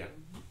lake? Yeah.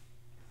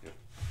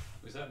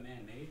 Was that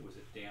man-made? Was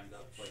it dammed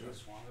up like a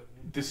swamp?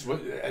 It is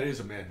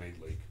a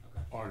man-made lake.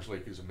 Okay. Orange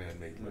Lake is a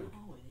man-made lake.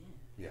 Oh, it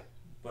is.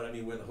 But I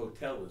mean, where the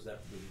hotel is,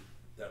 that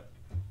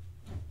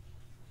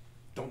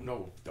Don't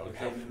know, Doug.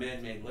 okay, the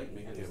man-made lake,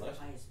 maybe Yeah. it's less.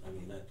 I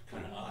mean, that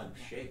kind of odd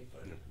shape,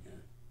 but Yeah. yeah.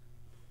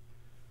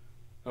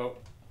 Oh,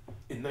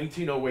 in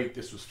 1908,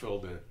 this was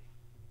filled in.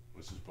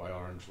 This is by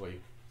Orange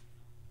Lake,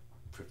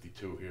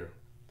 52 here.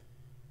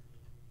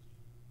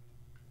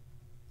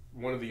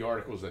 One of the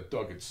articles that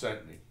Doug had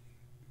sent me,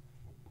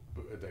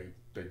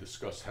 they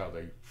discussed how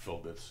they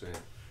filled this in.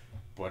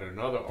 But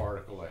another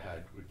article I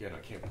had, again, I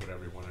can't put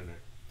everyone in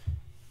it,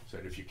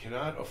 said if you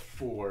cannot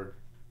afford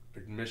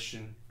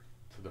admission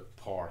to the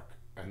park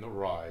and the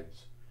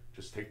rides,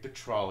 just take the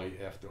trolley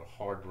after a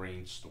hard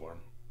rainstorm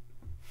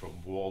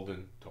from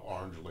Walden to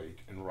Orange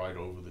Lake and ride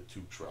over the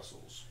 2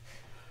 trestles.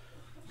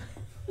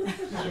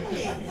 Okay.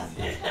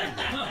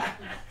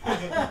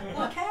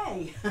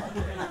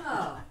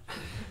 Oh,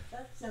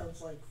 That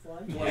sounds like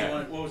fun.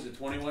 21, what was it,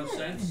 21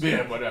 cents?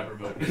 Yeah, whatever,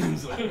 but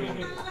it's like,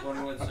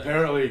 21 cents.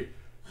 apparently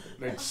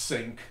they'd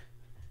sink.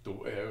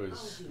 It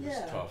was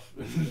Yeah. tough.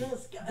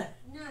 This guy.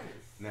 nice.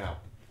 Now,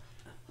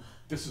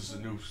 this is a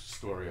new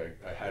story.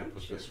 I had to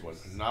put this one.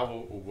 A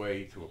novel, A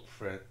Way to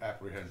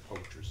Apprehend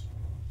Poachers.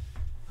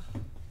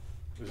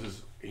 This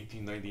is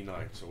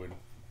 1899, so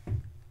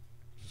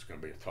this is going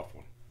to be a tough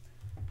one.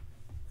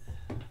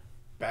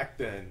 Back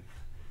then,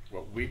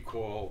 what we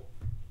call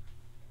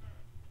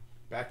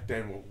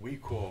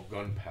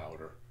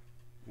gunpowder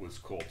was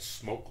called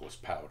smokeless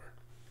powder.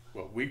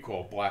 What we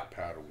call black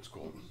powder was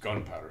called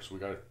gunpowder, so we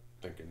got to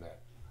think in that.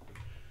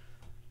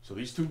 So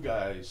these 2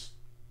 guys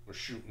were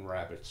shooting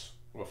rabbits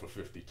off of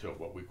 52,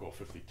 what we call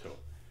 52,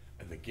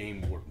 and the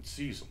game warden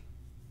sees them.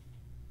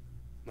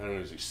 Not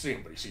only does he see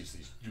them, but he sees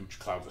these huge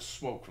clouds of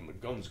smoke from the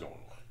guns going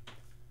on.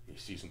 He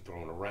sees them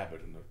throwing a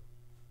rabbit in the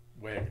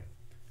wagon,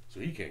 so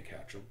he can't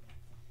catch them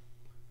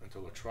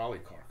until a trolley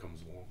car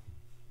comes along.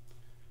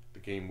 The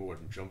game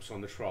warden jumps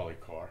on the trolley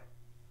car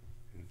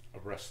and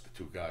arrests the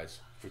 2 guys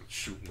for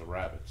shooting the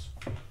rabbits.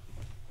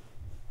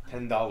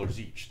 $10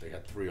 each. They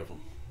had 3 of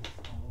them.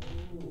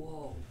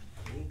 Whoa,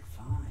 big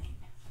fine.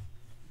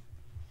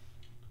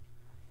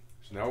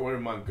 So now we're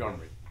in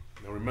Montgomery.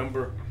 Now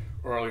remember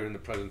earlier in the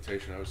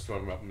presentation I was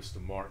talking about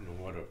Mr. Martin and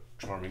what a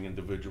charming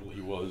individual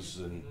he was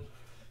and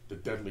the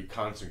deadly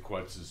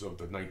consequences of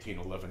the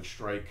 1911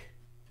 strike.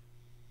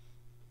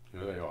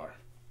 Here they are.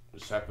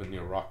 This happened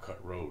near Rock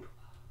Cut Road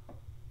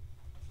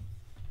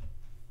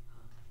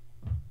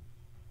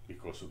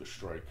because of the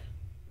strike.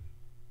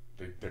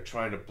 They're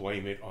trying to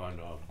blame it on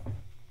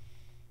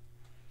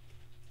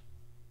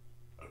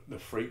the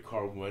freight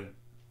car went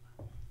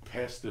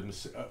past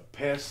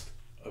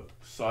a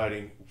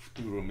siding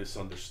due to a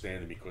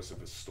misunderstanding because of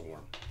the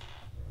storm.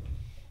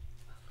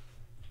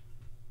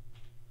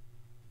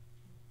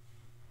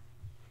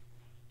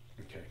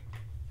 Okay,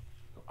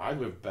 I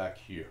live back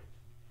here,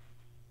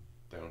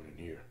 down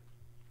in here,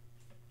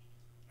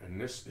 and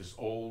this is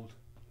old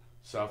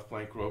South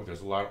Plank Road.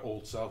 There's a lot of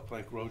old South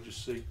Plank Road you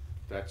see.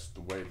 That's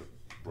the way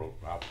the road,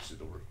 obviously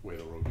the way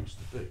the road used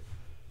to be.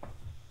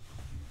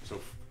 So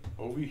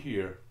over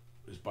here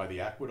is by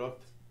the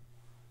aqueduct.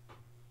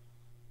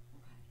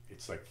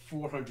 It's like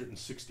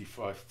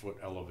 465-foot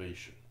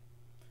elevation.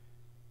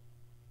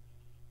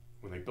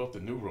 When they built the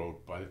new road,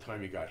 by the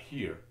time you got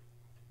here,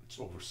 it's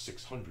over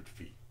 600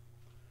 feet.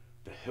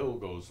 The hill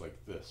goes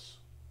like this.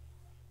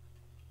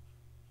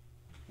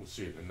 We'll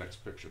see it in the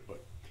next picture,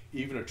 but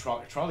even a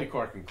trolley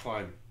car can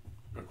climb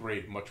a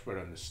grade much better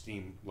than the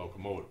steam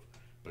locomotive,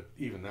 but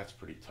even that's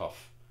pretty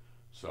tough.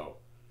 So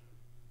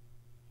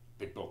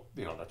they built,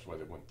 that's why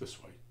they went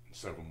this way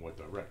instead of a more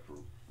direct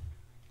route,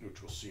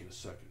 which we'll see in a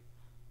second.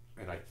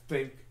 And I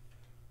think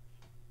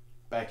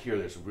back here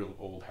there's a real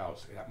old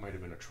house. That might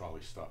have been a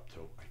trolley stop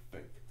too, I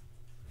think.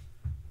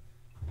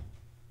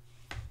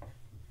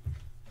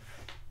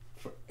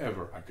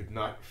 Forever, I could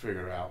not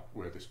figure out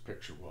where this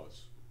picture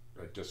was.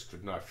 I just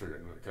could not figure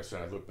it. Like I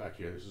said, I look back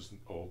here. This is an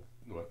old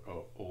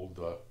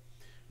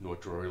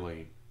North Drury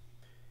Lane.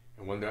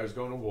 And one day I was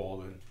going to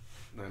Walden,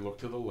 and I looked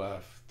to the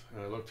left,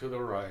 and I looked to the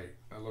right,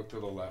 I looked to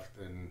the left,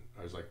 and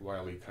I was like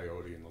Wile E.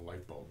 Coyote, and the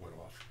light bulb went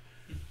off.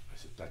 I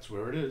said, that's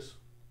where it is.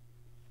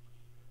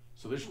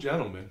 So this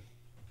gentleman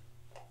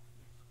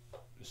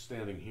is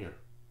standing here.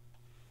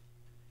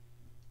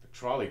 The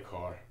trolley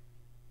car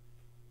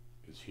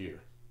is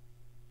here,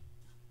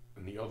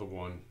 and the other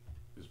one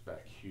is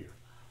back here.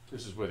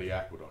 This is where the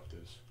aqueduct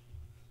is.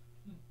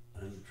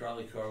 And the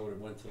trolley car would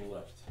have went to the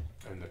left.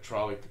 And the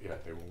trolley, yeah,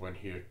 they went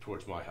here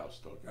towards my house,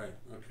 Doug. Right,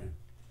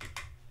 okay.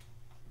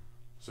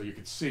 So you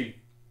can see,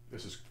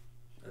 this is,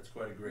 That's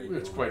quite a grade.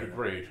 it's quite a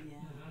grade. Yeah.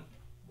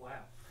 Wow.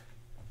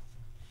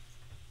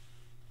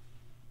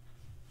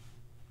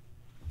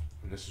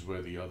 And this is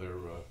where the other,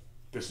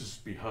 this is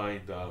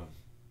behind that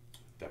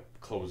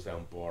closed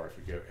down bar, I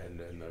forget, and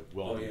the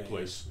welding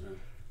place. Yeah.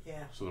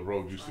 Yeah. So the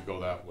road used to go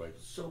that way.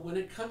 So when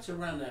it cuts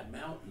around that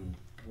mountain,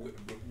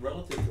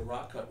 relative to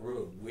Rock Cut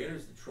Road, where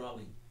does the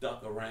trolley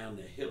duck around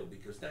the hill?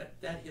 Because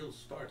that hill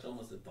starts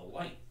almost at the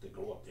light to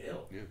go up the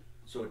hill. Yeah.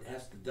 So it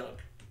has to duck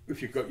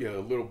If you go, yeah, a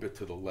little bit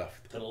to the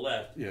left, to the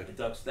left. Yeah. It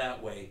ducks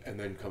that way and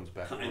then comes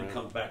back and around.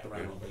 comes back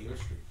around Yeah. over your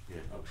street. Yeah.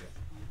 Okay.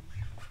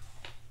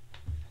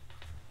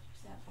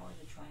 Is that part of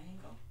the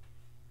triangle?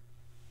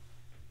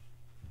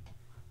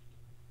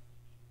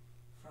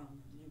 From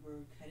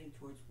Newburgh heading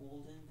towards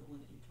Walden, the one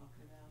that you're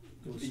talking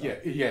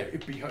about?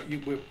 It behind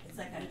you. It's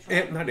like kind of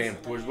triangle. Not piece of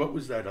Amthor's. land. What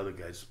was that other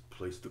guy's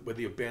place? Where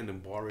the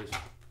abandoned bar is?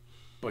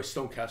 By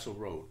Stone Castle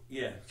Road.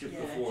 Yeah, just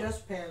Yeah, before.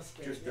 Just past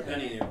it. Just yeah.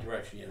 depending on the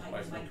direction, yes.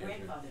 My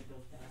grandfather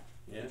built that,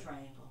 Yeah. the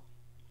triangle.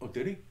 Oh,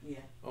 did he? Yeah,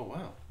 Oh,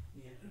 wow.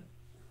 yeah.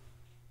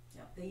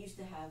 Yeah, they used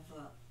to have,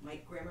 my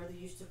grandmother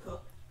used to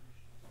cook,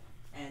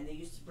 and they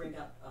used to bring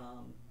up,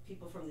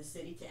 people from the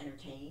city to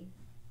entertain,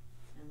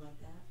 and like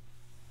that.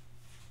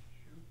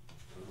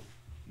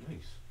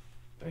 Nice.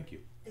 Thank you.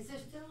 Is there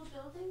still a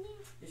building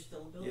there? There's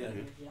still a building Yeah.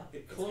 there, yeah. It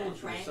It's got closed with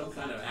some triangles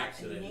kind on of top,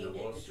 accident and he in the named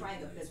it the lawsuit.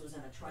 triangle because it was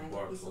on a triangle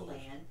bar piece of closed.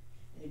 land,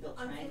 and he built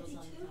On triangles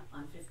on 52? top,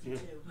 on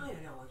 52. I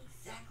don't know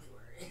exactly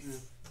where it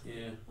is.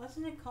 Yeah.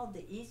 Wasn't it called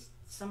the East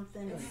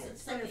something? It was-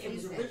 It's like, it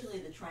was originally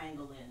the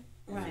Triangle Inn.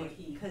 is what Right,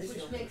 he 'cause- built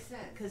Which it. makes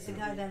sense. Because the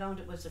guy that owned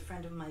it was a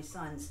friend of my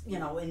son's,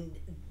 and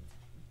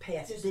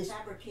past There's a this,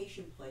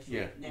 fabrication place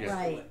Yeah, right next yeah. to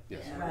Right, it.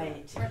 Yes. Yeah.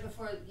 right. Right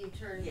before you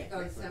turn, Yeah, go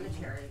to right before you-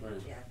 cemetery,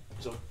 Right. yeah.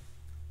 So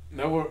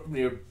now we're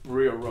near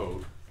Berea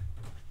Road,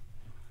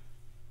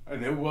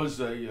 and there was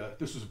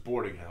this was a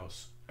boarding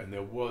house, and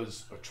there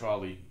was a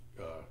trolley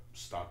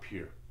stop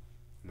here,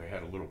 and they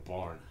had a little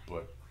barn,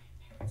 but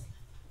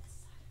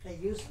They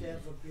used to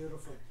have a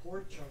beautiful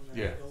porch on that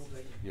Yeah.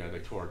 building. yeah, they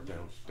tore it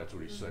down. That's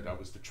what he said. That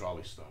was the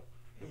trolley stop.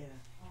 Yeah.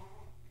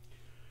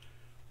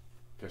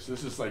 Okay, so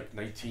this is like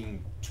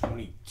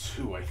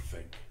 1922, I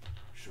think.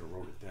 Should have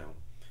wrote it down.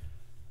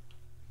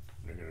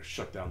 And they're gonna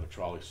shut down the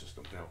trolley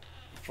system. Now,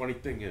 the funny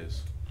thing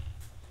is,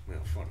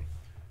 funny.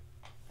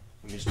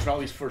 When these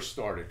trolleys first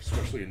started,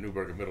 especially in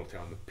Newburgh and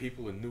Middletown, the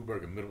people in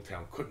Newburgh and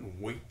Middletown couldn't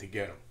wait to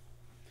get them.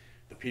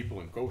 The people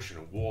in Goshen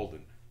and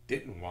Walden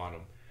didn't want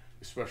them,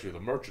 especially the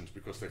merchants,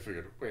 because they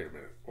figured, wait a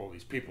minute, all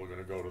these people are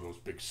gonna go to those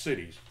big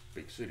cities.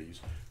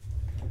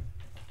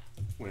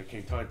 When it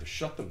came time to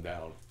shut them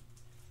down,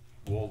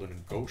 Walden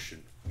and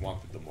Goshen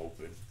wanted them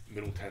open.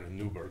 Middletown and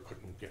Newburgh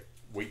couldn't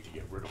wait to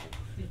get rid of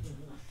them.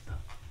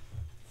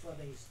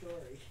 Funny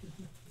story.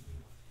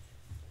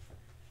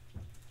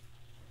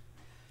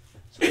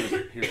 So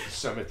here's the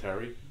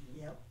cemetery,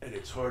 Yep. and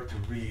it's hard to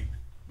read,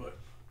 but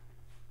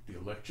the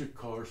electric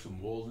cars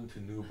from Walden to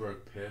Newburgh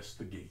passed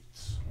the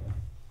gates.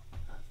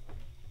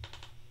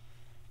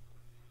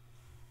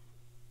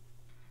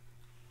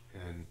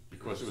 And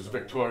because it was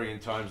Victorian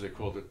times, they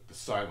called it the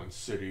Silent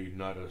City,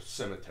 not a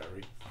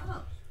cemetery.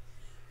 Oh,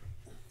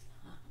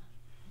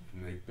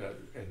 And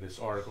in this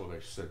article, they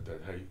said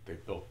that, hey, they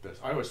built this.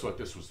 I always thought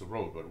this was the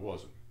road, but it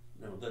wasn't.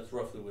 No, that's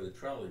roughly where the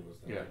trolley was,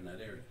 though, Yeah. in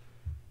that area.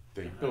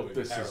 They Highway built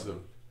this as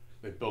parallel.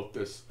 they built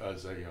this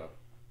as a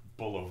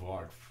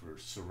boulevard for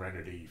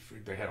serenity.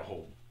 They had a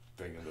whole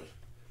thing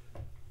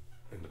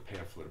in the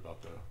pamphlet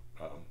about the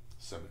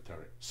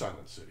cemetery,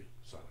 Silent City.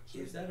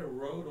 Is that a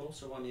road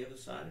also on the other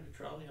side of the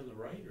trolley on the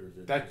right, or is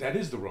it? That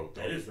is the road,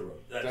 though. That is the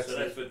road. That's So the-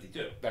 that's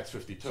 52. That's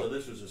 52. So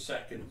this was a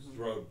second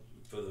road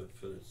for the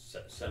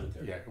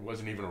cemetery. Yeah, it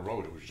wasn't even a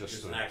road. It was just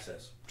Just an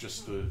access. Trap.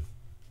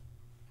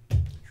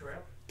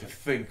 to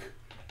think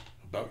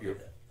about your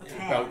A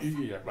Yeah. about path.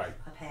 yeah, right.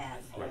 A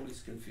path. Right.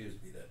 Always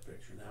confused me, that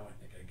picture. Now I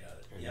think I got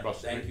it. And Yeah.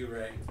 Russ Thank made- you,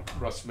 Ray.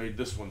 Russ made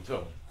this one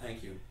too.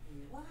 Thank you.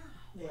 wow.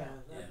 Yeah, that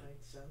Yeah.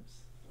 makes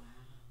sense. Wow.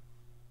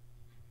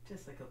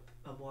 Just like a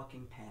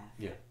walking path.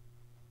 Yeah,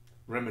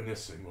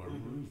 reminiscing or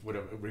Mhm.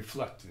 whatever,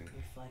 reflecting.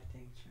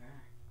 Reflecting, sure.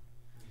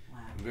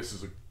 Wow. And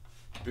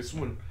this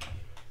one,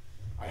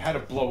 I had to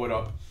blow it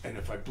up, and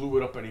if I blew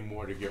it up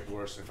anymore, it'd get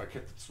worse. If I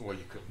kept it small,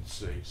 you couldn't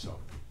see. So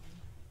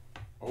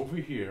over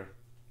here,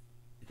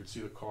 you can see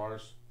the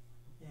cars,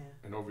 Yeah.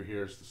 and over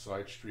here is the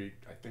side street.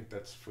 I think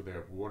that's for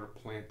their water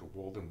plant, the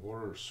Walden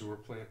water or sewer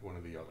plant, one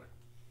or the other.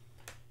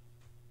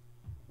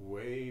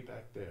 Way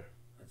back there,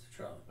 That's a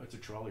trolley. that's a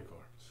trolley car.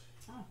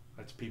 Oh.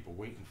 That's people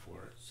waiting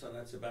for it. So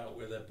that's about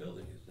where that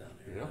building is down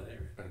there Yeah, in that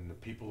area. and the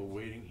people are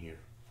waiting here.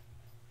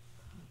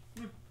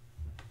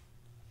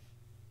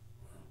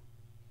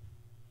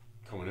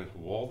 Coming into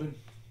Walden.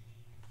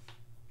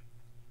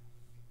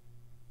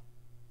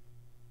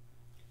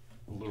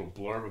 A little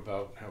blurb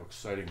about how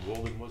exciting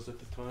Walden was at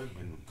the time,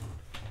 and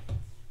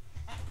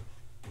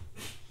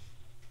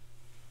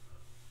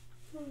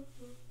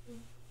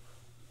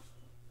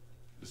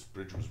this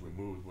bridge was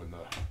removed when the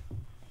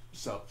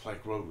South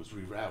Plank Road was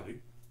rerouted.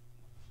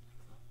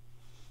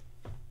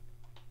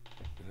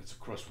 And it's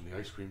across from the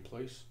ice cream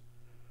place.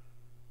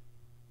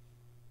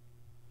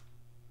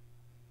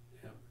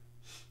 Yep.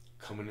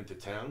 Coming into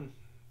town,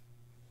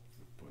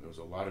 boy, there was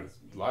a lot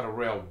of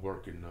rail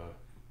work and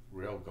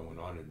rail going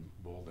on in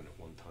Walden at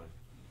one time.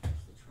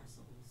 It's the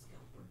trestle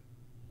scalper.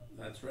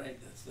 That's right.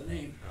 That's the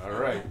name. All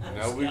right,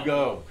 now we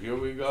go. Here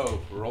we go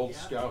for Old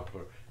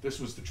Scalper. This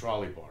was the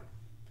trolley barn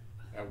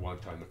at one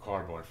time, the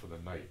car barn for the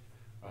night.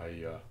 I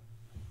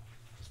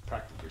was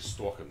practically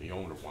stalking the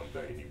owner one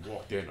day, and he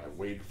walked in. I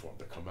waited for him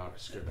to come out. I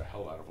scared the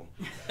hell out of him,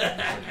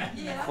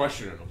 Yeah.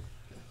 questioning him.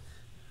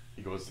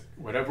 He goes,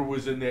 whatever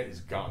was in there is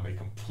gone. They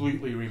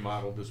completely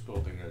remodeled this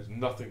building. There's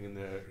nothing in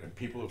there, and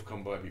people have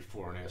come by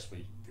before and asked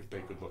me if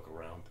they could look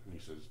around, and he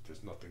says,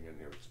 there's nothing in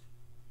there. It's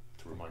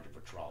to remind you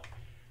of a trolley.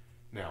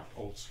 Now,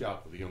 Old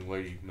Scalper, the young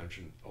lady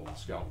mentioned Old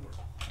Scalper.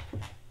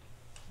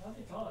 Why'd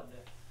they call it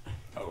that?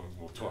 Oh,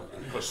 we'll talk,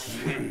 because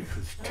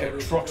 10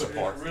 trucks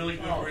apart. Really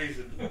good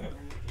reason.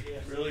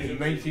 Really In good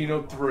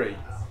 1903,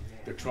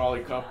 the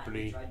trolley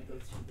company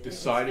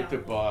decided to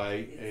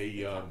buy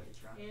a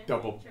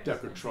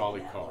double-decker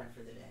trolley car.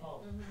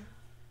 Oh,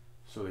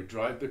 So they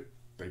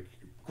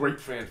great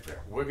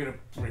fanfare. We're gonna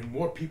bring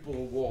more people to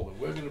Walden.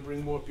 We're gonna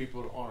bring more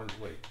people to Orange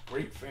Lake.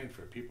 Great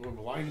fanfare. People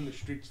are lining the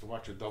streets to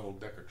watch a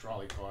double-decker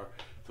trolley car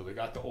till they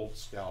got to Old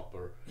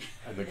Scalper,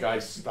 and the guy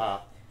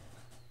stopped,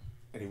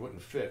 and he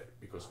wouldn't fit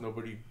because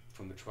nobody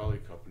from the trolley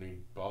company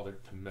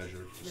bothered to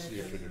measure to see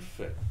if it would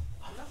fit.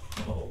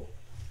 Oh.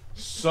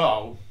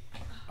 So,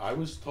 I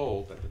was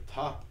told that the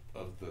top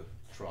of the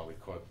trolley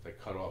car that they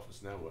cut off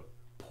is now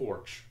a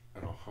porch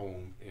and a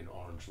home in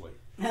Orange Lake.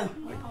 I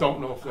don't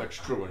know if that's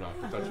true or not,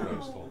 but that's what I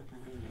was told.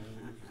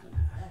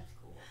 That's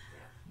cool.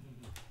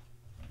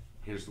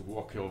 Here's the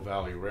Walk Hill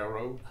Valley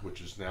Railroad,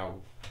 which is now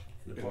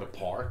in the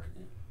park.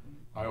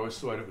 I always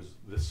thought it was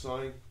this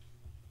sign,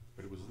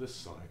 but it was this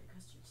sign,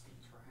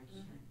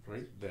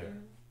 right there.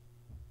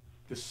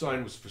 This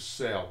sign was for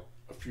sale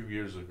a few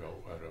years ago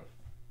at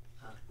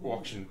a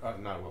auction,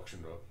 not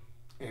auction,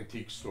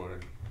 antique store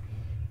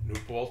in New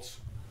Paltz.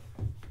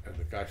 And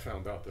the guy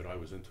found out that I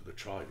was into the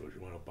trolley. He goes,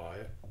 you want to buy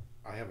it?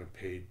 I haven't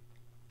paid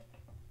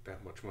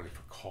that much money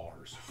for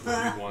cars.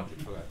 What do you want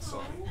it for that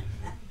sign?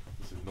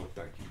 He said, no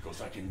thank you. He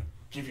goes, I can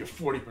give you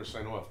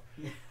 40% off.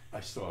 I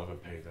still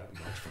haven't paid that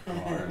much for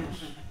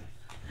cars.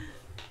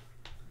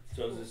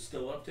 So is it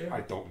still up there?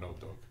 I don't know,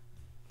 Doug.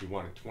 He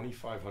wanted $2,500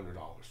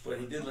 for But it.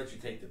 he did let you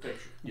take the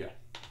picture. Yeah.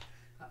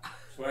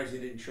 As far as he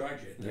didn't charge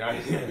you. Yeah.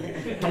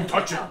 Don't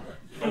touch it.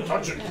 Don't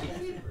touch it.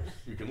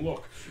 You can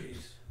look.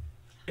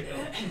 Jeez.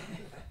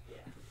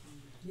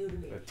 New to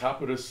me. The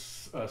top of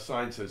this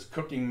sign says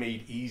 "Cooking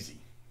Made Easy."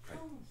 I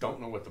don't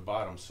know what the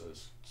bottom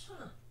says.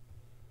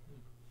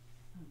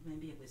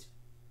 Maybe it was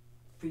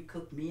free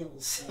cooked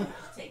meals. Yeah,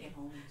 just take it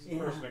home. Yeah.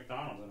 First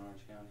McDonald's in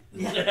Orange County.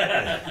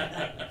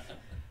 Yeah.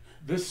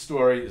 This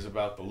story is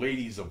about the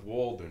ladies of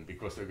Walden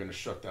because they're going to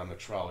shut down the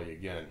trolley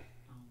again.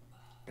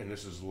 And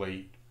this is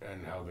late,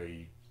 and how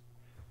they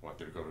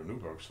wanted to go to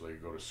Newburgh, so they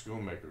could go to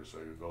Schoonmakers, so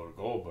they could go to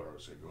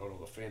Goldberg's, so they could go to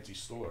the fancy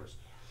stores.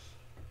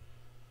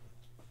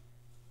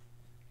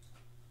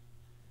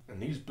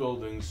 And these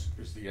buildings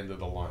is the end of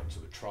the line. So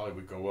the trolley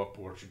would go up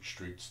Orchard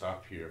Street,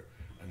 stop here,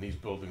 and these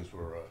buildings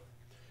were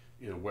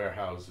either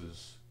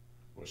warehouses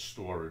or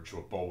storage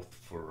or both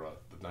for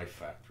the knife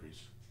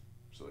factories.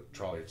 So the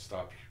trolley would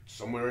stop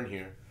somewhere in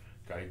here,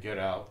 guy would get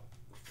out,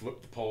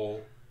 flip the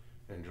pole,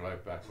 and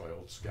drive back by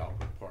Old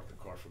Scalper and park the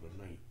car for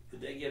the night.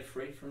 Did they get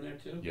freight from there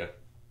too? Yeah.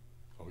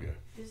 Oh yeah.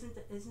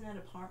 Isn't that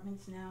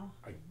apartments now?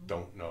 I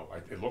don't know.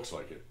 It looks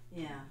like it.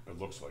 Yeah. It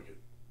looks like it.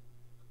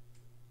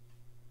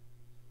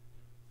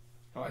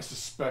 I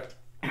suspect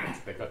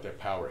they got their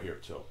power here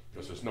too,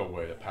 because there's no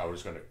way the power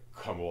is going to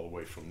come all the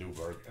way from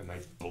Newburgh, and I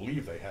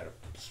believe they had a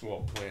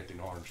small plant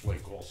in Orange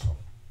Lake also.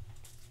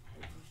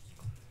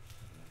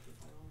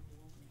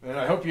 And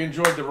I hope you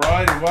enjoyed the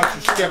ride and watch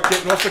your step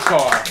getting off the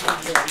car.